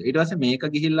මෙන්න මේ ටික. ඊට පස්සේ මේක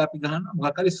ගිහිල්ලා අපි ගහනවා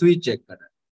මොකක් හරි switch එකකට.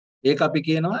 ඒක අපි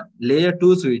කියනවා layer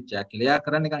 2 switch එකක් කියලා. එයා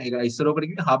කරන්නේ ඒක ඉස්සරහකට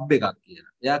කිව්වේ hub එකක්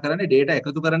කියලා. එයා කරන්නේ data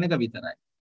එකතු කරන එක විතරයි.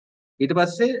 ඊට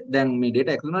පස්සේ දැන් මේ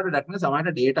data එකතු වුණාට දක්න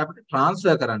සමහරට data අපිට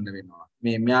transfer කරන්න වෙනවා.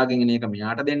 මේ මෙයාගෙන් එන එක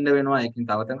මෙයාට දෙන්න වෙනවා. ඒකෙන්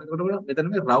තව තැනකට මෙතන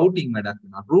මේ routing වැඩක්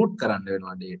වෙනවා. route කරන්න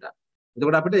වෙනවා data.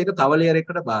 එතකොට අපිට ඒක තව layer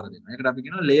එකකට බාර දෙනවා. ඒකට අපි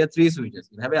කියනවා layer 3 switches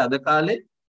කියලා. හැබැයි අද කාලේ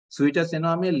switches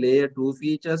එනවා මේ layer 2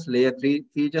 features, layer 3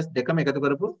 features දෙකම එකතු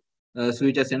කරපු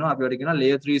switches එනවා. අපි ඒකට කියනවා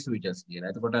layer 3 switches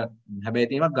කියලා. එතකොට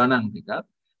හැබැයි ඒවා ගණන් ටිකක්.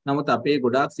 නමුත් අපේ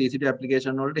ගොඩාක් CCTV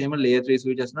application වලට එහෙම layer 3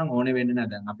 switches නම් ඕනේ වෙන්නේ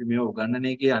නැහැ. දැන් අපි මේව උගන්නන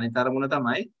එකේ අනිත් අරමුණ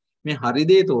තමයි මේ හරි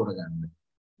දේ තෝරගන්න.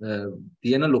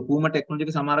 තියෙන ලොකුම ටෙක්නොලොජි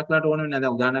එක සමහරක් වෙලාවට ඕනේ නැහැ.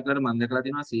 දැන් උදාහරණයක් වලට මම දැකලා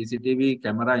තියෙනවා CCTV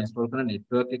කැමරා ඉන්ස්ටෝල් කරන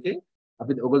network එකේ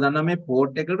අපි ඔයගොල්ලෝ දන්නවා මේ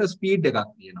port එකකට speed එකක්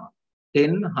තියෙනවා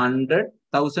 10 100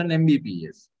 1000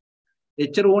 mbps.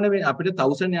 එච්චර ඕනේ වෙන්නේ අපිට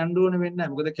 1000 යන්න ඕනේ වෙන්නේ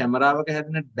නැහැ. මොකද කැමරාවක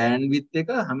හැදෙන bandwidth එක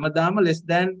හැමදාම less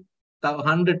than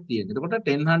 100 තියෙනවා. එතකොට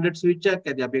 10 100 switch එකක්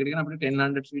ඇති. අපි එකට කියන අපිට 10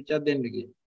 100 switch එකක් දෙන්න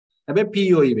කියලා. හැබැයි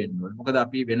PoE වෙන්න ඕනේ. මොකද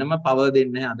අපි වෙනම power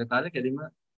දෙන්නේ නැහැ අද කාලේ. කෙලින්ම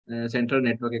central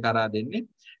network එක කරා දෙන්නේ.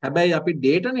 හැබැයි අපි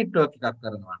data network එකක්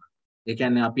කරනවා නම් ඒ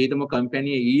කියන්නේ අපි හිතමු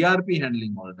කම්පැනි ERP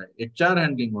handling වලට, HR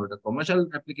handling වලට, commercial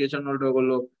application වලට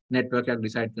ඔයගොල්ලෝ network එකක්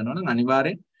decide කරනවා නම්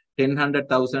අනිවාර්යෙන් 10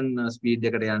 100,000 speed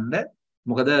එකට යන්න.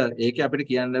 මොකද ඒකේ අපිට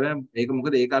කියන්න බෑ ඒක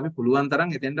මොකද ඒක අපි පුළුවන් තරම්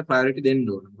එතෙන්ට priority දෙන්න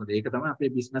ඕන. මොකද ඒක තමයි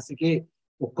අපේ business එකේ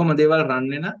ඔක්කොම දේවල් run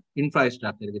වෙන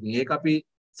infrastructure එක. ඉතින් ඒක අපි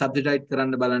subsidize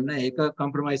කරන්න බලන්න, ඒක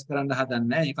compromise කරන්න හදන්නේ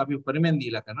නැහැ. ඒක අපි උපරිමයෙන්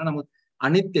දීලා කරනවා. නමුත්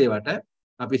අනිත් ඒවට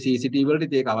අපි CCTV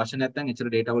වලට ඒක අවශ්‍ය නැත්නම් එච්චර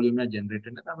data volume එක generate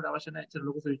වෙන්න නැත්නම් අපිට අවශ්‍ය නැහැ එච්චර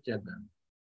ලොකු switch එකක් ගන්න.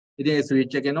 ඉතින් ඒ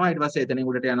switch එක එනවා ඊට පස්සේ එතනින්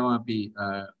උඩට යනවා අපි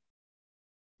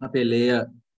අපේ layer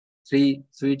 3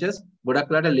 switches.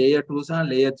 ගොඩක් වෙලාට layer 2 සහ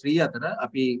layer 3 අතර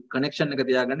අපි connection එක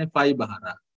තියාගන්නේ fiber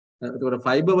හරහා. එතකොට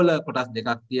fiber වල කොටස්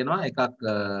දෙකක් තියෙනවා. එකක්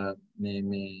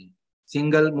මේ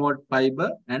single mode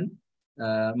fiber and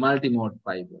multi mode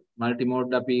fiber. multi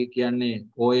mode අපි කියන්නේ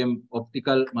OM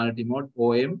optical multi mode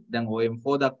OM. දැන් OM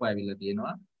 4 දක්වා ඇවිල්ලා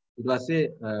තියෙනවා. ඊට පස්සේ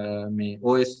මේ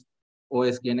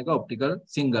OS කියන එක optical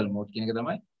single mode කියන එක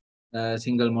තමයි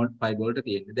single mode fiber වලට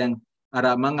තියෙන්නේ. දැන් අර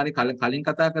මම අර කලින්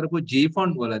කතා කරපු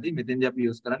G-phone වලදී මෙතෙන්දී අපි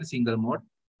use කරන්නේ single mode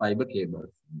fiber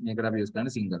cables. මේකට අපි use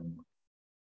කරන්නේ single mode.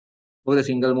 මොකද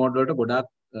single mode වලට ගොඩාක්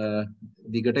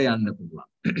දිගට යන්න පුළුවන්.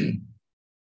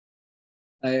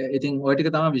 ඉතින් ඔය ටික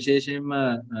තමයි විශේෂයෙන්ම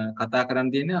කතා කරන්න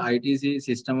තියෙන්නේ ITC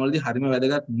system වලදී හරිම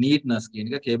වැදගත් neatness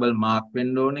කියන එක. cable mark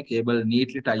වෙන්න ඕනේ, cable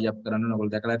neatly tie up කරන්න ඕනේ.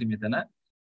 ඔයගොල්ලෝ දැකලා ඇති මෙතන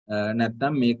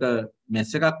නැත්තම් මේක මෙස්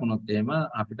එකක් වුණොත් එහෙම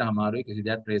අපිට අමාරුයි කිසි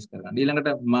දෙයක් trace කරගන්න. ඊළඟට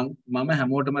මම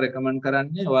හැමෝටම recommend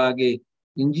කරන්නේ ඔයාගේ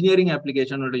engineering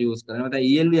application වලට use කරන්න. නැත්නම්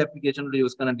ELV application වලට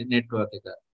use කරන network එක.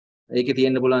 ඒකේ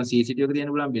තියෙන්න පුළුවන් CCTV එක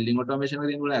තියෙන්න පුළුවන්, building automation එක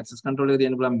තියෙන්න පුළුවන්, access control එක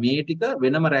තියෙන්න පුළුවන්. මේ ටික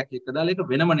වෙනම rack එකක දාලා ඒක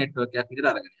වෙනම network එකක්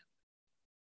විදිහට අරගෙන යන්න.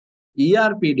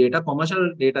 ERP data, commercial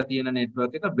data තියෙන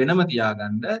network එක වෙනම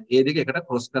තියාගන්න. ඒ දෙක එකට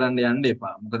cross කරන්න යන්න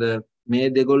එපා. මොකද මේ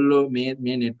දෙගොල්ලෝ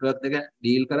මේ network දෙක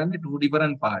deal කරන්නේ two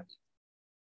different parties.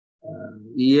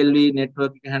 ELV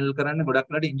network එක handle කරන්නේ ගොඩක්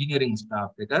වෙලාට engineering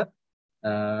staff එක.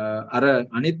 අර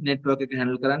අනිත් network එක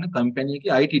handle කරන්නේ company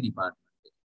එකේ IT department.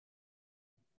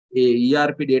 A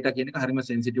ERP data කියන එක හරිම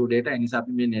sensitive data. ඒ නිසා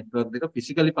අපි මේ network දෙක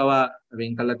physically පවා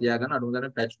වෙන් කරලා තියාගන්න. අනුව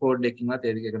ගන්න patch code එකකින්වත්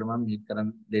ඒ දෙකකට මම meet කරන්න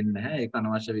දෙන්නේ නැහැ. ඒක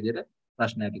අනවශ්‍ය විදිහට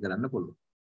ප්‍රශ්න ඇති කරන්න පුළුවන්.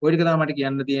 ඔය ටික තමයි මට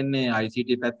කියන්න තියෙන්නේ ICT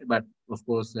පැත්තේ, but of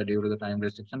course due to the time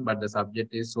restriction, but the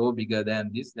subject is so bigger than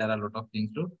this. There are a lot of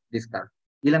things to discuss.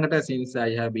 ඊළඟට since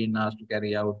I have been asked to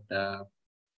carry out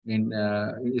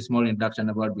a small introduction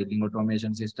about building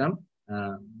automation system,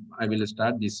 I will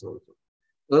start this also.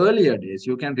 Earlier days,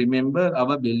 you can remember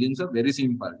our buildings are very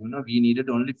simple. You know, we needed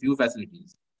only few facilities.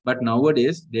 But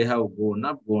nowadays, they have gone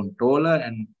up, gone taller,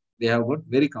 and they have got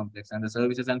very complex. And the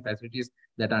services and facilities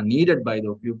that are needed by the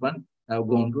occupant have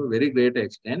gone to a very great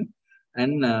extent.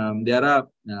 And there are,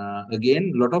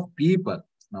 again, a lot of people.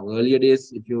 Now, earlier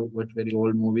days, if you watch very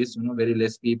old movies, you know, very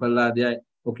less people are there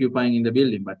occupying in the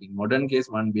building. But in modern case,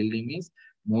 one building is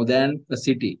more than a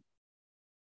city.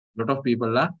 A lot of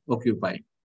people are occupying.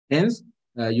 Hence,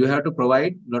 you have to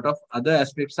provide a lot of other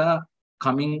aspects are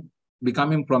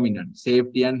becoming prominent.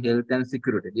 Safety and health and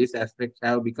security. These aspects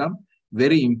have become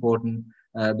very important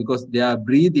because they are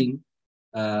breathing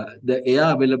the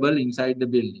air available inside the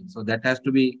building. So that has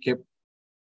to be kept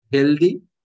healthy,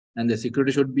 and the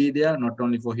security should be there, not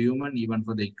only for human, even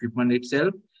for the equipment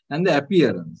itself, and the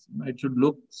appearance. It should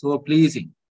look so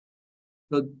pleasing.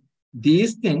 So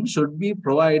these things should be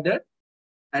provided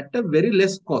at a very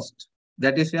less cost.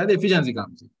 That is where the efficiency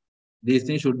comes in. These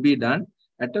things should be done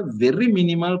at a very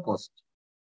minimal cost.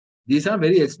 These are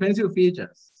very expensive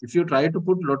features. If you try to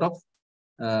put a lot of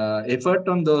effort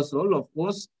on those all, of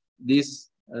course, this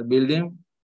building,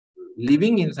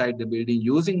 living inside the building,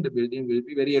 using the building will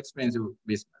be very expensive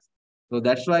business. So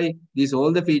that's why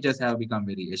all the features have become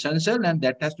very essential, and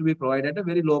that has to be provided at a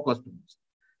very low cost.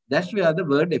 That's where the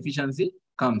word efficiency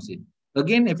comes in.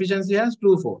 Again, efficiency has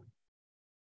twofold.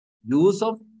 Use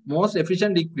of most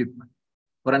efficient equipment.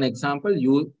 For an example,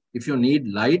 if you need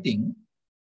lighting,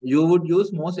 you would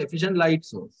use most efficient light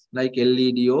source like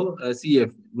LED or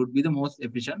CF would be the most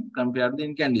efficient compared to the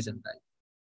incandescent type.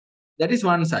 That is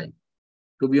one side.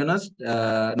 To be honest,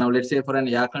 now let's say for an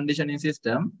air conditioning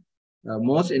system,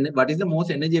 what is the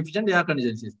most energy efficient air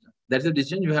conditioning system? That's a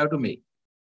decision you have to make.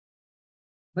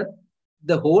 But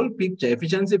the whole picture,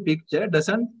 efficiency picture,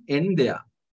 doesn't end there.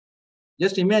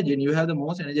 Just imagine you have the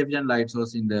most energy efficient light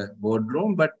source in the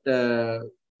boardroom, but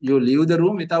you leave the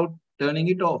room without turning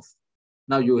it off.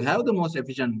 Now you have the most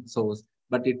efficient source,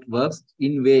 but it works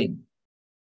in vain.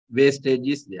 Wastage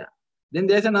is there. Then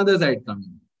there's another side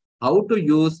coming. How to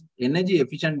use energy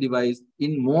efficient device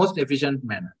in most efficient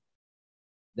manner.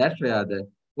 That's where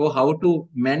how to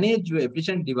manage your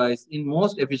efficient device in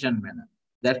most efficient manner.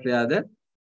 That's where the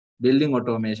building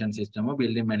automation system or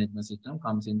building management system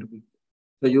comes into picture.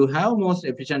 So you have most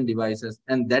efficient devices,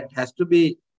 and that has to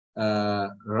be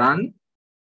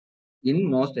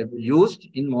used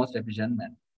in most efficient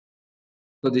manner.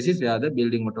 So this is where the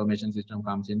building automation system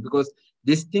comes in, because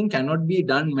this thing cannot be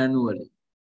done manually.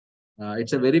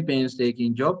 It's a very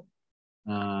painstaking job,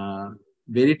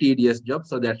 very tedious job.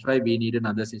 So that's why we need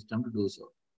another system to do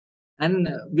so. And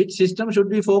which system should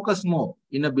we focus more?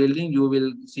 In a building, you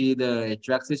will see the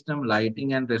HVAC system,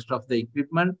 lighting, and rest of the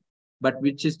equipment. But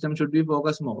which system should we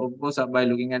focus more? Of course, by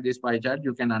looking at this pie chart,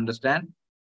 you can understand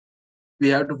we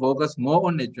have to focus more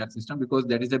on HVAC system because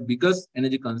that is the biggest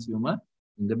energy consumer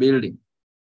in the building.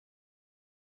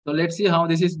 So let's see how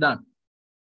this is done.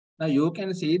 Now you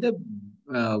can see the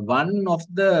one of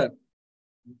the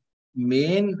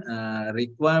main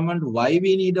requirement why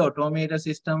we need an automated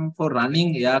system for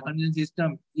running air conditioning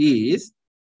system is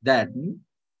that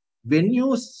when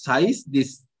you size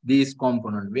these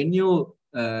components, when you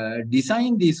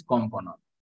design these components,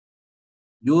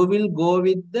 you will go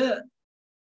with the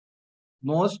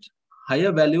most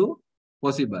higher value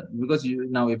possible. Because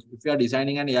now if you are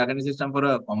designing an air conditioning system for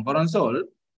a conference hall,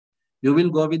 you will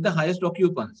go with the highest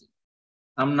occupancy,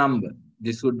 some number.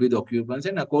 This would be the occupancy,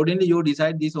 and accordingly you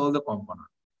decide all the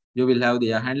components. You will have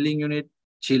the air handling unit,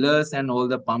 chillers, and all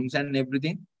the pumps and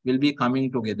everything will be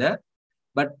coming together.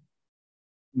 But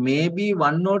maybe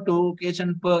 1 or 2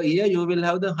 occasions per year, you will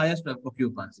have the highest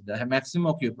occupancy, the maximum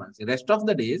occupancy. Rest of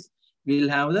the days, we will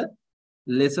have the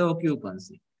lesser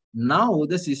occupancy. Now,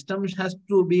 the system has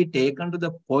to be taken to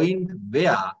the point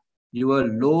where your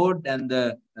load and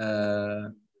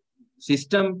the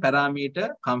system parameter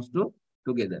comes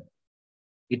together.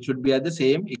 It should be at the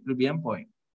same equilibrium point.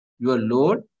 Your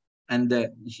load and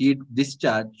the heat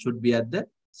discharge should be at the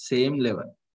same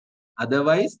level.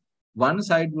 Otherwise, one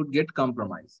side would get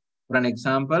compromised. For an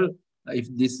example, if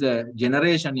this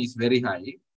generation is very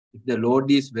high, if the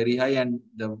load is very high and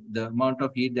the amount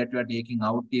of heat that you are taking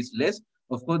out is less,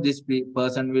 of course, this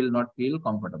person will not feel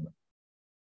comfortable.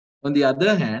 On the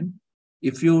other hand,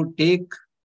 if you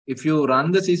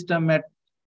run the system at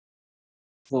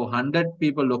for 100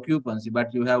 people occupancy,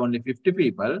 but you have only 50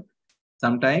 people,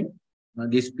 sometimes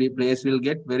this place will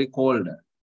get very cold.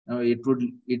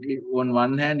 On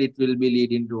one hand, it will be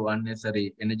leading to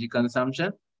unnecessary energy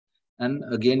consumption, and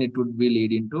again, it would be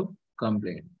leading to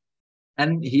complaint.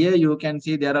 And here you can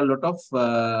see there are a lot of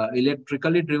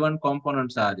electrically driven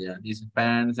components are there. These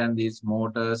fans and these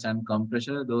motors and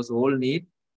compressor, those all need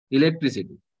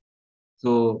electricity.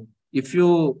 So if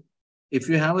you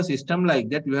have a system like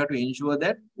that, you have to ensure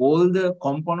that all the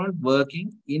components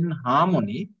working in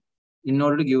harmony in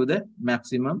order to give the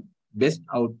maximum best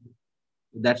output.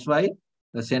 That's why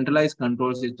the centralized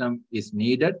control system is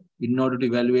needed in order to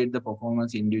evaluate the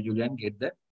performance individually and get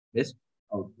the best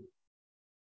output.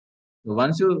 So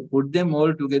once you put them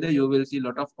all together, you will see a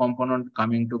lot of components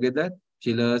coming together,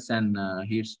 chillers and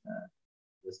heats.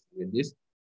 Just get this.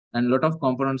 And a lot of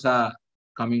components are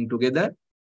coming together.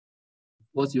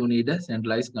 Of course, you need a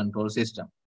centralized control system.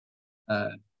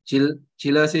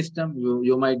 Chiller system,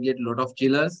 you might get a lot of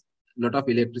chillers, a lot of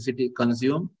electricity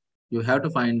consumed. You have to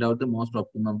find out the most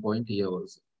optimum point here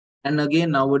also. And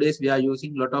again, nowadays, we are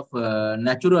using a lot of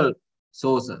natural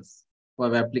sources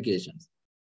for applications.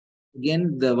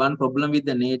 Again, the one problem with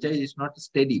the nature is not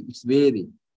steady, it's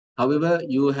varying. However,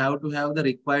 you have to have the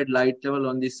required light level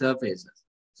on the surfaces.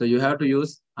 So you have to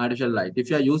use artificial light. If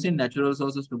you are using natural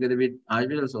sources together with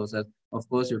artificial sources, of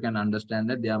course, you can understand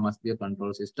that there must be a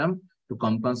control system to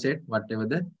compensate whatever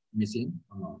the missing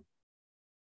amount.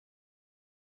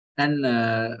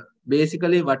 And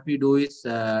basically what we do is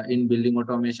in building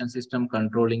automation system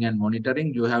controlling and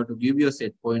monitoring, you have to give your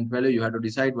set point value. You have to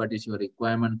decide what is your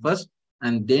requirement first,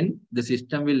 and then the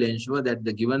system will ensure that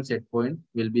the given set point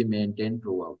will be maintained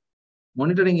throughout.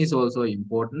 Monitoring is also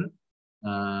important.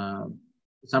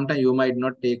 Sometimes you might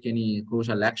not take any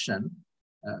crucial action,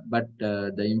 but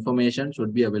the information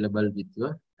should be available with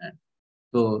your hand.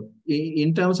 So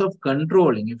in terms of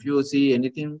controlling, if you see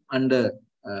anything under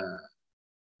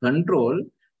control,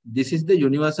 this is the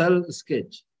universal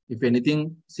sketch. If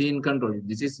anything see in control,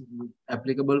 this is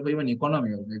applicable for even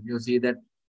economy. If you see that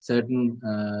certain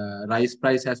rice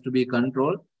price has to be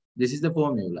controlled, this is the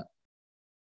formula.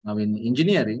 Now in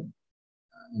engineering,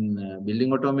 in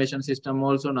building automation system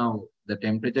also, now the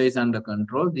temperature is under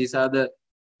control. This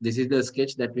is the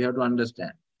sketch that we have to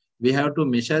understand. We have to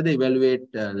measure the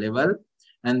evaluate level,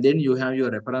 and then you have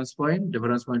your reference point.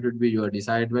 Reference point would be your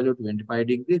desired value, 25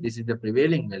 degrees. This is the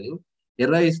prevailing value.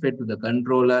 Error is fed to the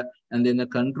controller, and then the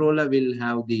controller will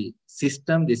have the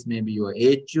system. This may be your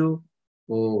HU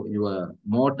or your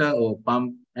motor or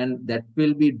pump, and that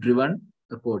will be driven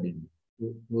accordingly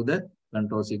to the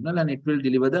control signal, and it will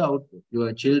deliver the output.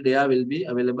 Your chilled air will be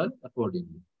available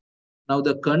accordingly. Now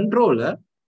the controller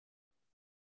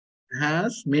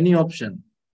has many options.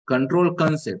 Control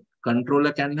concept.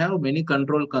 Controller can have many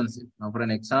control concepts. Now for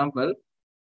an example,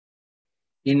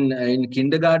 in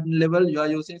kindergarten level, you are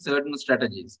using certain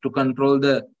strategies to control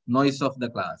the noise of the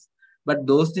class. But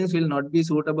those things will not be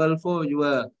suitable for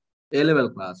your A-level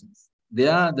classes.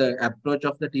 The approach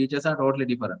of the teachers are totally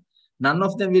different. None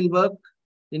of them will work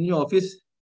in your office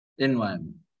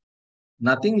environment.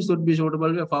 Nothing should be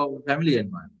suitable for family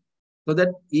environment. So that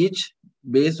each,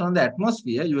 based on the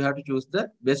atmosphere, you have to choose the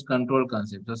best control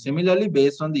concept. So similarly,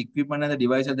 based on the equipment and the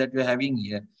devices that we are having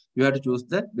here, you have to choose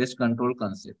the best control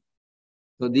concept.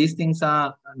 So these things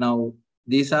are now,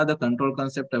 these are the control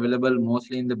concept available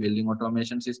mostly in the building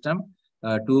automation system.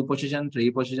 2 position, 3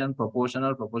 position,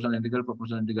 proportional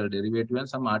integral derivative, and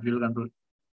some artificial control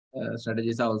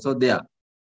strategies are also there.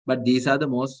 But these are the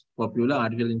most popular.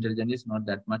 Artificial intelligence is not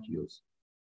that much used.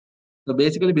 So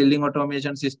basically, building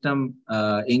automation system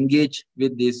engage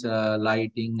with this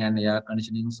lighting and air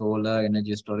conditioning, solar,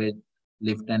 energy storage,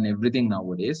 lift, and everything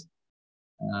nowadays.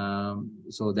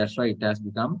 So that's why it has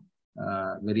become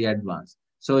very advanced.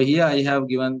 So here I have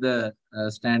given the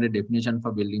standard definition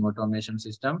for building automation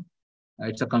system.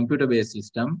 It's a computer-based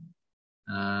system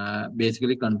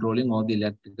basically controlling all the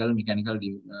electrical, mechanical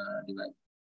device.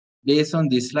 Based on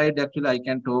this slide, actually, I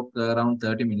can talk around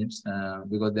 30 minutes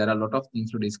because there are a lot of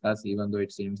things to discuss, even though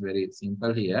it seems very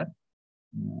simple here.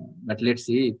 But let's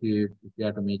see if you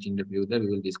have to meet in the future, we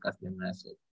will discuss them as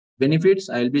well. Benefits,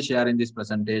 I will be sharing this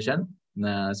presentation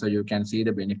so you can see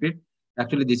the benefit.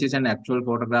 Actually, this is an actual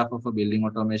photograph of a building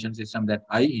automation system that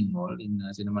I involved in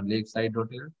Cinnamon Lakeside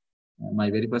Hotel, my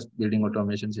very first building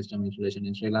automation system installation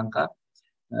in Sri Lanka.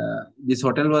 This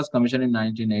hotel was commissioned in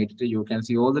 1982. You can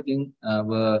see all the things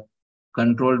were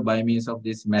controlled by means of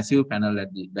this massive panel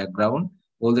at the background.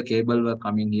 All the cable were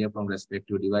coming here from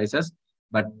respective devices,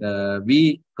 but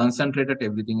we concentrated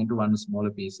everything into one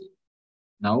smaller PC.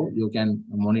 Now you can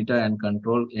monitor and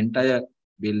control entire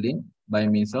building by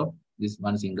means of this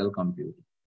one single computer.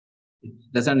 It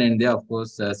doesn't end there. Of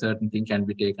course, certain thing can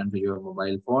be taken to your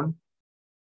mobile phone.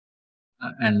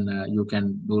 And you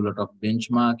can do a lot of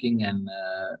benchmarking and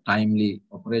timely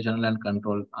operational and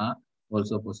control are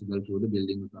also possible through the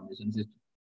building automation system.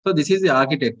 So this is the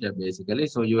architecture basically.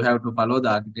 So you have to follow the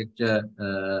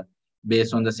architecture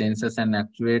based on the sensors and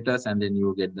actuators, and then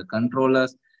you get the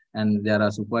controllers, and there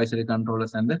are supervisory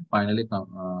controllers, and then finally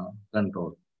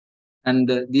control.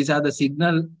 And these are the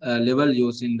signal level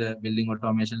used in the building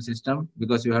automation system,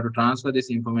 because you have to transfer this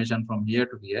information from here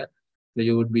to here. So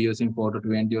you would be using 4 to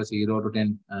 20 or 0 to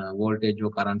 10 voltage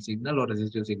or current signal, or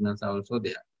resistive signals are also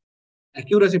there.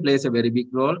 Accuracy plays a very big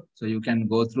role. So you can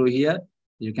go through here,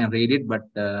 you can read it, but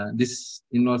this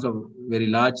involves a very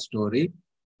large story.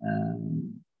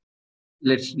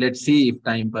 Let's see if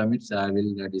time permits. I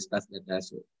will discuss that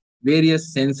as well.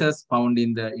 Various sensors found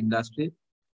in the industry,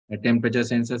 temperature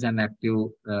sensors and active,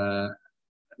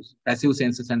 passive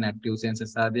sensors and active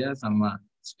sensors are there. Some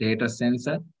status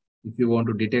sensor. If you want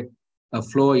to detect a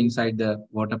flow inside the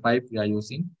water pipe, we are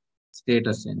using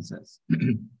status sensors.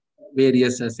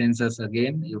 Various sensors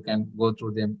again, you can go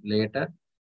through them later.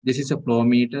 This is a flow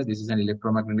meter. This is an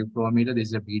electromagnetic flow meter. This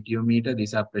is a PTO meter.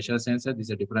 These are pressure sensor. This is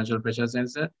a differential pressure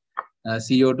sensor.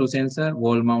 CO2 sensor,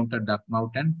 wall mounted, duct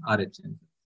mount, and RH sensor.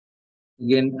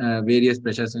 Again, various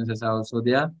pressure sensors are also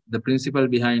there. The principle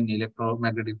behind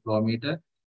electromagnetic flow meter,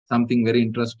 something very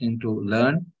interesting to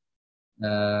learn.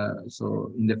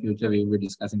 So in the future, we will be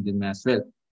discussing them as well.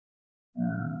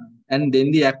 And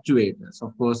then the actuators,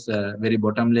 of course, very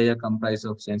bottom layer comprised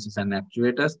of sensors and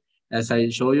actuators. As I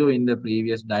show you in the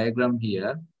previous diagram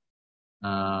here,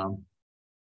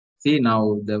 see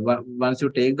now, once you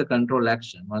take the control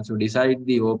action, once you decide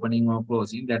the opening or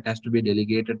closing, that has to be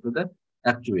delegated to the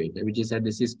actuator, which is at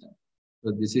the system.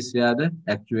 So this is where the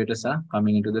actuators are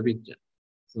coming into the picture.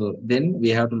 So then we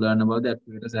have to learn about the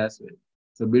actuators as well.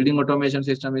 So building automation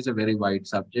system is a very wide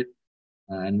subject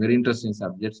and very interesting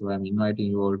subject. So I'm inviting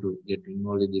you all to get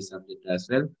involved in this subject as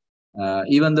well.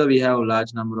 Even though we have a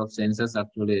large number of sensors,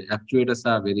 actually actuators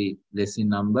are very less in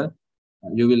number.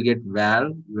 You will get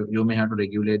valve. You may have to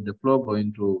regulate the flow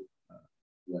going through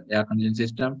the air conditioning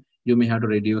system. You may have to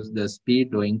reduce the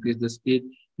speed or increase the speed.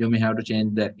 You may have to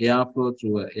change the airflow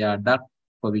through an air duct,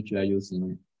 for which you are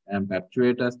using amp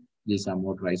actuators. These are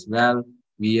motorized valve,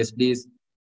 VSDs,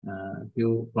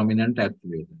 few prominent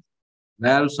actuators.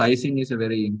 Valve sizing is a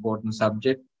very important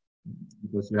subject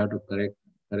because you have to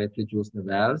correctly choose the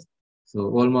valves.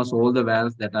 So almost all the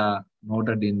valves that are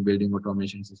noted in building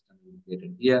automation system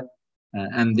indicated here.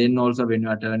 And then also when you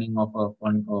are turning off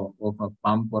a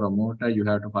pump or a motor, you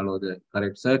have to follow the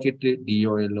correct circuitry.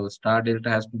 DOL star delta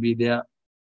has to be there.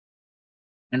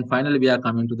 And finally, we are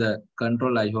coming to the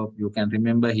control. I hope you can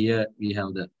remember here we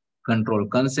have the control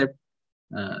concept.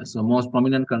 So most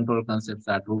prominent control concepts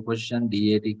are two position,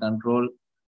 DAT control,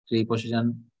 three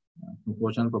position,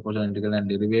 proportional, integral, and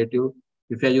derivative.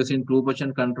 If you are using two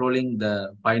position controlling,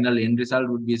 the final end result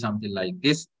would be something like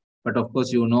this. But of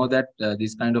course, you know that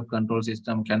this kind of control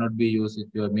system cannot be used with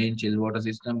your main chill water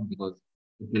system because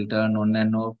it will turn on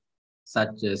and off.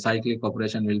 Such cyclic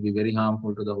operation will be very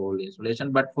harmful to the whole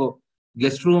installation. But for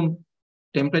guest room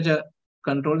temperature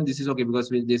control, this is okay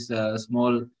because with this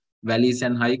small valleys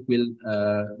and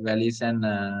valleys and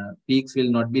peaks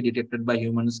will not be detected by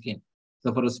human skin.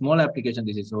 So for a small application,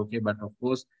 this is okay. But of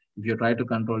course, if you try to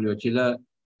control your chill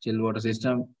water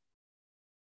system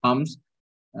pumps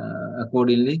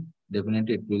accordingly,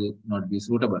 definitely it will not be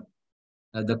suitable.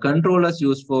 The controllers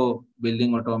used for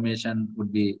building automation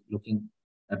would be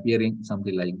appearing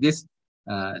something like this.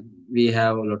 We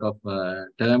have a lot of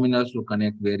terminals to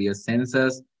connect various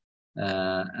sensors,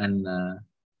 and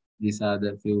these are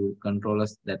the few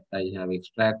controllers that I have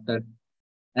extracted.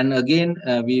 And again,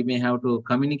 we may have to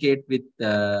communicate with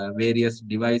various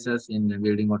devices in the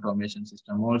building automation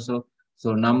system also.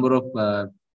 So number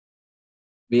of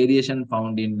variation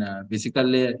found in physical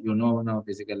layer. You know now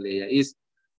physical layer is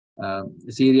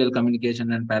serial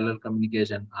communication and parallel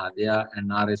communication are there,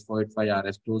 and RS-485,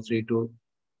 RS-232.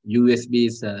 USB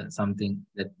is something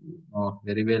that you know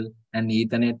very well, and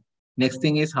Ethernet. Next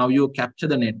thing is how you capture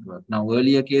the network. Now,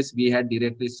 earlier case, we had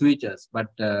directly switches, but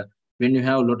when you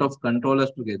have a lot of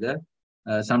controllers together,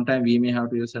 sometimes we may have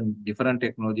to use some different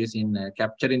technologies in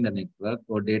capturing the network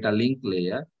or data link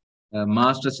layer.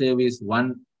 Master slave is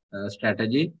one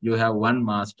strategy. You have one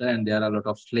master and there are a lot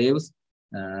of slaves.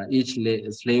 Each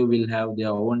slave will have their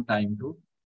own time to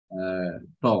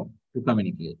talk, to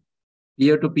communicate.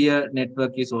 Peer-to-peer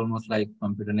network is almost like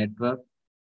computer network.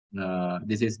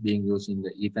 This is being used in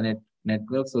the Ethernet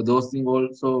network. So those things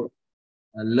also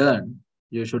learn.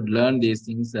 You should learn these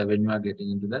things when you are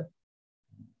getting into the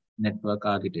network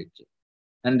architecture.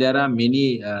 And there are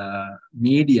many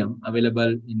medium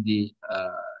available in the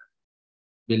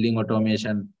building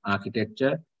automation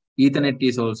architecture. Ethernet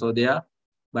is also there,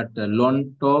 but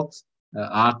LON talks,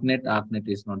 ARCnet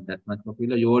is not that much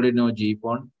popular. You already know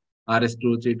GPON,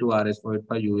 RS-232,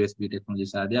 RS-485, USB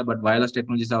technologies are there, but wireless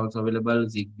technologies are also available.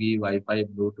 ZigBee, Wi-Fi,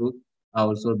 Bluetooth are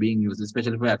also being used,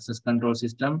 especially for access control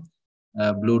system,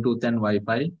 Bluetooth and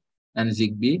Wi-Fi and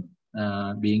ZigBee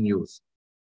being used.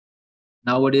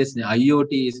 Nowadays, the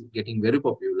IoT is getting very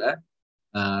popular.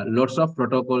 Lots of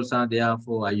protocols are there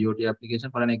for IoT application.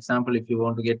 For an example, if you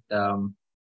want to get a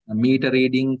meter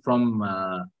reading from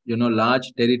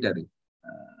large territory,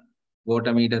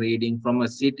 water meter reading from a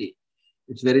city,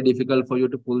 it's very difficult for you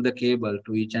to pull the cable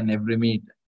to each and every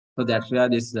meter. So that's where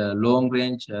this long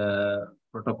range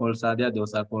protocols are there.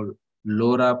 Those are called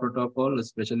LoRa protocol,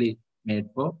 especially made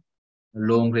for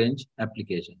long range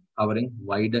application, covering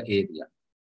wider area.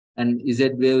 And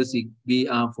Z-Wave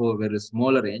ZigBee are for very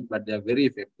smaller range, but they are very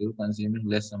effective, consuming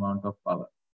less amount of power.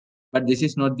 But this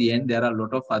is not the end. There are a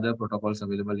lot of other protocols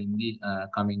available in the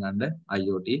coming under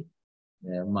IoT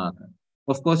market.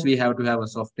 Of course, we have to have a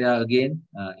software again.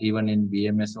 Even in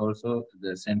BMS also,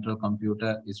 the central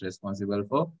computer is responsible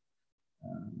for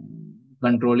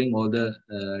controlling all the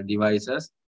devices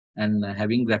and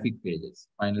having graphic pages.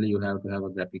 Finally, you have to have a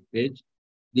graphic page.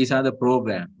 These are the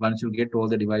program. Once you get all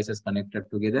the devices connected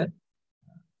together,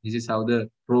 this is how the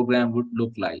program would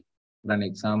look like. For an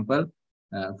example,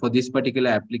 for this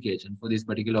particular application, for this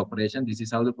particular operation, this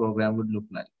is how the program would look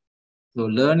like. So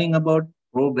learning about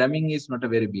programming is not a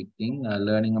very big thing.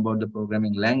 Learning about the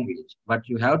programming language. What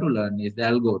you have to learn is the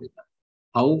algorithm,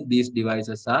 how these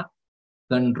devices are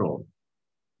controlled.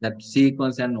 That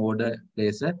sequence and order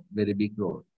plays a very big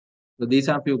role. So these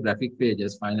are few graphic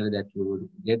pages finally that you will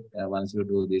get once you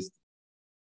do this.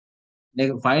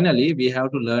 Finally, we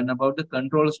have to learn about the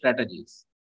control strategies.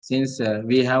 Since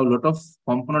we have a lot of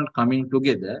components coming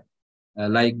together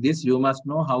like this, you must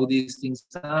know how these things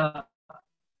are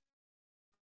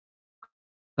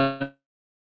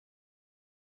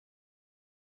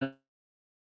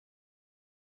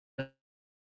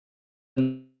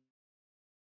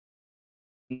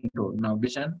now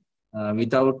vision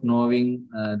without knowing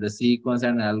the sequence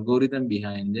and algorithm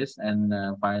behind this, and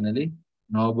finally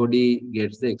nobody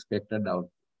gets the expected output.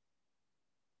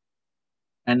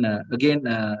 And again,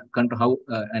 how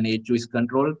an HU is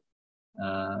controlled,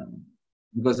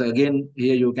 because again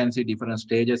here you can see different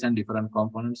stages and different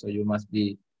components, so you must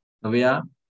be aware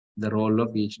the role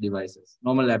of each devices.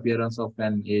 Normal appearance of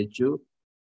an HU.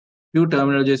 Few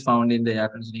terminologies found in the air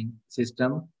conditioning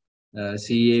system.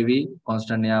 CAV,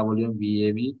 constant air volume,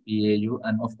 VAV, PAU,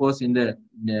 and of course in the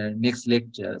next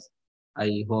lectures,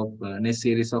 I hope next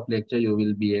series of lecture you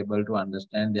will be able to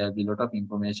understand. There will be a lot of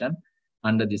information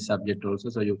under this subject also,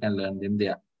 so you can learn them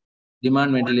there.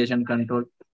 Demand ventilation control,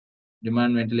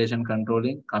 demand ventilation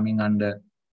controlling coming under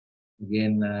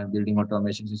again building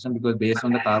automation system, because based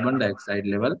on the carbon dioxide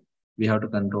level, we have to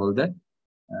control the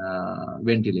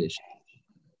ventilation.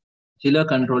 Chiller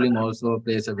controlling also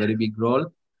plays a very big role,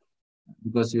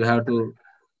 because you have to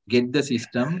get the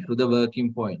system to the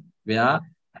working point where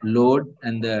load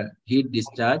and the heat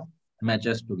discharge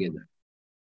matches together.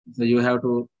 So you have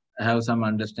to have some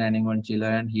understanding on chiller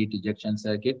and heat ejection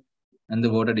circuit and the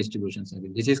water distribution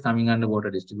circuit. This is coming under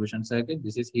water distribution circuit.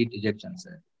 This is heat ejection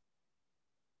circuit.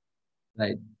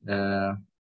 Right.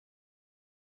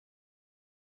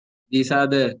 These are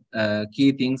the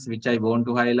key things which I want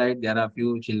to highlight. There are a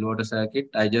few chill water circuit.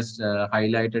 I just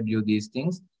highlighted you these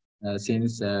things.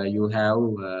 Since you have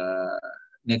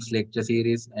next lecture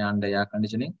series on air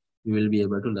conditioning, you will be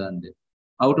able to learn this.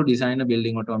 How to design a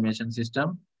building automation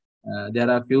system. There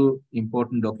are a few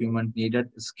important documents needed.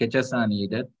 Sketches are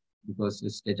needed, because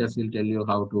sketches will tell you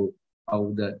how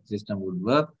the system would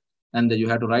work. And you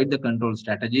have to write the control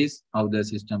strategies, how the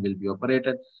system will be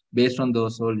operated. Based on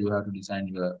those all, you have to design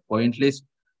your point list,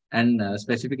 and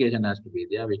specification has to be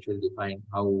there, which will define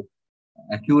how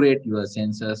accurate your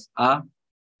sensors are.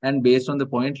 And based on the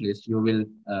point list, you will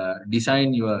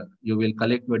you will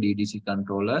collect your DDC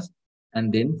controllers,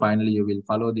 and then finally you will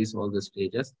follow all the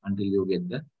stages until you get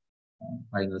the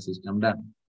final system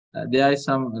done. There is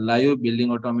some live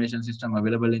building automation system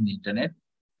available in the internet.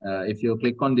 If you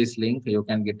click on this link, you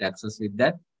can get access with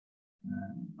that.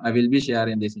 I will be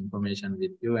sharing this information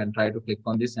with you, and try to click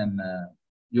on this and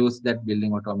use that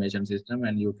building automation system,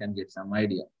 and you can get some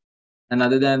idea. And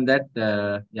other than that,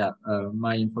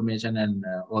 my information and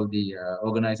all the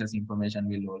organizers' information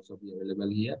will also be available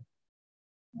here.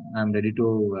 I'm ready to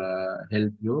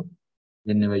help you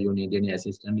whenever you need any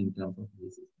assistance in terms of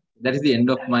this. That is the end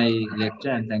of my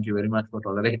lecture, and thank you very much for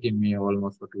tolerating me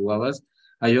almost for 2 hours.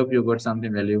 I hope you got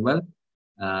something valuable.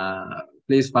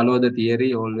 Please follow the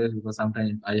theory always, because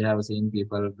sometimes I have seen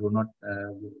people do not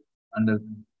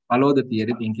follow the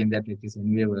theory thinking that it is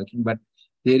anyway working, but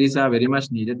theories are very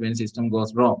much needed when system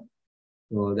goes wrong.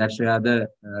 So that's where the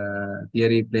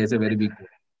theory plays a very big role.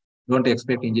 Don't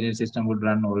expect engineering system would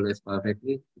run always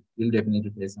perfectly. It will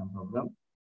definitely face some problem.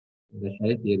 That's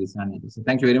why theories are needed. So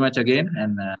thank you very much again,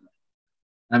 and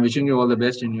I'm wishing you all the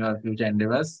best in your future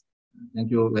endeavors.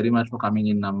 Thank you very much for coming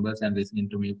in numbers and listening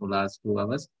to me for the last 2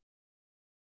 hours.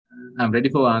 I'm ready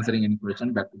for answering any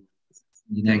question. Back to you.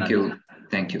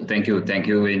 Thank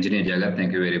you, Engineer Jagat.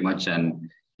 Thank you very much. And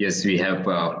yes, we have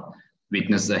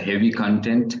witnessed the heavy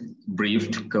content,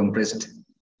 briefed, compressed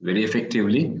very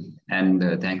effectively. And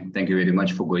thank you very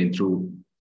much for going through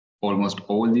almost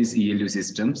all these ELV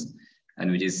systems, and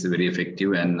which is very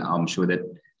effective. And I'm sure that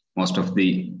most of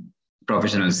the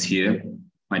professionals here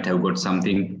might have got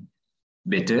something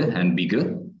better and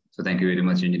bigger. So thank you very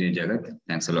much, Engineer Jagat.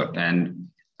 Thanks a lot. And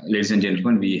ladies and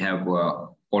gentlemen, we have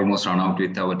almost run out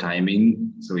with our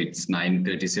timing. So it's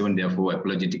 9:37. Therefore,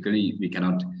 apologetically, we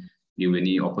cannot give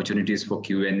any opportunities for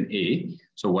Q&A.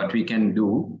 So what we can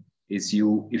do is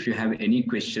if you have any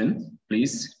question,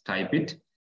 please type it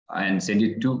and send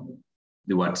it to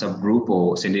the WhatsApp group,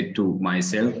 or send it to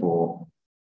myself or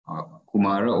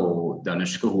Kumara or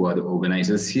Danushka, who are the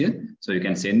organizers here. So you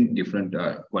can send different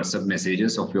WhatsApp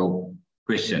messages of your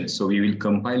questions. So we will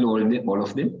compile all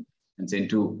of them and send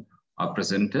to our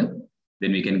presenter.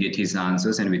 Then we can get his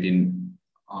answers, and within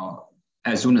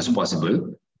as soon as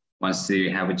possible, once they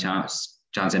have a chance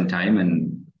and time,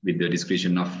 and with the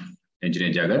discretion of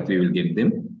Engineer Jagat, we will get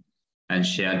them and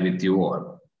share with you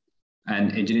all.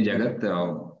 And Engineer Jagat,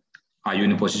 are you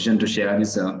in a position to share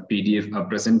this PDF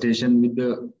presentation with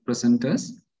the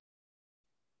presenters?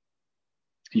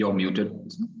 You're muted.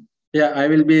 Yeah, I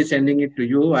will be sending it to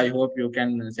you. I hope you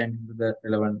can send it to the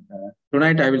relevant.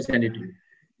 Tonight, I will send it to you.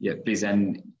 Yeah, please.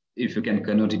 And if you can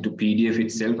convert it to PDF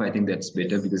itself, I think that's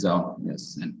better, because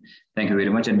yes. And thank you very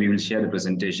much. And we will share the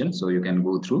presentation so you can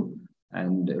go through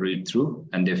and read through.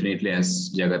 And definitely,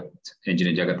 as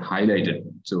Engineer Jagat highlighted,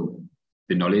 so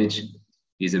the knowledge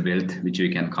is a wealth which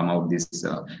we can come out this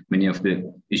many of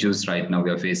the issues right now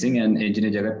we are facing. And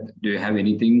Engineer Jagat, do you have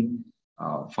anything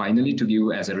finally to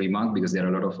give as a remark? Because there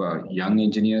are a lot of young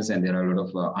engineers and there are a lot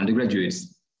of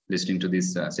undergraduates listening to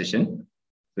this session.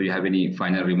 Do you have any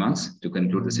final remarks to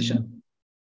conclude the session?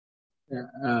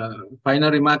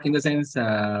 Final remark in the sense,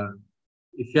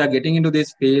 if you are getting into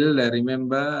this field,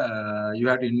 remember you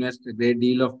have to invest a great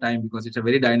deal of time, because it's a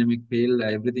very dynamic field.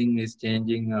 Everything is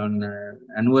changing on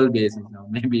annual basis now,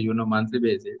 maybe monthly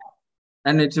basis,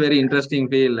 and it's a very interesting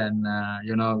field. And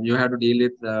you have to deal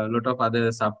with a lot of other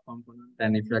subcomponents.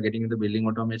 And if you are getting into building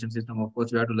automation system, of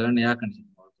course you have to learn air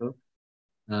conditioning also,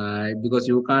 because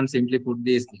you can't simply put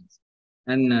these things.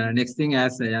 And next thing,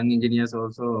 as young engineers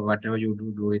also, whatever you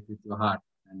do it with your heart,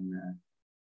 and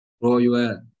grow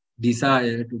your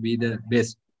desire to be the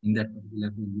best in that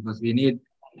particular field, because we need.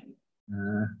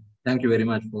 Thank you very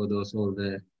much for those all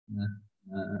the.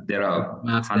 There are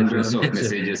hundreds of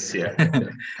messages here.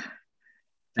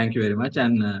 Thank you very much,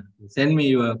 and send me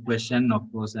your question.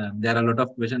 Of course, there are a lot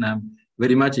of questions. I'm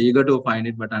very much eager to find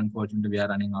it, but unfortunately, we are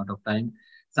running out of time.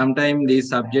 Sometimes these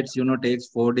subjects, takes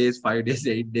 4 days, 5 days,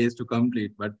 8 days to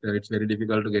complete, but it's very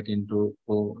difficult to get into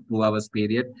 2 hours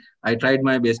period. I tried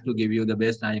my best to give you the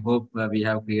best. I hope we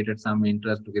have created some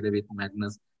interest together with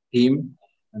Magnus team.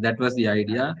 That was the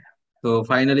idea. So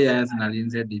finally, as Nalin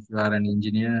said, if you are an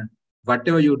engineer,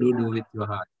 whatever you do with your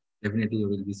heart, definitely you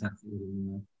will be successful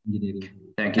in engineering.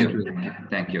 Thank you,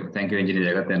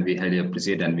 Engineer Jagat, and we highly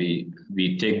appreciate, and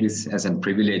we take this as a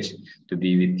privilege to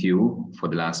be with you for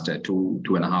the last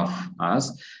 2.5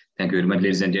 hours. Thank you very much,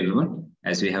 ladies and gentlemen.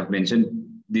 As we have mentioned,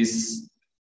 this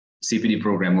CPD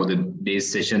program or the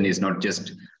day's session is not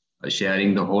just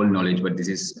sharing the whole knowledge, but this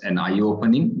is an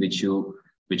eye-opening which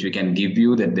we can give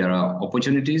you, that there are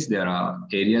opportunities, there are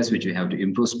areas which we have to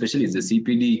improve, especially is the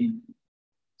CPD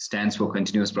stands for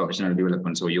continuous professional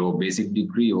development. So your basic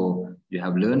degree, or you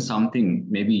have learned something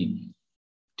maybe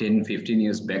 10, 15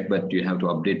 years back, but you have to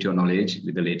update your knowledge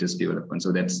with the latest development.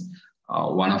 So that's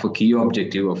one of the key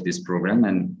objective of this program.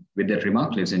 And with that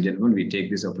remark, ladies and gentlemen, we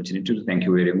take this opportunity to thank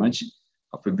you very much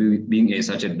for being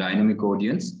such a dynamic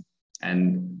audience.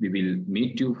 And we will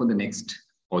meet you for the next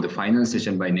or the final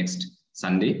session by next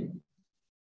Sunday,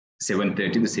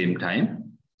 7:30, the same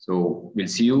time. So we'll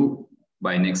see you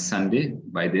by next Sunday.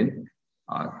 By then,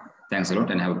 thanks a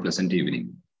lot and have a pleasant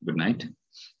evening. Good night.